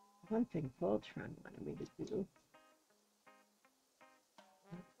 one thing Voltron wanted me to do.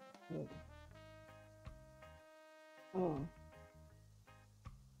 Oh.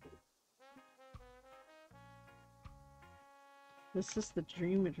 This is the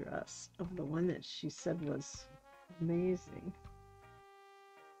dream address of the one that she said was amazing.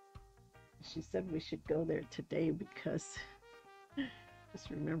 She said we should go there today because, just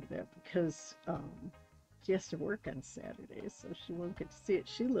remember that, because she has to work on Saturdays, so she won't get to see it.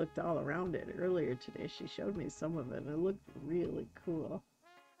 She looked all around it earlier today. She showed me some of it, and it looked really cool.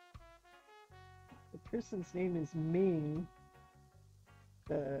 The person's name is Ming.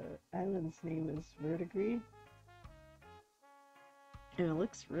 The island's name is Verdigris. And it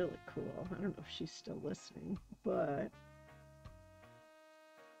looks really cool. I don't know if she's still listening, but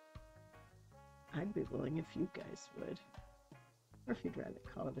I'd be willing if you guys would. Or if you'd rather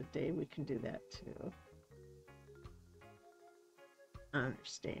call it a day, we can do that too. I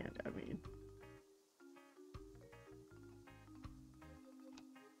understand, I mean.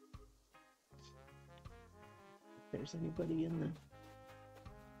 If there's anybody in the...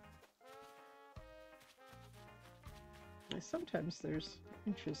 Sometimes there's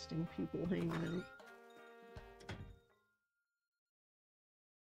interesting people hanging out.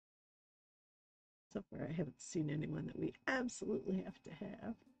 So far I haven't seen anyone that we absolutely have to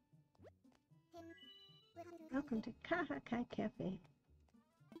have. Welcome to Kahakai Cafe.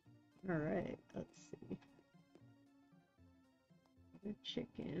 Alright, let's see. The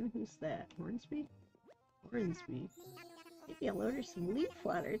chicken, who's that? Hornsby? Hornsby. Maybe I'll order some leaf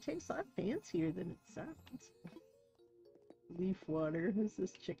water. It tastes a lot fancier than it sounds. Leaf water, who's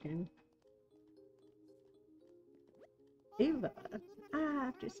this chicken? Ava. Ah,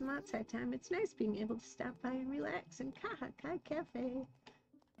 after some outside time, it's nice being able to stop by and relax in Kahakai Cafe.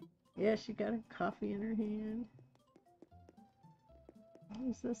 Yeah, she got her coffee in her hand.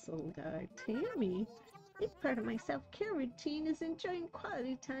 Who's this old guy? Tammy. A big part of my self-care routine is enjoying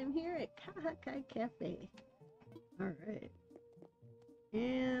quality time here at Kahakai Cafe. Alright.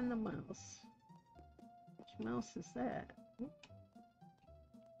 And the mouse. Which mouse is that?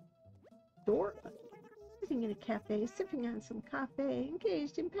 Dora. Sitting in a cafe, sipping on some coffee,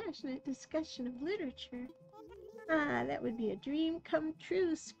 engaged in passionate discussion of literature. Ah, that would be a dream come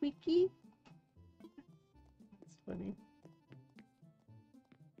true, Squeaky. That's funny.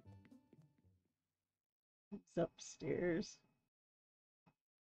 It's upstairs.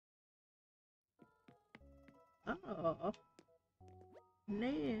 Oh,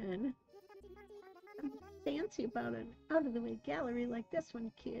 man. I'm fancy about an out-of-the-way gallery like this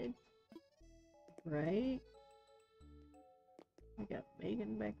one, kid. Right? I got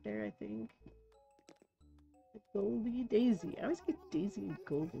Megan back there, I think. Goldie, Daisy. I always get Daisy and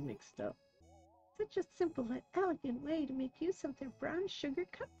Goldie mixed up. Such a simple and elegant way to make use of their brown sugar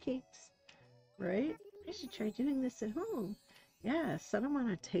cupcakes. Right? I should try doing this at home. Yeah, set them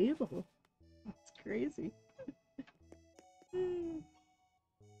on a table. That's crazy.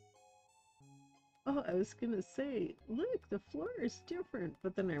 Oh, I was gonna say, look, the floor is different,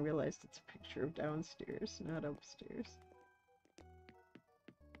 but then I realized it's a picture of downstairs, not upstairs.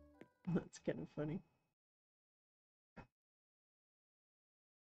 That's kind of funny.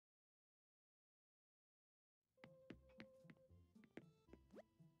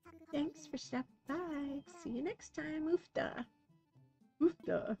 Thanks for stopping by. See you next time, Oofda.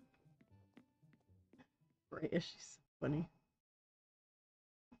 Oofda. Rhea, she's funny.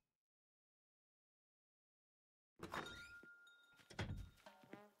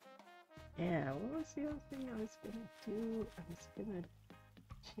 Yeah, what was the other thing I was gonna do? I was gonna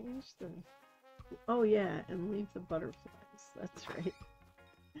change the... Oh yeah, and leave the butterflies. That's right.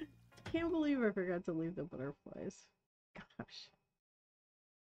 Can't believe I forgot to leave the butterflies. Gosh.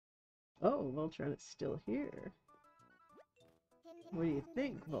 Oh, Voltron is still here. What do you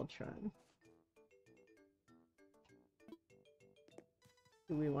think, Voltron?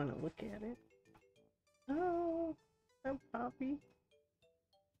 Do we want to look at it? Oh, a Poppy.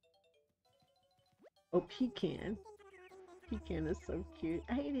 Oh, Pecan. Pecan is so cute.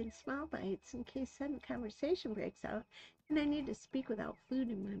 I ate in small bites in case sudden conversation breaks out and I need to speak without food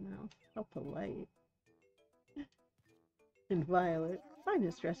in my mouth. How polite. And Violet,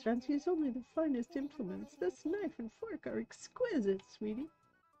 finest restaurants use only the finest implements. This knife and fork are exquisite, sweetie.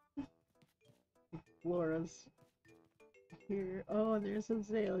 Laura's here. Oh, and there's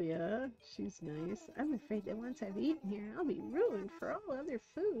Azalea. She's nice. I'm afraid that once I've eaten here, I'll be ruined for all other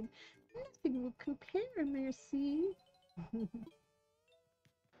food. Nothing will compare, merci.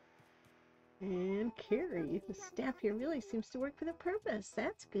 And Carrie, the staff here really seems to work with a purpose.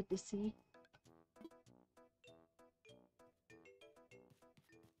 That's good to see.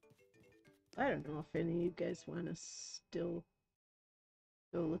 I don't know if any of you guys want to still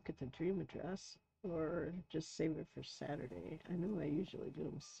go look at the dream address or just save it for Saturday. I know I usually do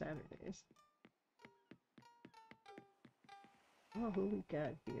them Saturdays. Oh, who we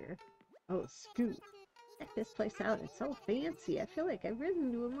got here? Oh, Scoot. Check this place out. It's so fancy. I feel like I've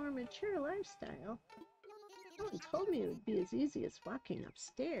risen to a more mature lifestyle. No one told me it would be as easy as walking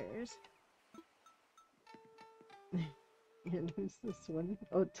upstairs. And who's this one?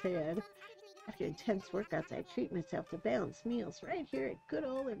 Oh, Tad. After intense workouts, I treat myself to balanced meals right here at good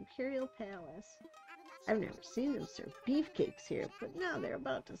old Imperial Palace. I've never seen them serve beefcakes here, but now they're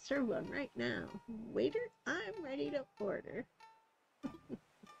about to serve one right now. Waiter, I'm ready to order.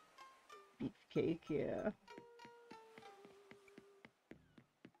 Beefcake, yeah.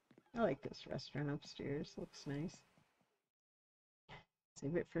 I like this restaurant upstairs. Looks nice.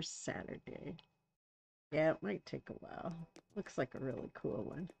 Save it for Saturday. Yeah, it might take a while. Looks like a really cool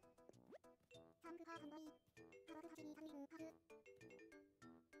one.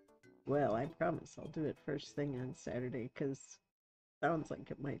 Well, I promise I'll do it first thing on Saturday, because sounds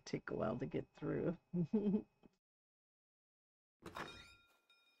like it might take a while to get through. You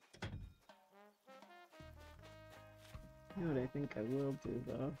know what I think I will do,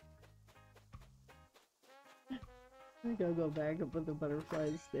 though? I think I'll go back and put the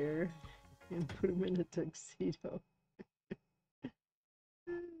butterflies there and put them in a tuxedo.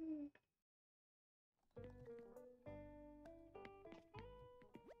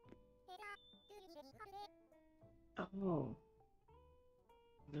 Oh.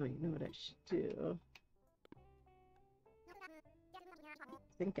 No, you know what I should do? I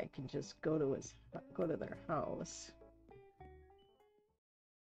think I can just go to their house.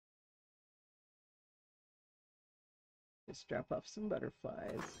 Just drop off some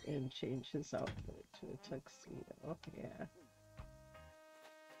butterflies and change his outfit to a tuxedo. Yeah.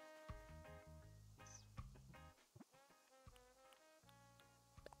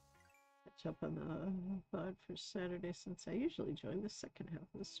 Catch up on the VOD for Saturday since I usually join the second half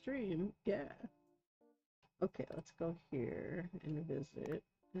of the stream. Yeah. Okay, let's go here and visit.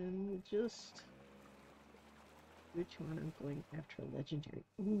 And we'll just... Which one I'm going after? Legendary.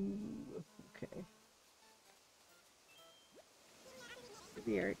 Ooh, okay.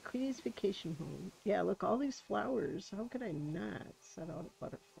 We are at Queenie's Vacation Home. Yeah, look, all these flowers. How could I not set out a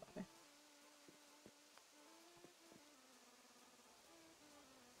butterfly?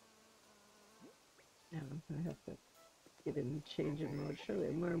 Now I have to get in changing mode. Surely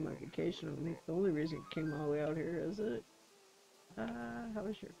I'm on my vacation. I think the only reason I came all the way out here is it. How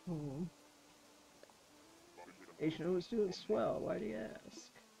was your home? Vacation was doing swell. Why do you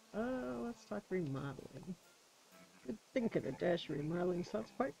ask? Let's talk remodeling. Good thinking a dash of remodeling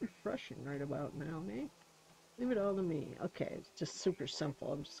sounds quite refreshing right about now, eh? Leave it all to me. Okay, it's just super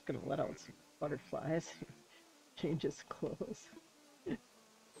simple. I'm just gonna let out some butterflies. Change his clothes.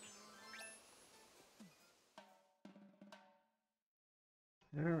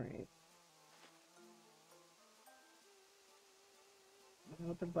 Alright. What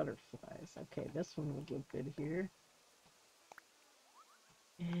about the butterflies? Okay, this one would look good here.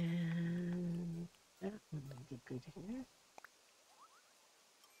 And that one would be good here.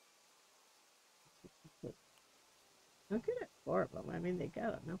 Look at it, 4 of them. I mean, they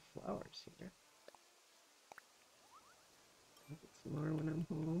got enough flowers here. I'll get some more when I'm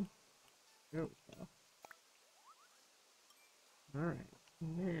home. There we go. Alright,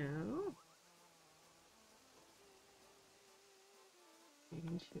 now...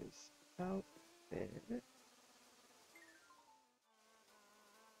 change his outfit.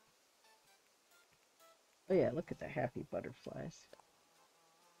 Oh yeah, look at the happy butterflies.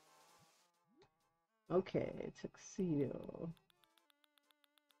 Okay, tuxedo.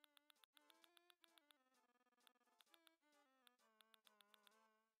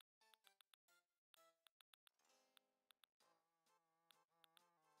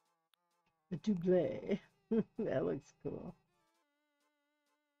 The double. That looks cool.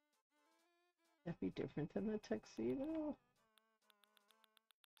 That'd be different than the tuxedo.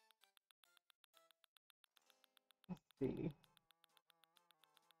 Let's see.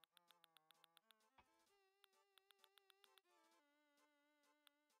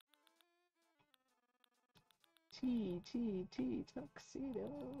 T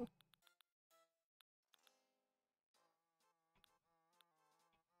tuxedo.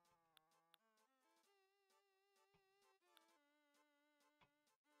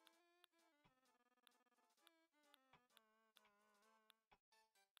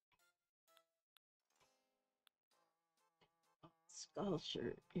 Skull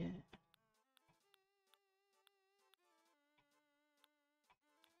shirt, yeah.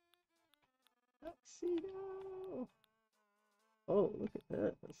 Tuxedo. Oh, look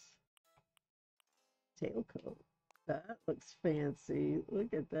at this. Tailcoat. That looks fancy.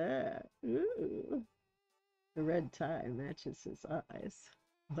 Look at that. Ooh. The red tie matches his eyes.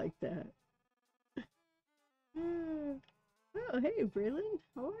 Like that. Oh, hey, Braylon.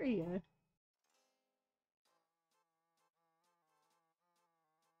 How are you?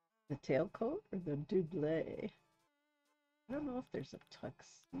 The tailcoat or the double? I don't know if there's a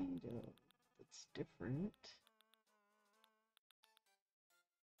tuxedo that's different.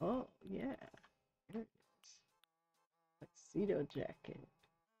 Oh, yeah. There it is. Tuxedo jacket.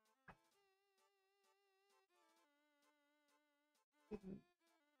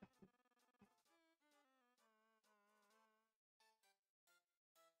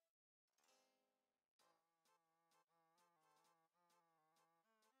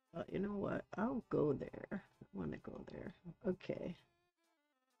 You know what? I'll go there. I want to go there. Okay.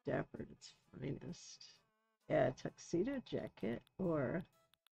 Dapper at its finest. Yeah, tuxedo jacket or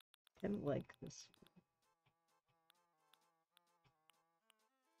kind of like this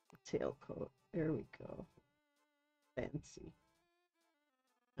tailcoat. There we go. Fancy.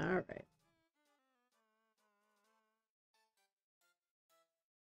 All right.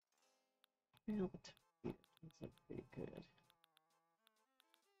 Well, the tuxedo look pretty good.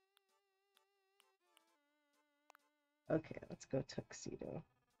 Okay, let's go tuxedo.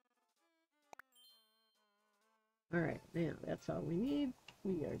 All right, now that's all we need.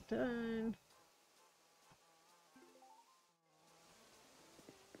 We are done.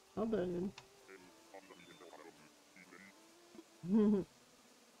 All done.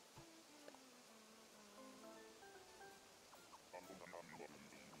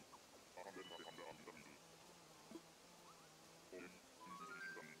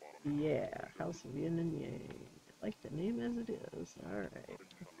 Yeah, House of Yin and Yang. I like the name as it is. All right.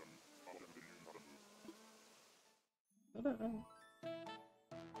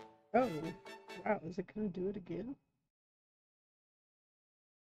 Oh, wow, is it going to do it again?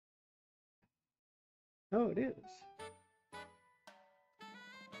 Oh, it is.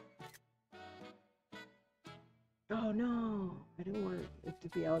 Oh, no. I didn't want it to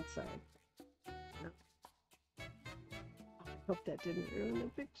be outside. No. I hope that didn't ruin the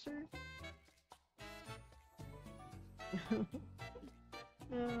picture.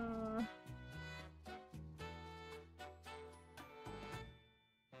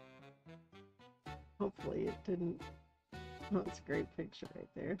 Hopefully it didn't. Oh, it's a great picture right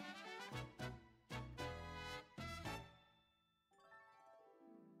there.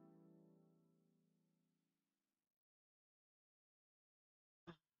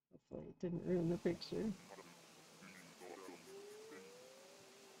 Hopefully it didn't ruin the picture.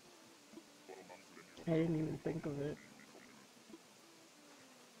 I didn't even think of it.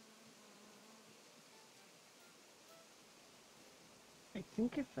 I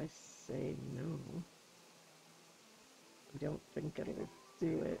think if I say no, I don't think it'll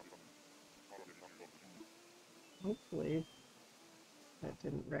do it. Hopefully that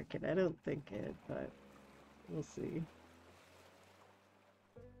didn't wreck it. I don't think it, but we'll see.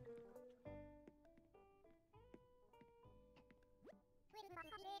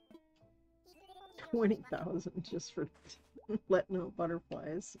 20,000 just for letting out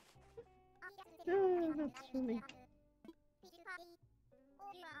butterflies. Oh, that's funny.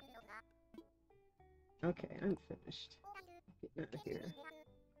 Okay, I'm finished. Getting out of here.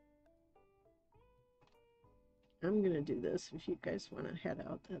 I'm gonna do this. If you guys want to head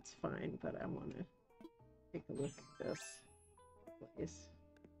out, that's fine, but I want to take a look at this place.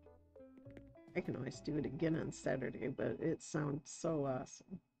 I can always do it again on Saturday, but it sounds so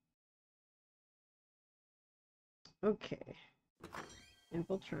awesome. Okay.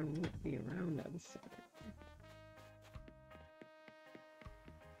 Infiltron won't be around on Saturday.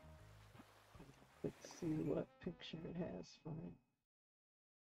 Let's see what picture it has for it.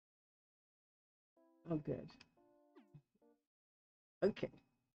 Oh, good. Okay.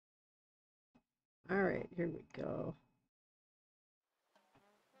 All right, here we go.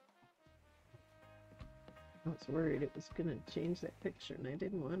 I was worried it was going to change that picture, and I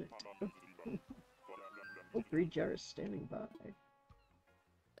didn't want it to. Oh, 3 jars standing by.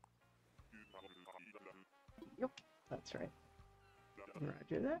 Yep, that's right.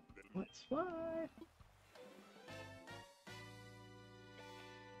 Roger that. Let's fly.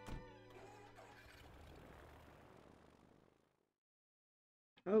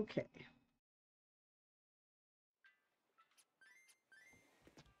 Okay.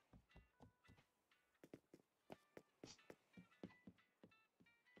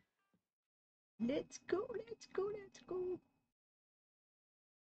 Let's go, let's go, let's go.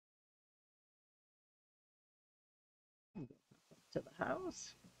 To the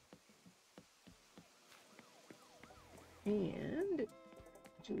house. And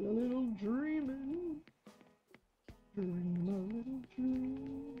do a little dreaming. Dream a little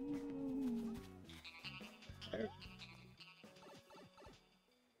dream. There.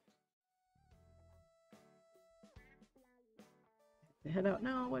 Head out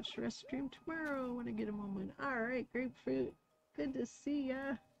now. Watch the rest stream tomorrow when I get a moment. All right, Grapefruit. Good to see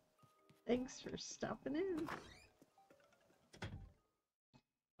ya. Thanks for stopping in.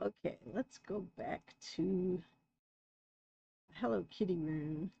 Okay, let's go back to Hello Kitty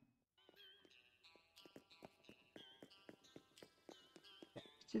room. Back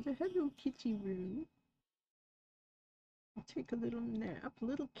to the Hello Kitty room. I'll take a little nap, a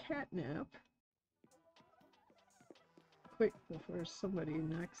little cat nap. Quick before somebody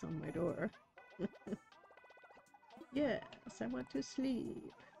knocks on my door. Yes, I want to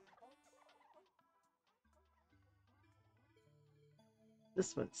sleep.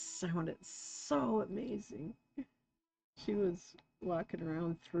 This one sounded so amazing. She was walking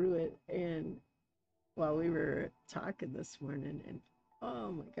around through it, and while we were talking this morning, and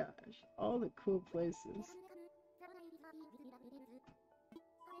oh my gosh, all the cool places.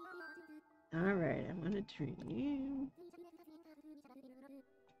 All right, I want to dream.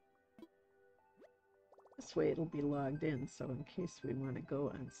 This way it'll be logged in, so in case we want to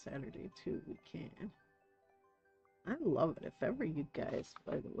go on Saturday too, we can. I love it. If ever you guys,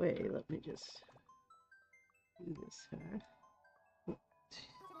 by the way, let me just do this here.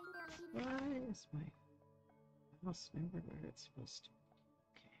 Why is my mouse never where it's supposed to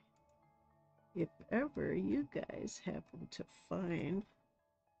be? Okay. If ever you guys happen to find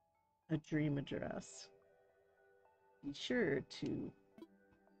a dream address, be sure to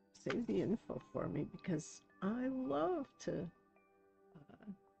save the info for me, because I love to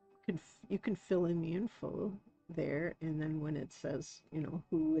you can fill in the info there, and then when it says, you know,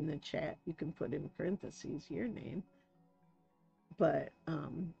 who in the chat, you can put in parentheses your name. But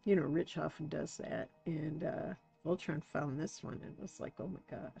you know, Rich often does that, and Voltron found this one and was like, oh my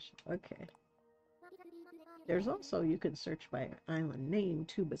gosh. Okay, there's also, you can search by island name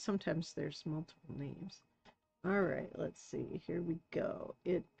too, but sometimes there's multiple names. All right, let's see, here we go.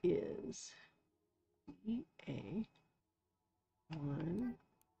 It is EA 1,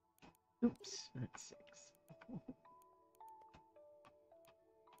 oops, not 6.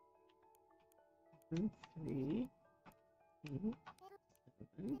 3, 8, 7,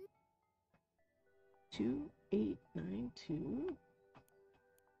 2, 8, 9, 2,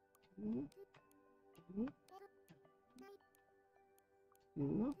 2, 8,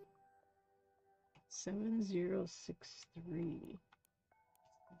 2, 7, 0, 6, 3.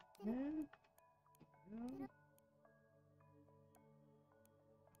 7, 0,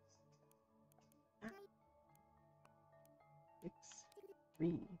 6,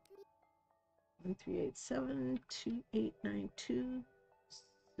 3. 1, 3, 8, 7, 2, 8, 9, 2,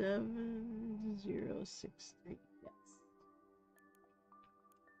 7, 0, 6, 3. Yes.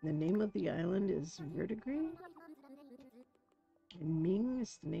 The name of the island is Verdigris, and Ming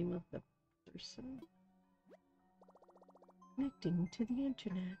is the name of the person. Connecting to the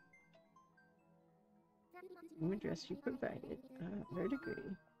internet. Name address you provided.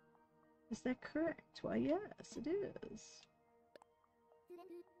 Verdigris. Is that correct? Why, yes, it is.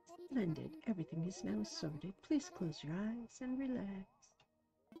 Splendid. Everything is now sorted. Please close your eyes and relax.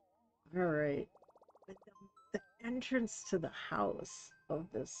 All right. The entrance to the house of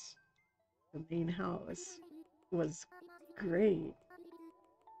this, the main house, was great.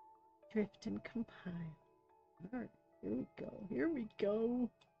 Drift and compile. All right, here we go. Here we go.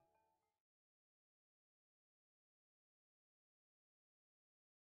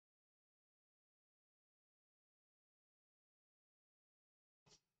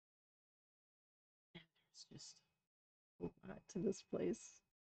 It's just a lot to this place.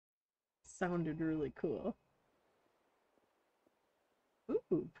 Sounded really cool.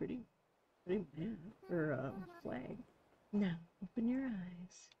 Ooh, pretty map or flag. Now open your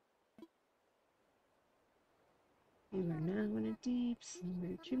eyes. You are now in a deep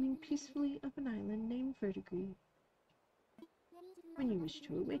slumber, dreaming peacefully of an island named Verdigris. When you wish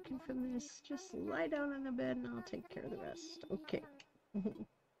to awaken from this, just lie down on the bed and I'll take care of the rest. Okay.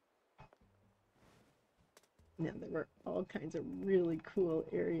 Now there were all kinds of really cool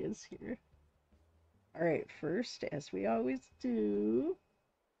areas here. All right, first, as we always do,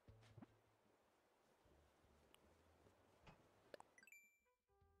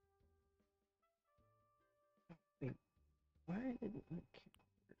 wait, why didn't my camera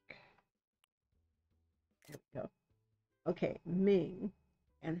work? There we go. Okay, Ming,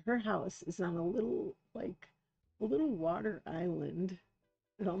 and her house is on a little, like, a little water island.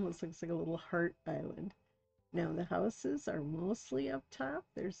 It almost looks like a little heart island. Now, the houses are mostly up top.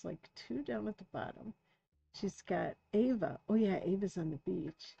 There's like two down at the bottom. She's got Ava. Oh, yeah, Ava's on the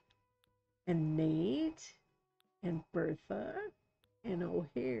beach. And Nate, and Bertha, and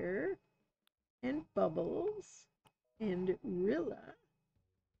O'Hare, and Bubbles, and Rilla,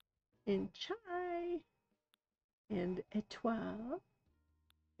 and Chai, and Etoile,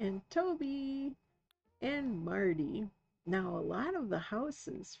 and Toby, and Marty. Now, a lot of the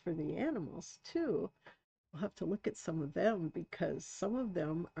houses for the animals, too, we'll have to look at some of them because some of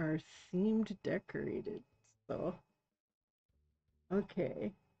them are themed decorated. So,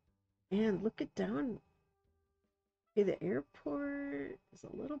 okay. And look it down. Okay, the airport is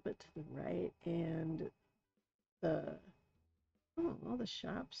a little bit to the right, and the all the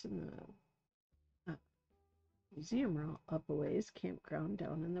shops and the museum are all up a ways. Campground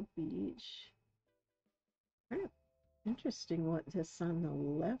down on the beach. Kind of interesting what this on the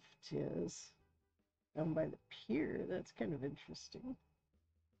left is. Down by the pier. That's kind of interesting.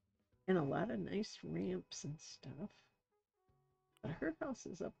 And a lot of nice ramps and stuff. But her house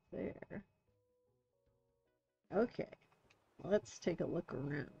is up there. Okay, let's take a look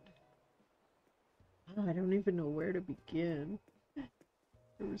around. Oh, I don't even know where to begin.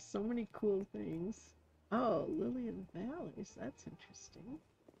 There were so many cool things. Oh, Lillian Valleys. That's interesting.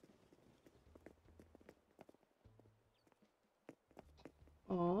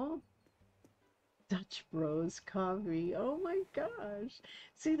 Oh, Dutch Bros Coffee. Oh my gosh.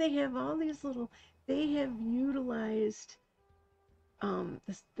 See, they have all these little, they have utilized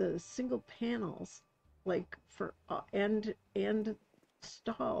the single panels like for and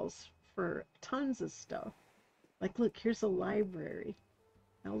stalls for tons of stuff. Like, look, here's a library.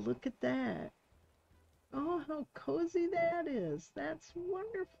 Now look at that. Oh, how cozy that is. That's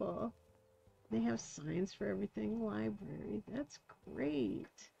wonderful. They have signs for everything. Library. That's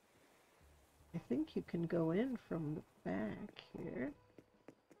great. I think you can go in from the back here.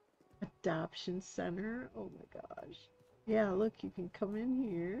 Adoption center. Oh my gosh. Yeah, look, you can come in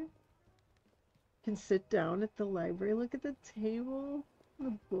here. You can sit down at the library. Look at the table,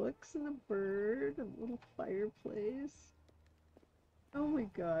 the books, and the bird, and the little fireplace. Oh my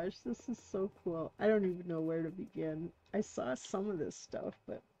gosh, this is so cool. I don't even know where to begin. I saw some of this stuff,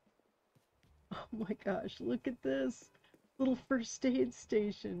 but oh my gosh, look at this little first aid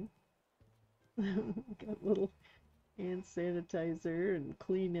station. Got little hand sanitizer and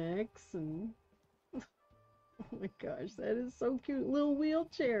Kleenex and oh my gosh, that is so cute. Little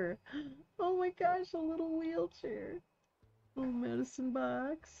wheelchair. Oh my gosh, a little wheelchair. Little medicine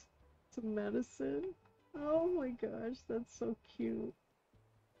box. Some medicine. Oh my gosh, that's so cute.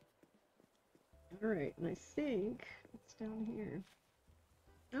 Alright, and I think it's down here.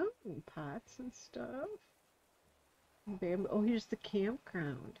 Oh, pots and stuff. Bamboo. Oh, here's the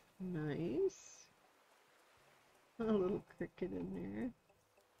campground. Nice. A little cricket in there.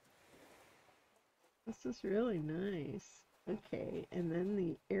 This is really nice. Okay, and then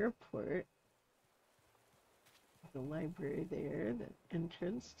the airport. The library there, the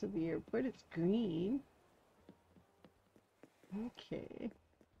entrance to the airport. It's green. Okay.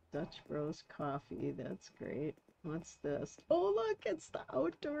 Dutch Bros Coffee. That's great. What's this? Oh, look, it's the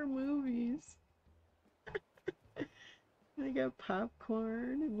outdoor movies. I got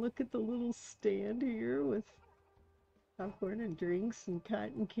popcorn, and look at the little stand here with popcorn and drinks and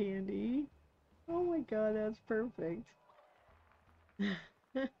cotton candy. Oh my god, that's perfect.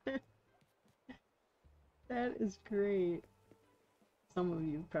 That is great. Some of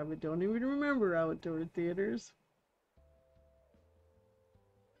you probably don't even remember outdoor theaters.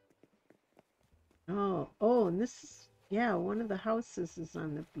 Oh, and this is, yeah, one of the houses is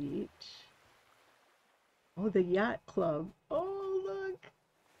on the beach. Oh, the yacht club. Oh, look.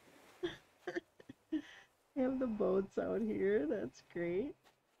 They have the boats out here. That's great.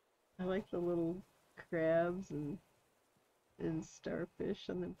 I like the little crabs and starfish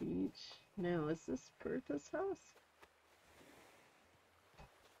on the beach. Now, is this Bertha's house?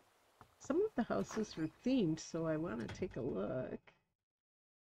 Some of the houses were themed, so I want to take a look.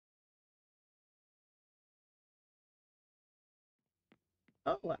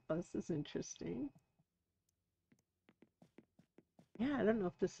 Oh, wow, this is interesting. Yeah, I don't know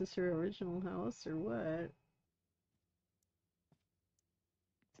if this is her original house or what.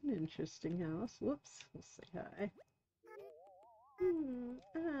 It's an interesting house. Whoops, let's say hi.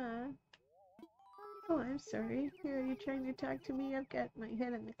 Ah. Oh, I'm sorry. Here, are you trying to talk to me? I've got my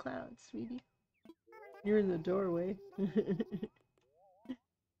head in the clouds, sweetie. You're in the doorway.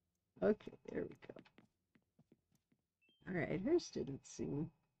 Okay, there we go. All right, hers didn't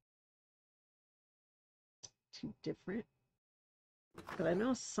seem too different. But I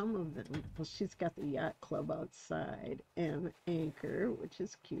know some of them. Well, she's got the yacht club outside and anchor, which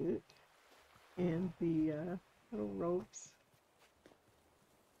is cute, and the little ropes.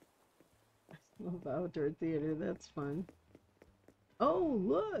 I love outdoor theater. That's fun. Oh,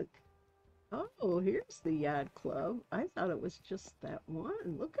 look! Oh, here's the yacht club. I thought it was just that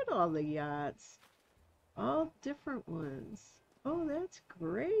one. Look at all the yachts. All different ones. Oh, that's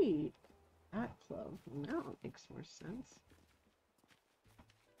great. Yacht club. Now it makes more sense.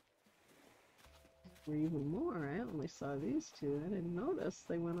 Or even more. I only saw these two. I didn't notice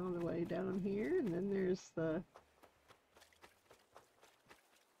they went all the way down here, and then there's the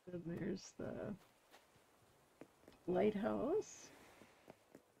lighthouse.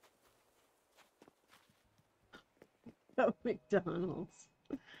 Oh, McDonald's.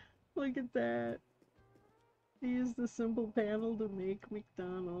 Look at that. They used the simple panel to make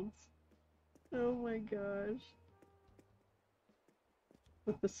McDonald's. Oh my gosh.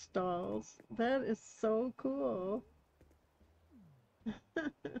 With the stalls. That is so cool.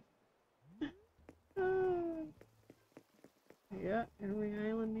 Ah, yeah, every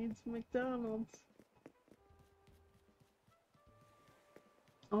island needs McDonald's.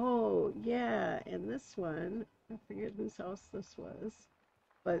 Oh, yeah, and this one, I forget whose house this was,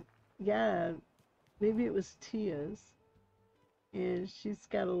 but yeah, maybe it was Tia's. And she's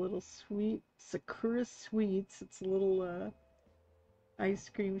got a little sweet, Sakura Sweets. It's a little ice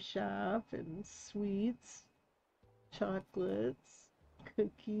cream shop and sweets, chocolates,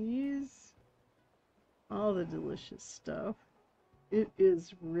 cookies, all the delicious stuff. It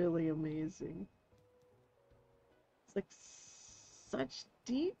is really amazing. It's like such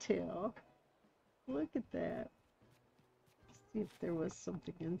detail. Look at that. Let's see if there was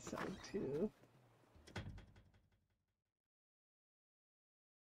something inside too.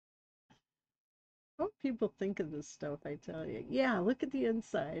 What people think of this stuff, I tell you. Yeah, look at the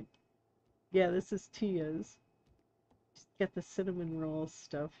inside. Yeah, this is Tia's. She's got the cinnamon roll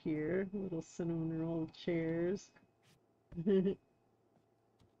stuff here. Little cinnamon roll chairs.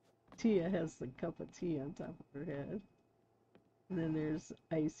 Tia has the cup of tea on top of her head. And then there's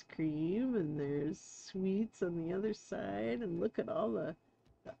ice cream and there's sweets on the other side. And look at all the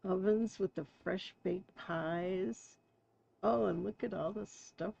ovens with the fresh baked pies. Oh, and look at all the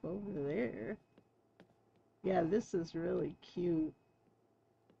stuff over there. Yeah, this is really cute.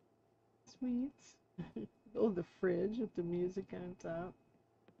 Sweets. Oh, the fridge with the music on top.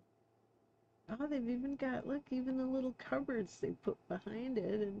 Oh, they've even got, look, even the little cupboards they put behind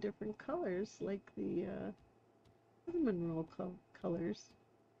it in different colors, like the cinnamon roll colors.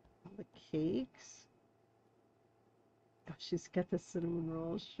 All the cakes. Oh, she's got the cinnamon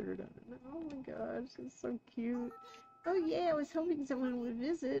roll shirt on. Oh my gosh, it's so cute. Oh yeah, I was hoping someone would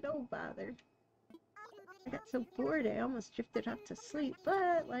visit. Oh bother. I got so bored I almost drifted off to sleep,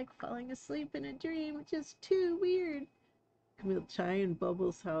 but like falling asleep in a dream, just too weird. Camille Chai and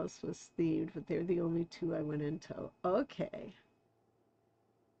Bubbles' house was themed, but they're the only two I went into. Okay.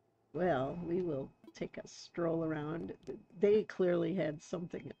 Well, we will take a stroll around. They clearly had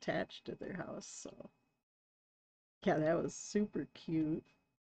something attached to their house, so yeah, that was super cute.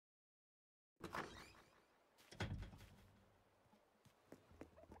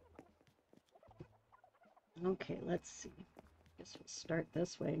 Okay, let's see. Guess we'll start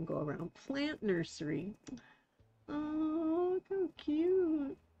this way and go around. Plant nursery. Oh, look how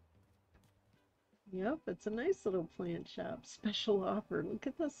cute. Yep, it's a nice little plant shop. Special offer. Look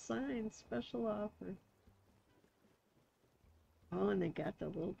at the sign. Special offer. Oh, and they got the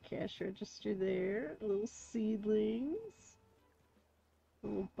little cash register there. Little seedlings.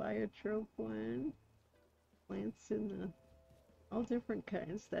 Little biotrope one. Plants in the all different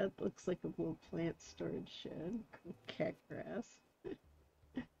kinds. That looks like a little plant storage shed. Cat grass.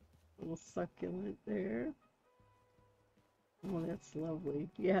 Little succulent there. Oh, that's lovely.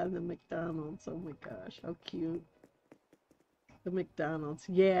 Yeah, the McDonald's. Oh my gosh, how cute. The McDonald's.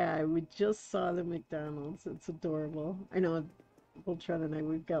 Yeah, we just saw the McDonald's. It's adorable. I know Voltron and I,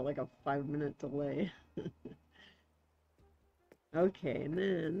 we've got like a 5-minute delay. Okay, and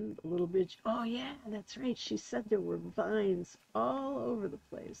then a little bit. Oh, yeah, that's right. She said there were vines all over the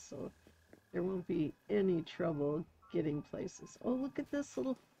place, so there won't be any trouble getting places. Oh, look at this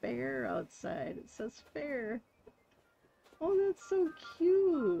little fair outside. It says fair. Oh, that's so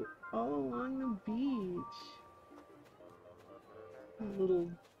cute. All along the beach. A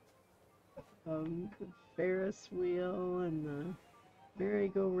little the Ferris wheel and the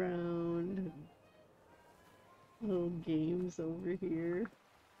merry-go-round and little games over here.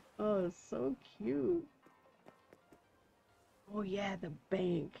 Oh, it's so cute. Oh yeah, the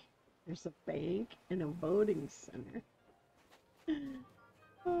bank. There's a bank and a voting center.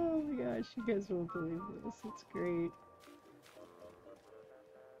 Oh my gosh, you guys won't believe this. It's great.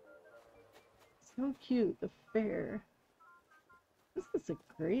 So cute, the fair. This is a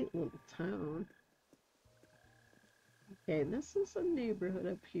great little town. Okay, this is a neighborhood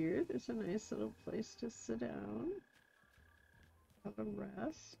up here. There's a nice little place to sit down, have a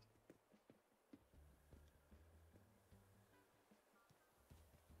rest.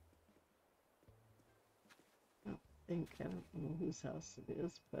 I don't know whose house it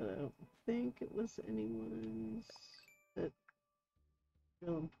is, but I don't think it was anyone's that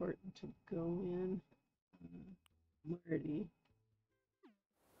real important to go in. Marty.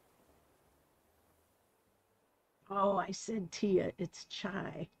 Oh, I said Tia. It's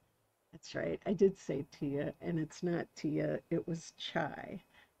Chai. That's right. I did say Tia, and it's not Tia. It was Chai,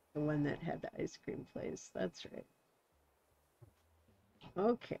 the one that had the ice cream place. That's right.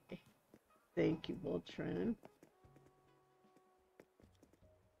 Okay. Thank you, Voltron.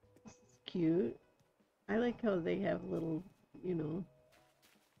 This is cute. I like how they have little, you know,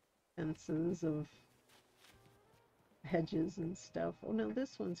 fences of hedges and stuff. Oh, no,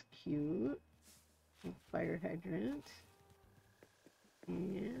 this one's cute. A fire hydrant.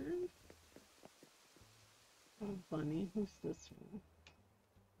 And oh, bunny. Who's this one?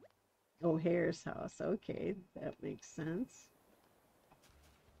 Oh, Hare's house. Okay, that makes sense.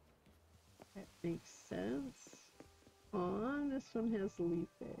 That makes sense. Aw, this one has leaf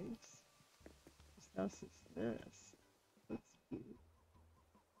eggs. Whose house is this? That's cute.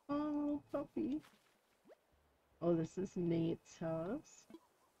 Oh, puppy. Oh, this is Nate's house.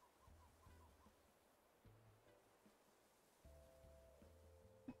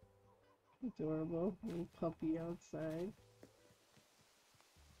 Adorable. Little puppy outside.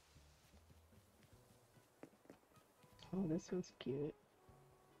 Oh, this one's cute.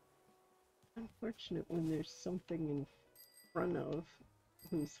 Unfortunate when there's something in front of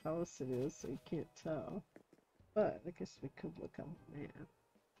whose house it is, so you can't tell. But I guess we could look on the map.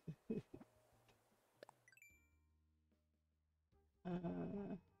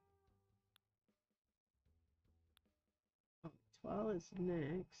 uh, oh, Twal is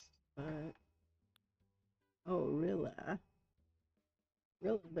next, but oh, Rilla.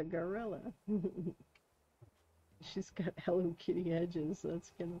 Rilla the gorilla. She's got Hello Kitty edges.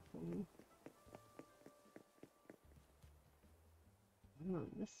 That's kind of funny. Oh,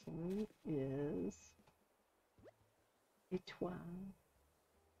 this one is a Twal.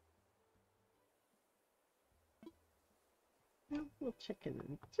 Well, we'll check in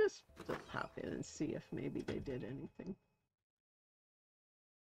and just pop in and see if maybe they did anything.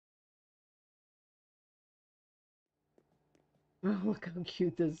 Oh, look how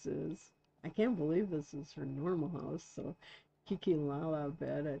cute this is. I can't believe this is her normal house. So Kiki and Lala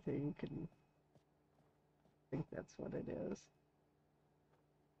bed, I think, and I think that's what it is.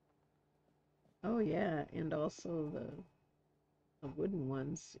 Oh yeah, and also the wooden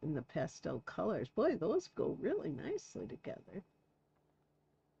ones in the pastel colors. Boy, those go really nicely together.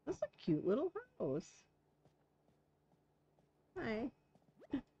 That's a cute little house. Hi.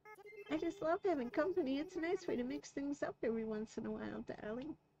 I just love having company. It's a nice way to mix things up every once in a while,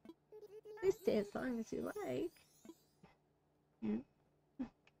 darling. Please stay as long as you like. Yeah.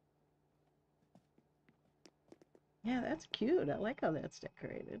 Yeah, that's cute. I like how that's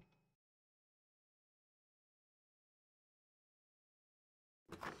decorated.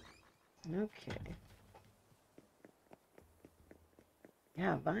 Okay.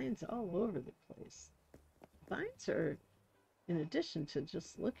 Yeah, vines all over the place. Vines are, in addition to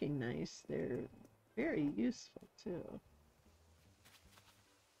just looking nice, they're very useful too.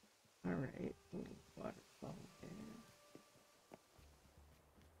 All right, little waterfall there.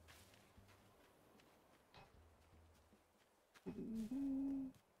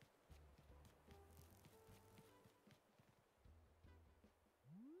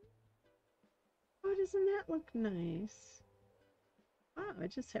 Oh, doesn't that look nice? Wow, I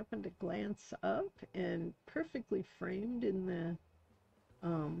just happened to glance up and perfectly framed in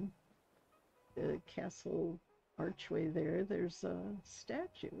the castle archway there, there's a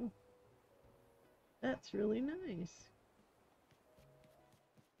statue. That's really nice.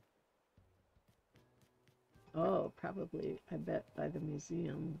 Oh, probably, I bet, by the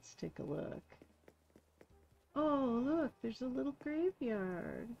museum. Let's take a look. Oh, look, there's a little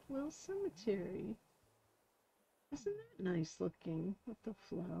graveyard, a little cemetery. Isn't that nice looking with the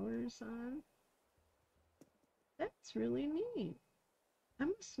flowers on? That's really neat. I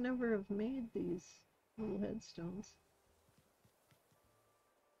must never have made these little headstones.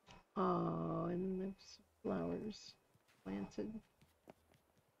 Oh, and there's flowers planted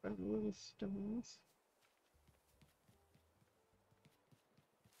from the little stones.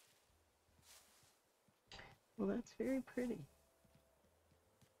 Well, that's very pretty.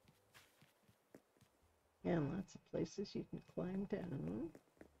 And lots of places you can climb down.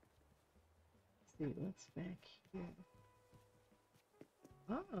 Let's see what's back here.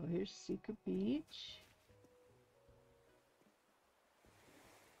 Oh, here's Secret Beach.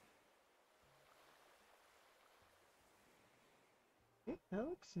 Okay, that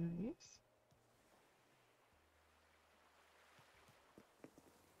looks nice.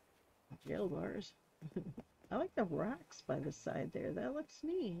 Jail bars. I like the rocks by the side there. That looks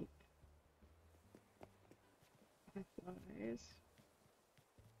neat. Butterflies.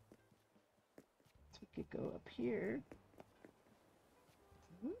 So we could go up here.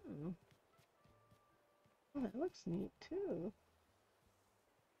 Oh, that looks neat too.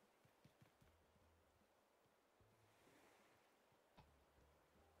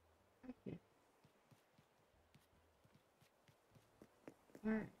 Okay.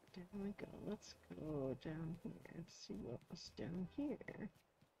 All right, down we go. Let's go down here and see what was down here.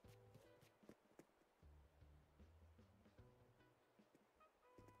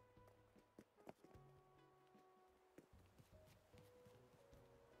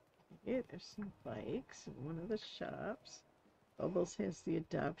 Okay, there's some bikes in one of the shops. Bubbles has the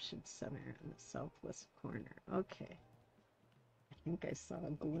adoption center in the southwest corner. Okay. I think I saw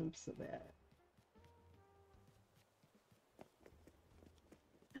a glimpse of that.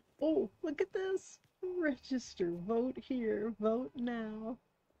 Oh, look at this. Register. Vote here. Vote now.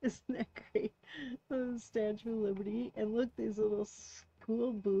 Isn't that great? The Statue of Liberty. And look, these little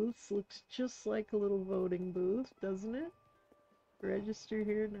school booths. Looks just like a little voting booth, doesn't it? Register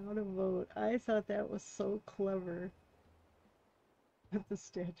here now to vote. I thought that was so clever. At the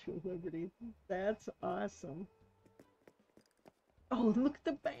Statue of Liberty. That's awesome. Oh, look at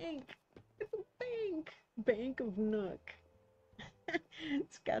the bank. It's a bank. Bank of Nook.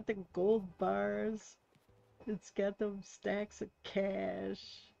 It's got the gold bars. It's got the stacks of cash.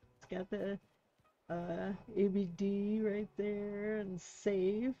 It's got the ABD right there and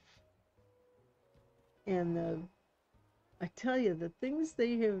safe. And I tell you, the things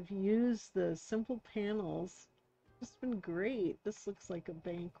they have used, the simple panels, just been great. This looks like a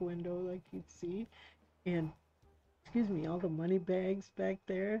bank window like you'd see. And, excuse me, all the money bags back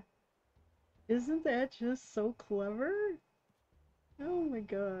there. Isn't that just so clever? Oh my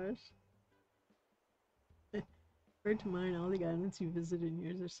gosh. Compared to mine, all the islands you visited in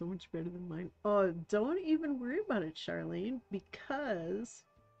yours are so much better than mine. Oh, don't even worry about it, Charlene, because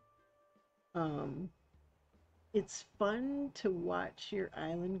it's fun to watch your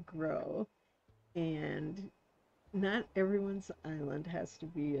island grow, and not everyone's island has to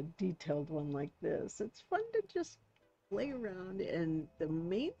be a detailed one like this. It's fun to just play around, and the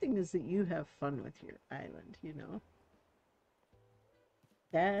main thing is that you have fun with your island, you know?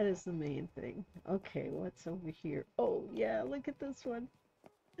 That is the main thing. Okay, what's over here? Oh, yeah, look at this one.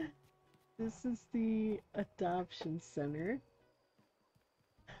 This is the adoption center.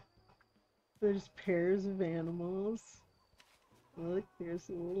 There's pairs of animals. Look, there's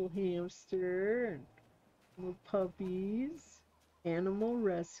a little hamster and little puppies. Animal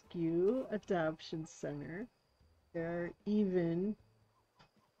rescue, adoption center. There are even,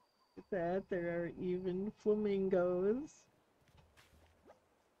 look at that, there are even flamingos.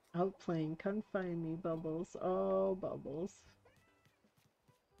 Out playing, come find me, Bubbles. Oh, Bubbles.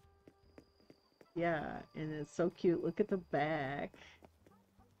 Yeah, and it's so cute. Look at the back.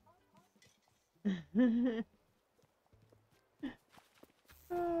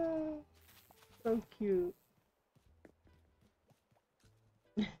 Oh, so cute.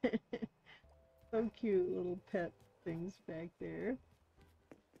 So cute little pet things back there.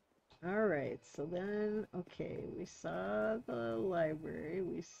 Alright, so then, okay, we saw the library,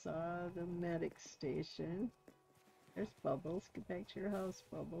 we saw the medic station. There's Bubbles. Get back to your house,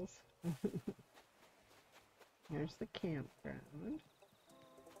 Bubbles. There's the campground.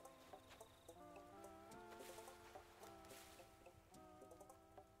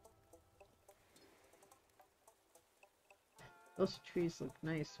 Those trees look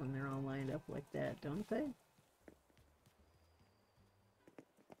nice when they're all lined up like that, don't they?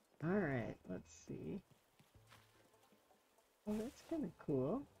 Alright, let's see. Oh, that's kind of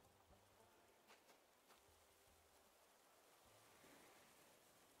cool.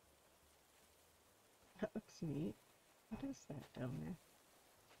 That looks neat. What is that down there?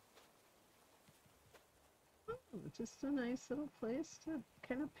 Oh, just a nice little place to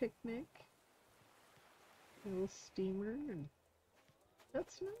kind of picnic. A little steamer, and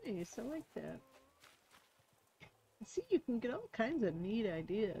that's nice. I like that. See, you can get all kinds of neat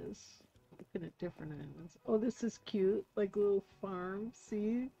ideas looking at different islands. Oh, this is cute, like little farms.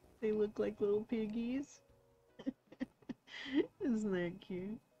 See, they look like little piggies. Isn't that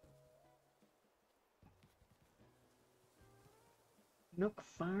cute? Nook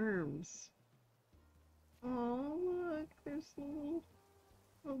Farms. Oh, look, there's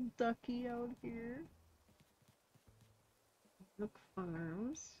a little ducky out here. Nook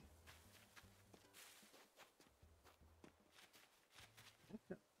Farms. Look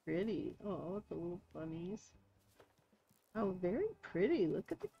how pretty. Oh, the little bunnies. Oh, very pretty.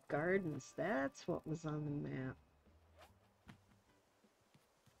 Look at the gardens. That's what was on the map.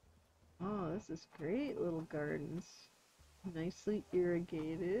 Oh, this is great little gardens. Nicely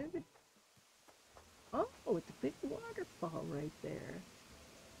irrigated. Oh, with the big waterfall right there.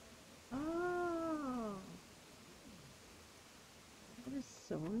 Oh, that is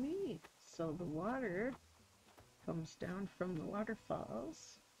so neat. So the water comes down from the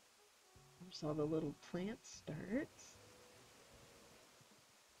waterfalls. There's all the little plant starts.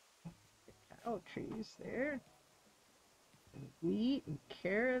 The cow trees there. And wheat and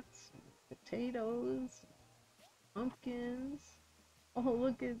carrots and potatoes, pumpkins. Oh,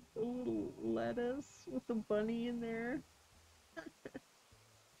 look at the little lettuce with the bunny in there.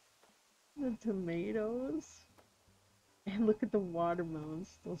 The tomatoes. And look at the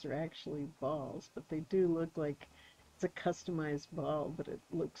watermelons. Those are actually balls, but they do look like it's a customized ball, but it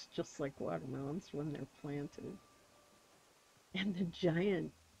looks just like watermelons when they're planted. And the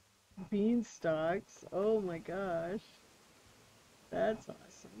giant beanstalks. Oh my gosh. That's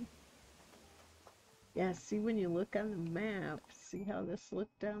awesome. Yeah, see when you look on the map, see how this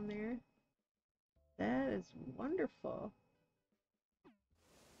looked down there? That is wonderful.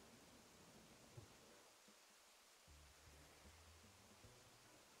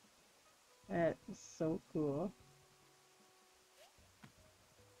 That is so cool.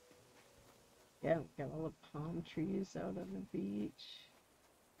 Yeah, we've got all the palm trees out on the beach.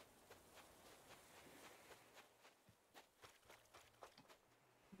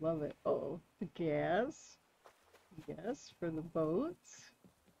 Love it. Oh, the gas. Yes, for the boats.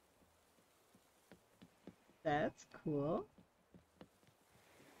 That's cool.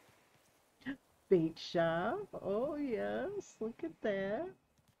 Bait shop. Oh, yes. Look at that.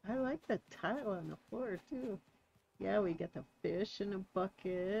 I like the tile on the floor, too. Yeah, we got the fish in a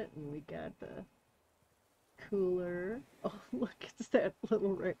bucket, and we got the cooler. Oh, look, it's that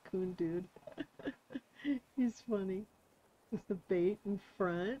little raccoon dude. He's funny. With the bait in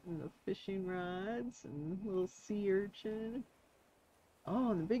front, and the fishing rods, and little sea urchin.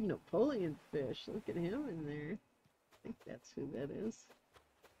 Oh, and the big Napoleon fish. Look at him in there. I think that's who that is.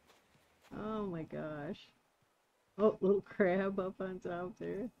 Oh my gosh. Oh, little crab up on top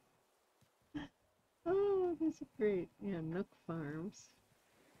there. Oh, these are great. Yeah, Nook Farms.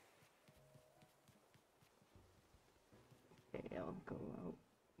 Okay, I'll go out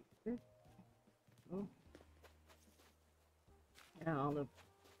here. Oh, yeah, all the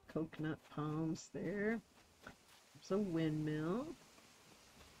coconut palms there. There's a windmill.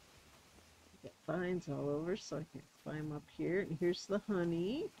 Got vines all over, so I can climb up here. And here's the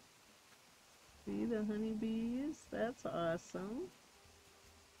honey. See the honeybees? That's awesome.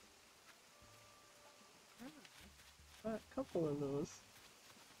 Got a couple of those.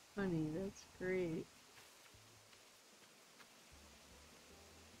 Honey, that's great.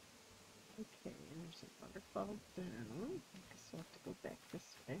 Okay, and there's a waterfall down. I guess I'll have to go back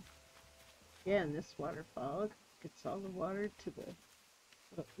this way. Yeah, and this waterfall gets all the water to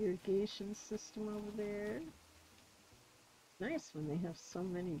the irrigation system over there. It's nice when they have so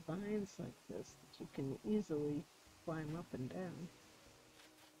many vines like this that you can easily climb up and down.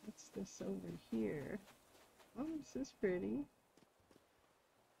 What's this over here? Oh, this is pretty.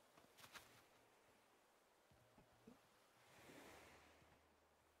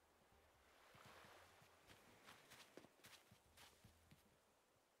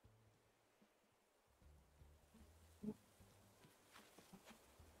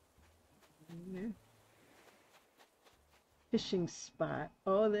 Fishing spot.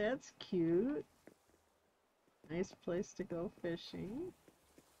 Oh, that's cute. Nice place to go fishing.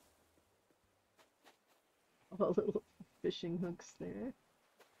 All little fishing hooks there.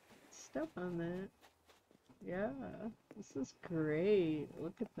 Step on that. Yeah, this is great.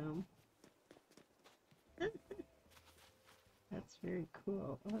 Look at them. That's very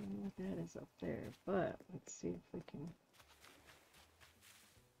cool. I don't know what that is up there, but let's see if we can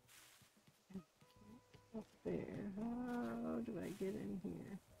get up there. How do I get in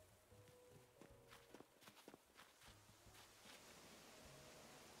here?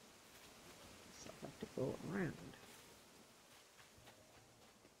 So I'll have to go around.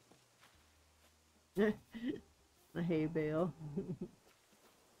 The hay bale.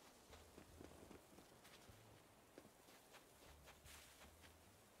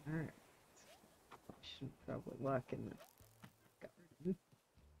 Alright. I should probably walk in the garden.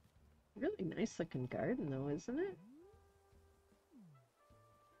 Really nice looking garden though, isn't it?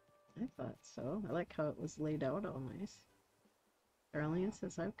 I thought so. I like how it was laid out all nice. Darlene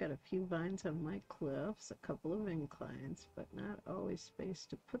says, I've got a few vines on my cliffs, a couple of inclines, but not always space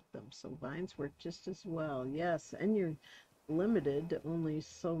to put them, so vines work just as well. Yes, and you're limited to only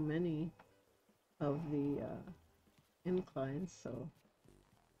so many of the inclines, so.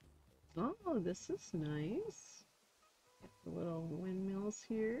 Oh, this is nice. Got the little windmills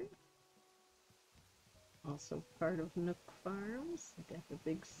here. Also part of Nook Farms. Got the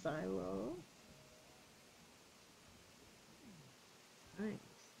big silo.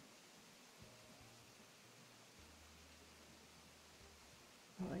 Nice.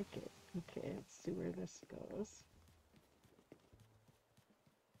 I like it. Okay, let's see where this goes.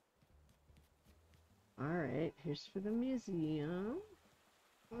 Alright, here's for the museum.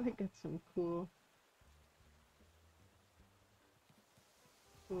 Oh, they got some cool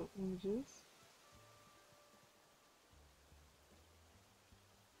images.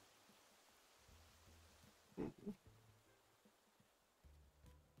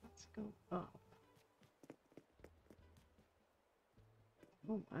 Let's go up.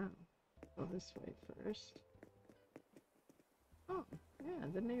 Oh wow. Go this way first. Oh, yeah,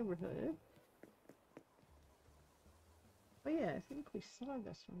 the neighborhood. Oh yeah, I think we saw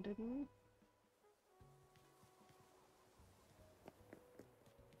this one, didn't we?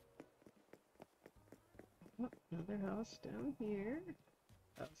 Oh, another house down here.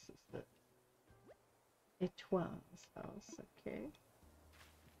 House is the Etoile's house, okay.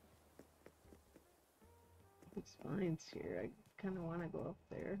 These vines here, I kind of want to go up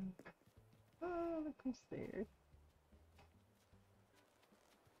there. Oh, look who's there.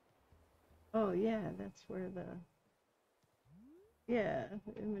 Oh yeah, that's where the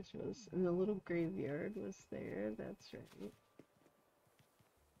image was, and the little graveyard was there, that's right.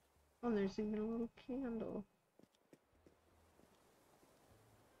 Oh, and there's even a little candle.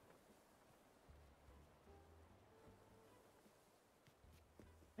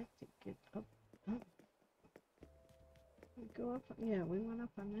 I'd like to get up. Oh. We go up, yeah, we went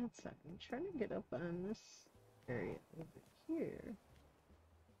up on that side. I'm trying to get up on this area over here.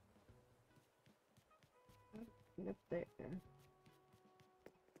 Get up there.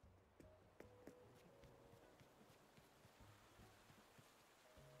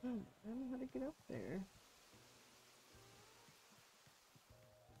 Oh, I don't know how to get up there.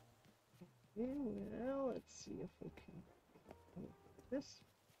 Yeah, well, let's see if we can. This.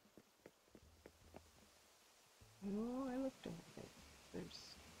 No, I looked over there.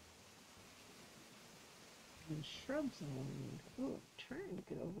 There's shrubs along. Oh, I'm trying to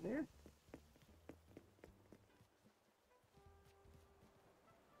get over there.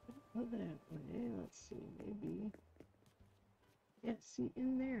 Go that way. Let's see, maybe. Yeah, see,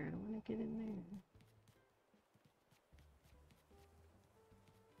 in there. I want to get in there.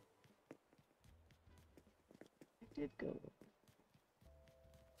 I did go.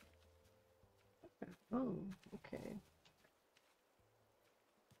 Oh, okay.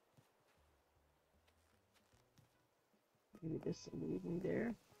 Maybe this will lead me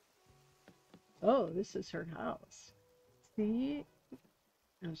there. Oh, this is her house. See?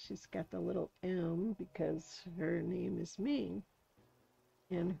 Now she's got the little M because her name is Ming.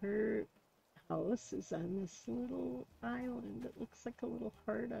 And her house is on this little island. It looks like a little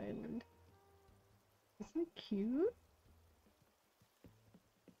heart island. Isn't it cute?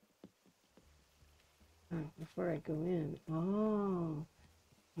 Before I go in, oh,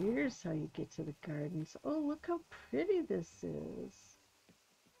 here's how you get to the gardens. Oh, look how pretty this is.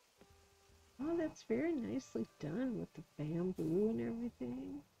 Oh, that's very nicely done with the bamboo and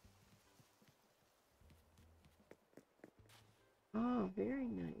everything. Oh, very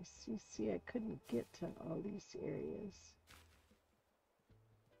nice. You see, I couldn't get to all these areas.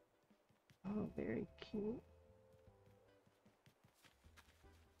 Oh, very cute.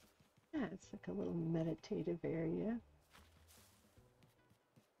 Yeah, it's like a little meditative area.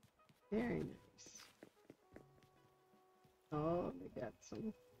 Very nice. Oh, they got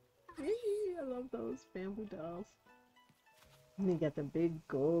some. I love those bamboo dolls. And they got the big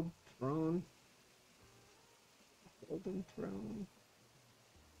gold throne. Golden throne.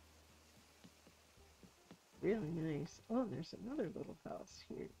 Really nice. Oh, and there's another little house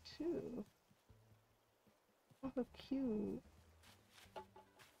here, too. Oh, how cute.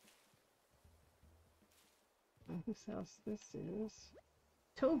 Oh, whose house this is?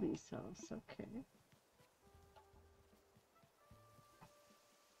 Toby's house, okay.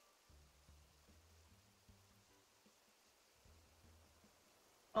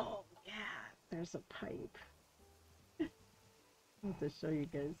 Oh, yeah, there's a pipe. I'll have to show you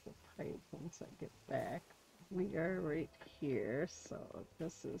guys the pipe once I get back. We are right here, so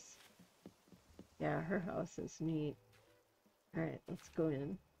this is, yeah, her house is neat. All right, let's go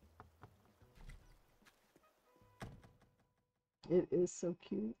in. It is so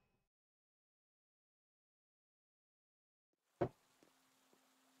cute.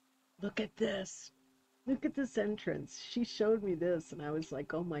 Look at this. Look at this entrance. She showed me this, and I was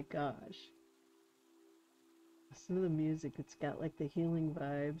like, oh my gosh. Listen to the music. It's got like the healing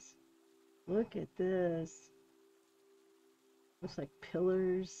vibes. Look at this. Looks like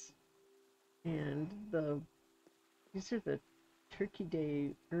pillars. And these are the Turkey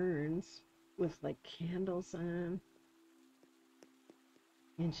Day urns with like candles on.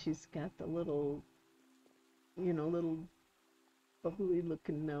 And she's got the little, little bubbly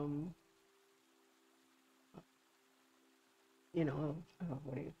looking, what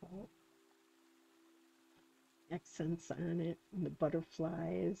do you call it? Accents on it, and the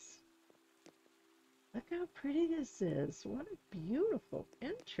butterflies. Look how pretty this is. What a beautiful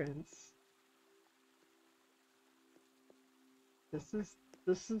entrance. This is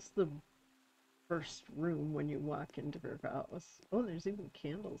the first room when you walk into her house. Oh, there's even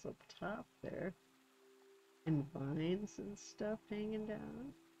candles up top there. And vines and stuff hanging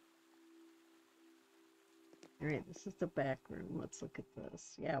down. All right, this is the back room. Let's look at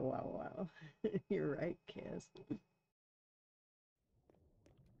this. Yeah, wow. You're right, Kaz.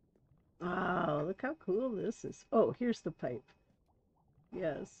 Oh, look how cool this is. Oh, here's the pipe.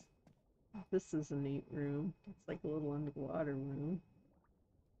 Yes, this is a neat room. It's like a little underwater room.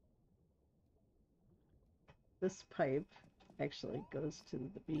 This pipe actually goes to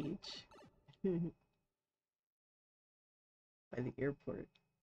the beach by the airport.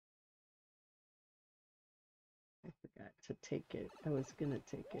 I forgot to take it. I was gonna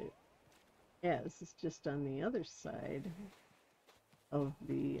take it. Yeah, this is just on the other side of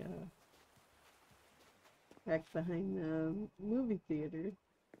the back behind the movie theater.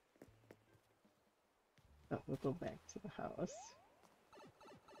 But we'll go back to the house.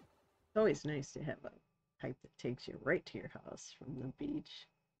 It's always nice to have a pipe that takes you right to your house from the beach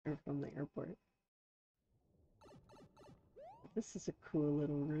or from the airport. This is a cool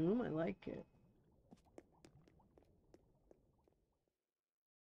little room. I like it.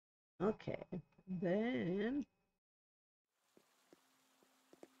 Okay, then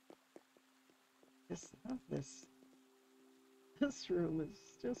just love this. This room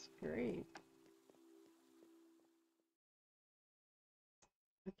is just great.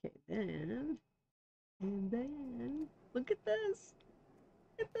 Okay, and then look at this.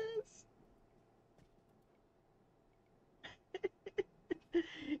 Look at this.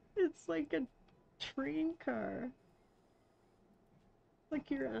 It's like a train car. Like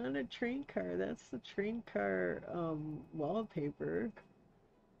you're on a train car. That's the train car wallpaper.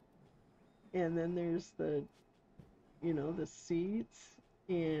 And then there's the seats.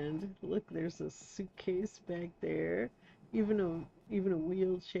 And look, there's a suitcase back there. Even a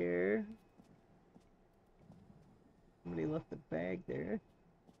wheelchair. Somebody left a bag there.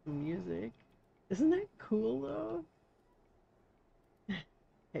 Music. Isn't that cool though?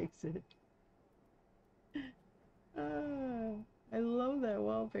 Exit. Ah, I love that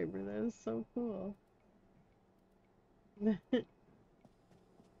wallpaper. That is so cool.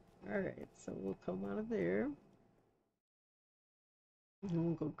 Alright, so we'll come out of there. And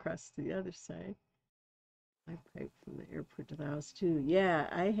we'll go across to the other side. My pipe from the airport to the house too. Yeah,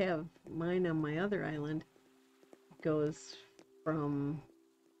 I have mine on my other island. It goes from,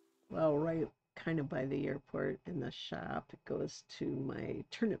 well, right kind of by the airport in the shop. It goes to my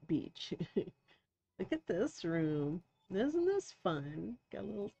Turnip Beach. Look at this room. Isn't this fun? Got a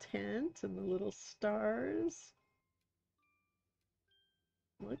little tent and the little stars.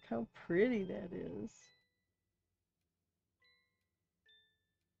 Look how pretty that is.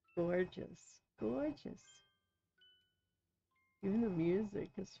 Gorgeous. Gorgeous. Even the music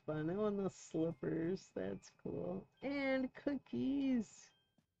is fun. I want those slippers. That's cool. And cookies.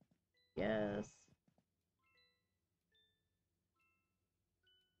 Yes.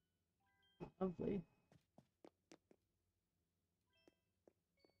 Lovely.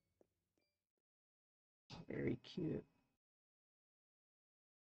 Very cute.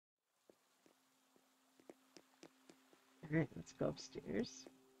 All right, let's go upstairs.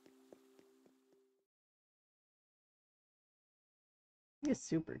 It's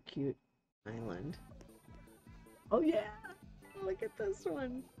super cute island. Oh yeah, look at this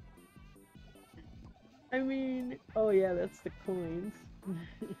one. I mean, oh yeah, that's the coins.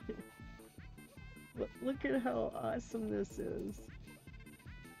 But look at how awesome this is.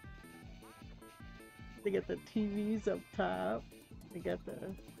 They got the TVs up top. They got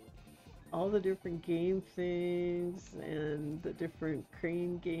all the different game things and the different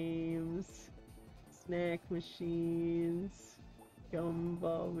crane games, snack machines,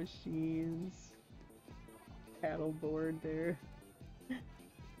 gumball machines, paddleboard there.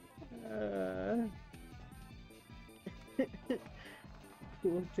 Uh,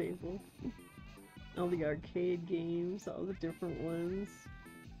 pool table. All the arcade games, all the different ones,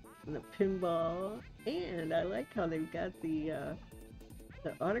 and the pinball. And I like how they've got the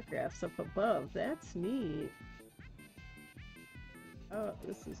autographs up above. That's neat. Oh,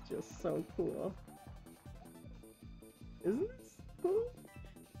 this is just so cool. Isn't this cool?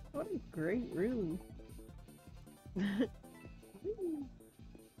 What a great room.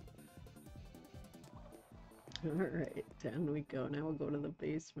 Alright, down we go. Now we'll go to the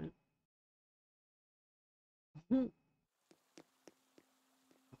basement.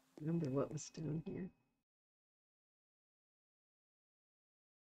 Remember what was down here.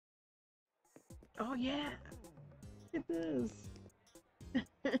 Oh yeah! Look at this!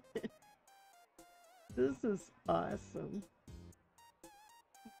 This is awesome.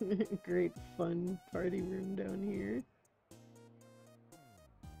 Great fun party room down here.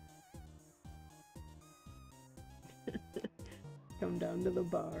 Come down to the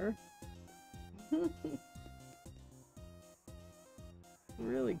bar.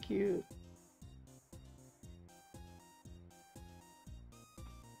 Really cute.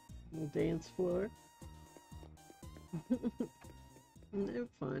 Little dance floor. They're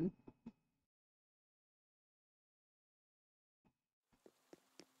fun.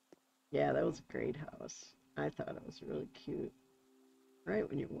 Yeah, that was a great house. I thought it was really cute. Right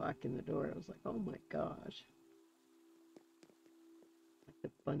when you walk in the door, I was like, oh my gosh. Like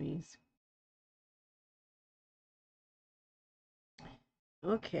the bunnies.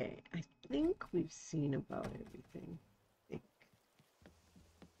 Okay, I think we've seen about everything. I think.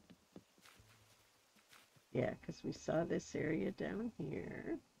 Yeah, because we saw this area down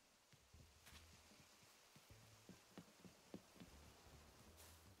here.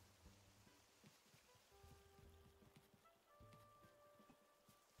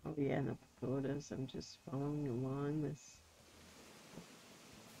 Oh yeah, and the pagodas. I'm just following along this.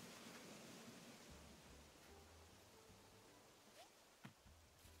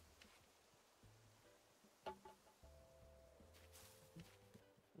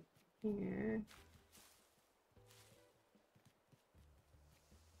 Here.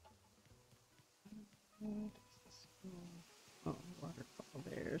 Oh, waterfall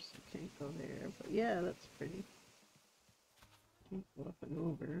there, so can't go there. But yeah, that's pretty. Can't go up and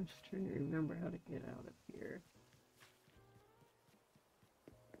over. I'm just trying to remember how to get out of here.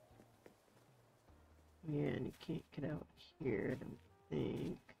 Yeah, and you can't get out here, I don't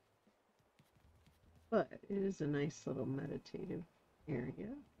think. But it is a nice little meditative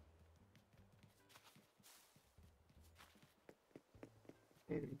area.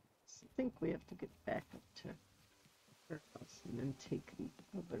 Very nice. I think we have to get back up to our house and then take the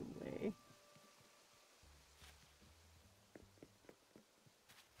other way.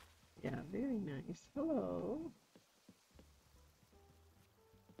 Yeah, very nice. Hello.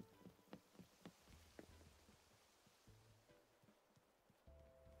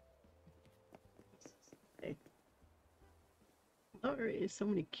 Alright, so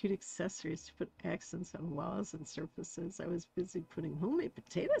many cute accessories to put accents on walls and surfaces. I was busy putting homemade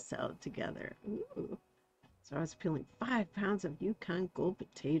potato salad together. Ooh. So I was peeling 5 pounds of Yukon Gold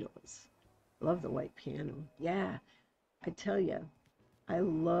potatoes. Love the white piano. Yeah, I tell you, I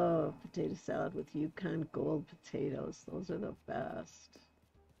love potato salad with Yukon Gold potatoes. Those are the best.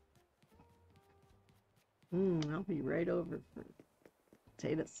 I'll be right over for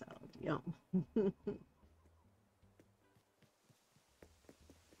potato salad. Yum.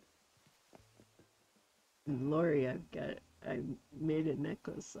 And Lori, I made a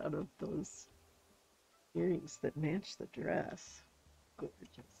necklace out of those Earrings that match the dress.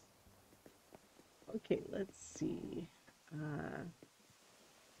 Gorgeous. Okay, let's see. Uh,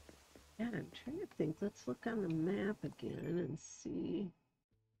 yeah, I'm trying to think. Let's look on the map again and see.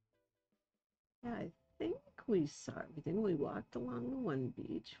 Yeah, I think we saw everything. We walked along the one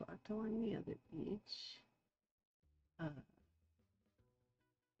beach, walked along the other beach. Uh,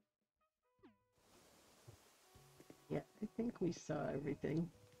 yeah, I think we saw everything.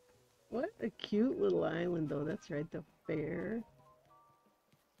 What a cute little island, though. That's right, the fair.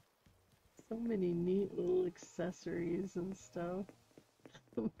 So many neat little accessories and stuff.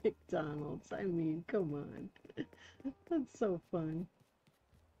 McDonald's, I mean, come on. That's so fun.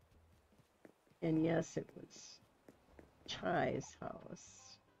 And yes, it was Chai's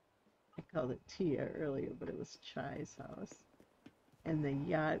house. I called it Tia earlier, but it was Chai's house. And the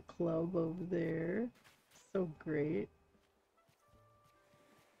yacht club over there. So great.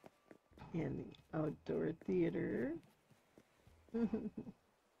 And the outdoor theater.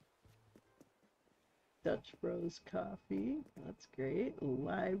 Dutch Bros Coffee. That's great.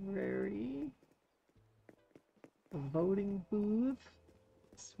 Library. A voting booth.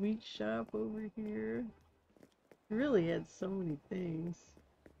 Sweet shop over here. It really had so many things.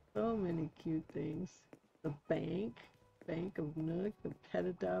 So many cute things. The bank. Bank of Nook. The pet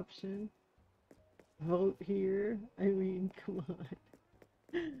adoption. Vote here. I mean, come on.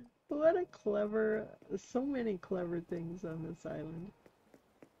 What a clever, so many clever things on this island.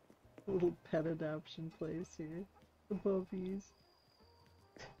 A little pet adoption place here. The puppies.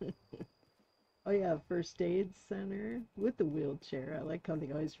 Oh yeah, first aid center with the wheelchair. I like how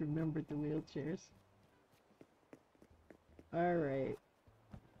they always remembered the wheelchairs. All right.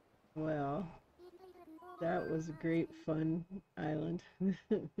 Well, that was a great fun island.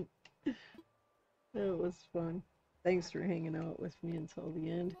 It was fun. Thanks for hanging out with me until the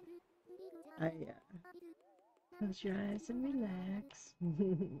end. Close your eyes and relax.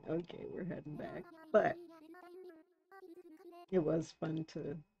 Okay, we're heading back. But it was fun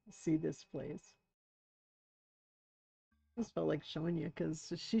to see this place. Just felt like showing you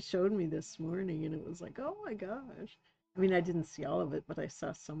because she showed me this morning and it was like, oh my gosh. I mean, I didn't see all of it, but I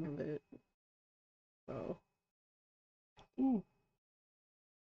saw some of it. So, ooh,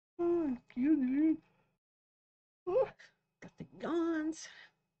 oh, excuse me. Oh, got the yawns.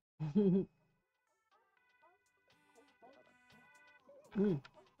 Mm.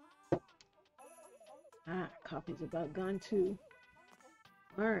 Ah, coffee's about gone too.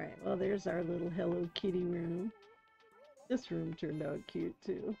 All right, well, there's our little Hello Kitty room. This room turned out cute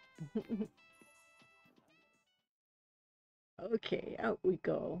too. Okay, out we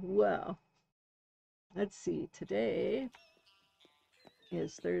go. Well, let's see. Today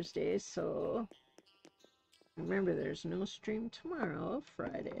is Thursday, so remember there's no stream tomorrow,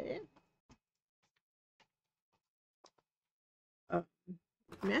 Friday.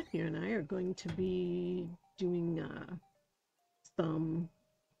 Matthew and I are going to be doing some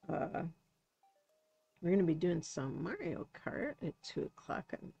we're going to be doing some Mario Kart at 2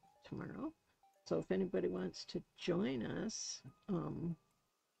 o'clock tomorrow. So if anybody wants to join us,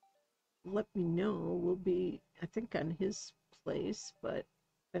 let me know. We'll be, I think, on his place, but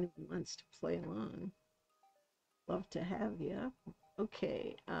if anyone wants to play along, love to have you.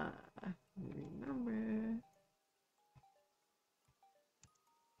 Okay, remember,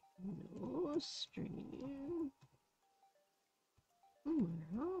 no stream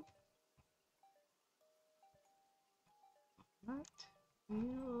tomorrow. What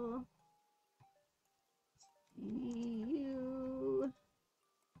will see you,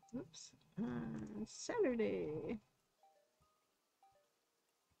 oops, on Saturday.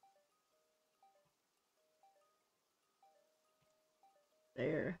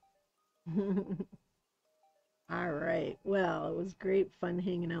 There. All right. Well, it was great fun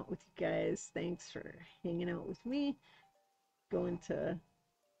hanging out with you guys. Thanks for hanging out with me. Going to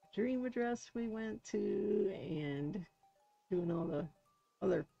Dream Address we went to and doing all the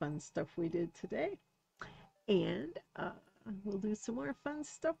other fun stuff we did today. And we'll do some more fun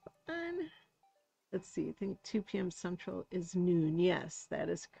stuff on, let's see, I think 2 p.m. Central is noon. Yes, that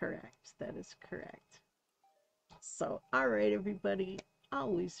is correct. That is correct. So, all right, everybody.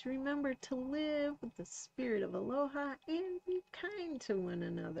 Always remember to live with the spirit of aloha and be kind to one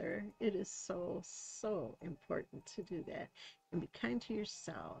another. It is so, so important to do that. And be kind to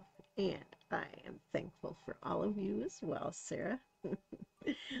yourself. And I am thankful for all of you as well, Sarah.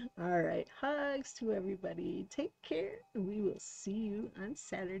 All right, hugs to everybody. Take care. We will see you on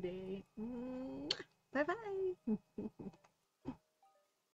Saturday. Bye-bye.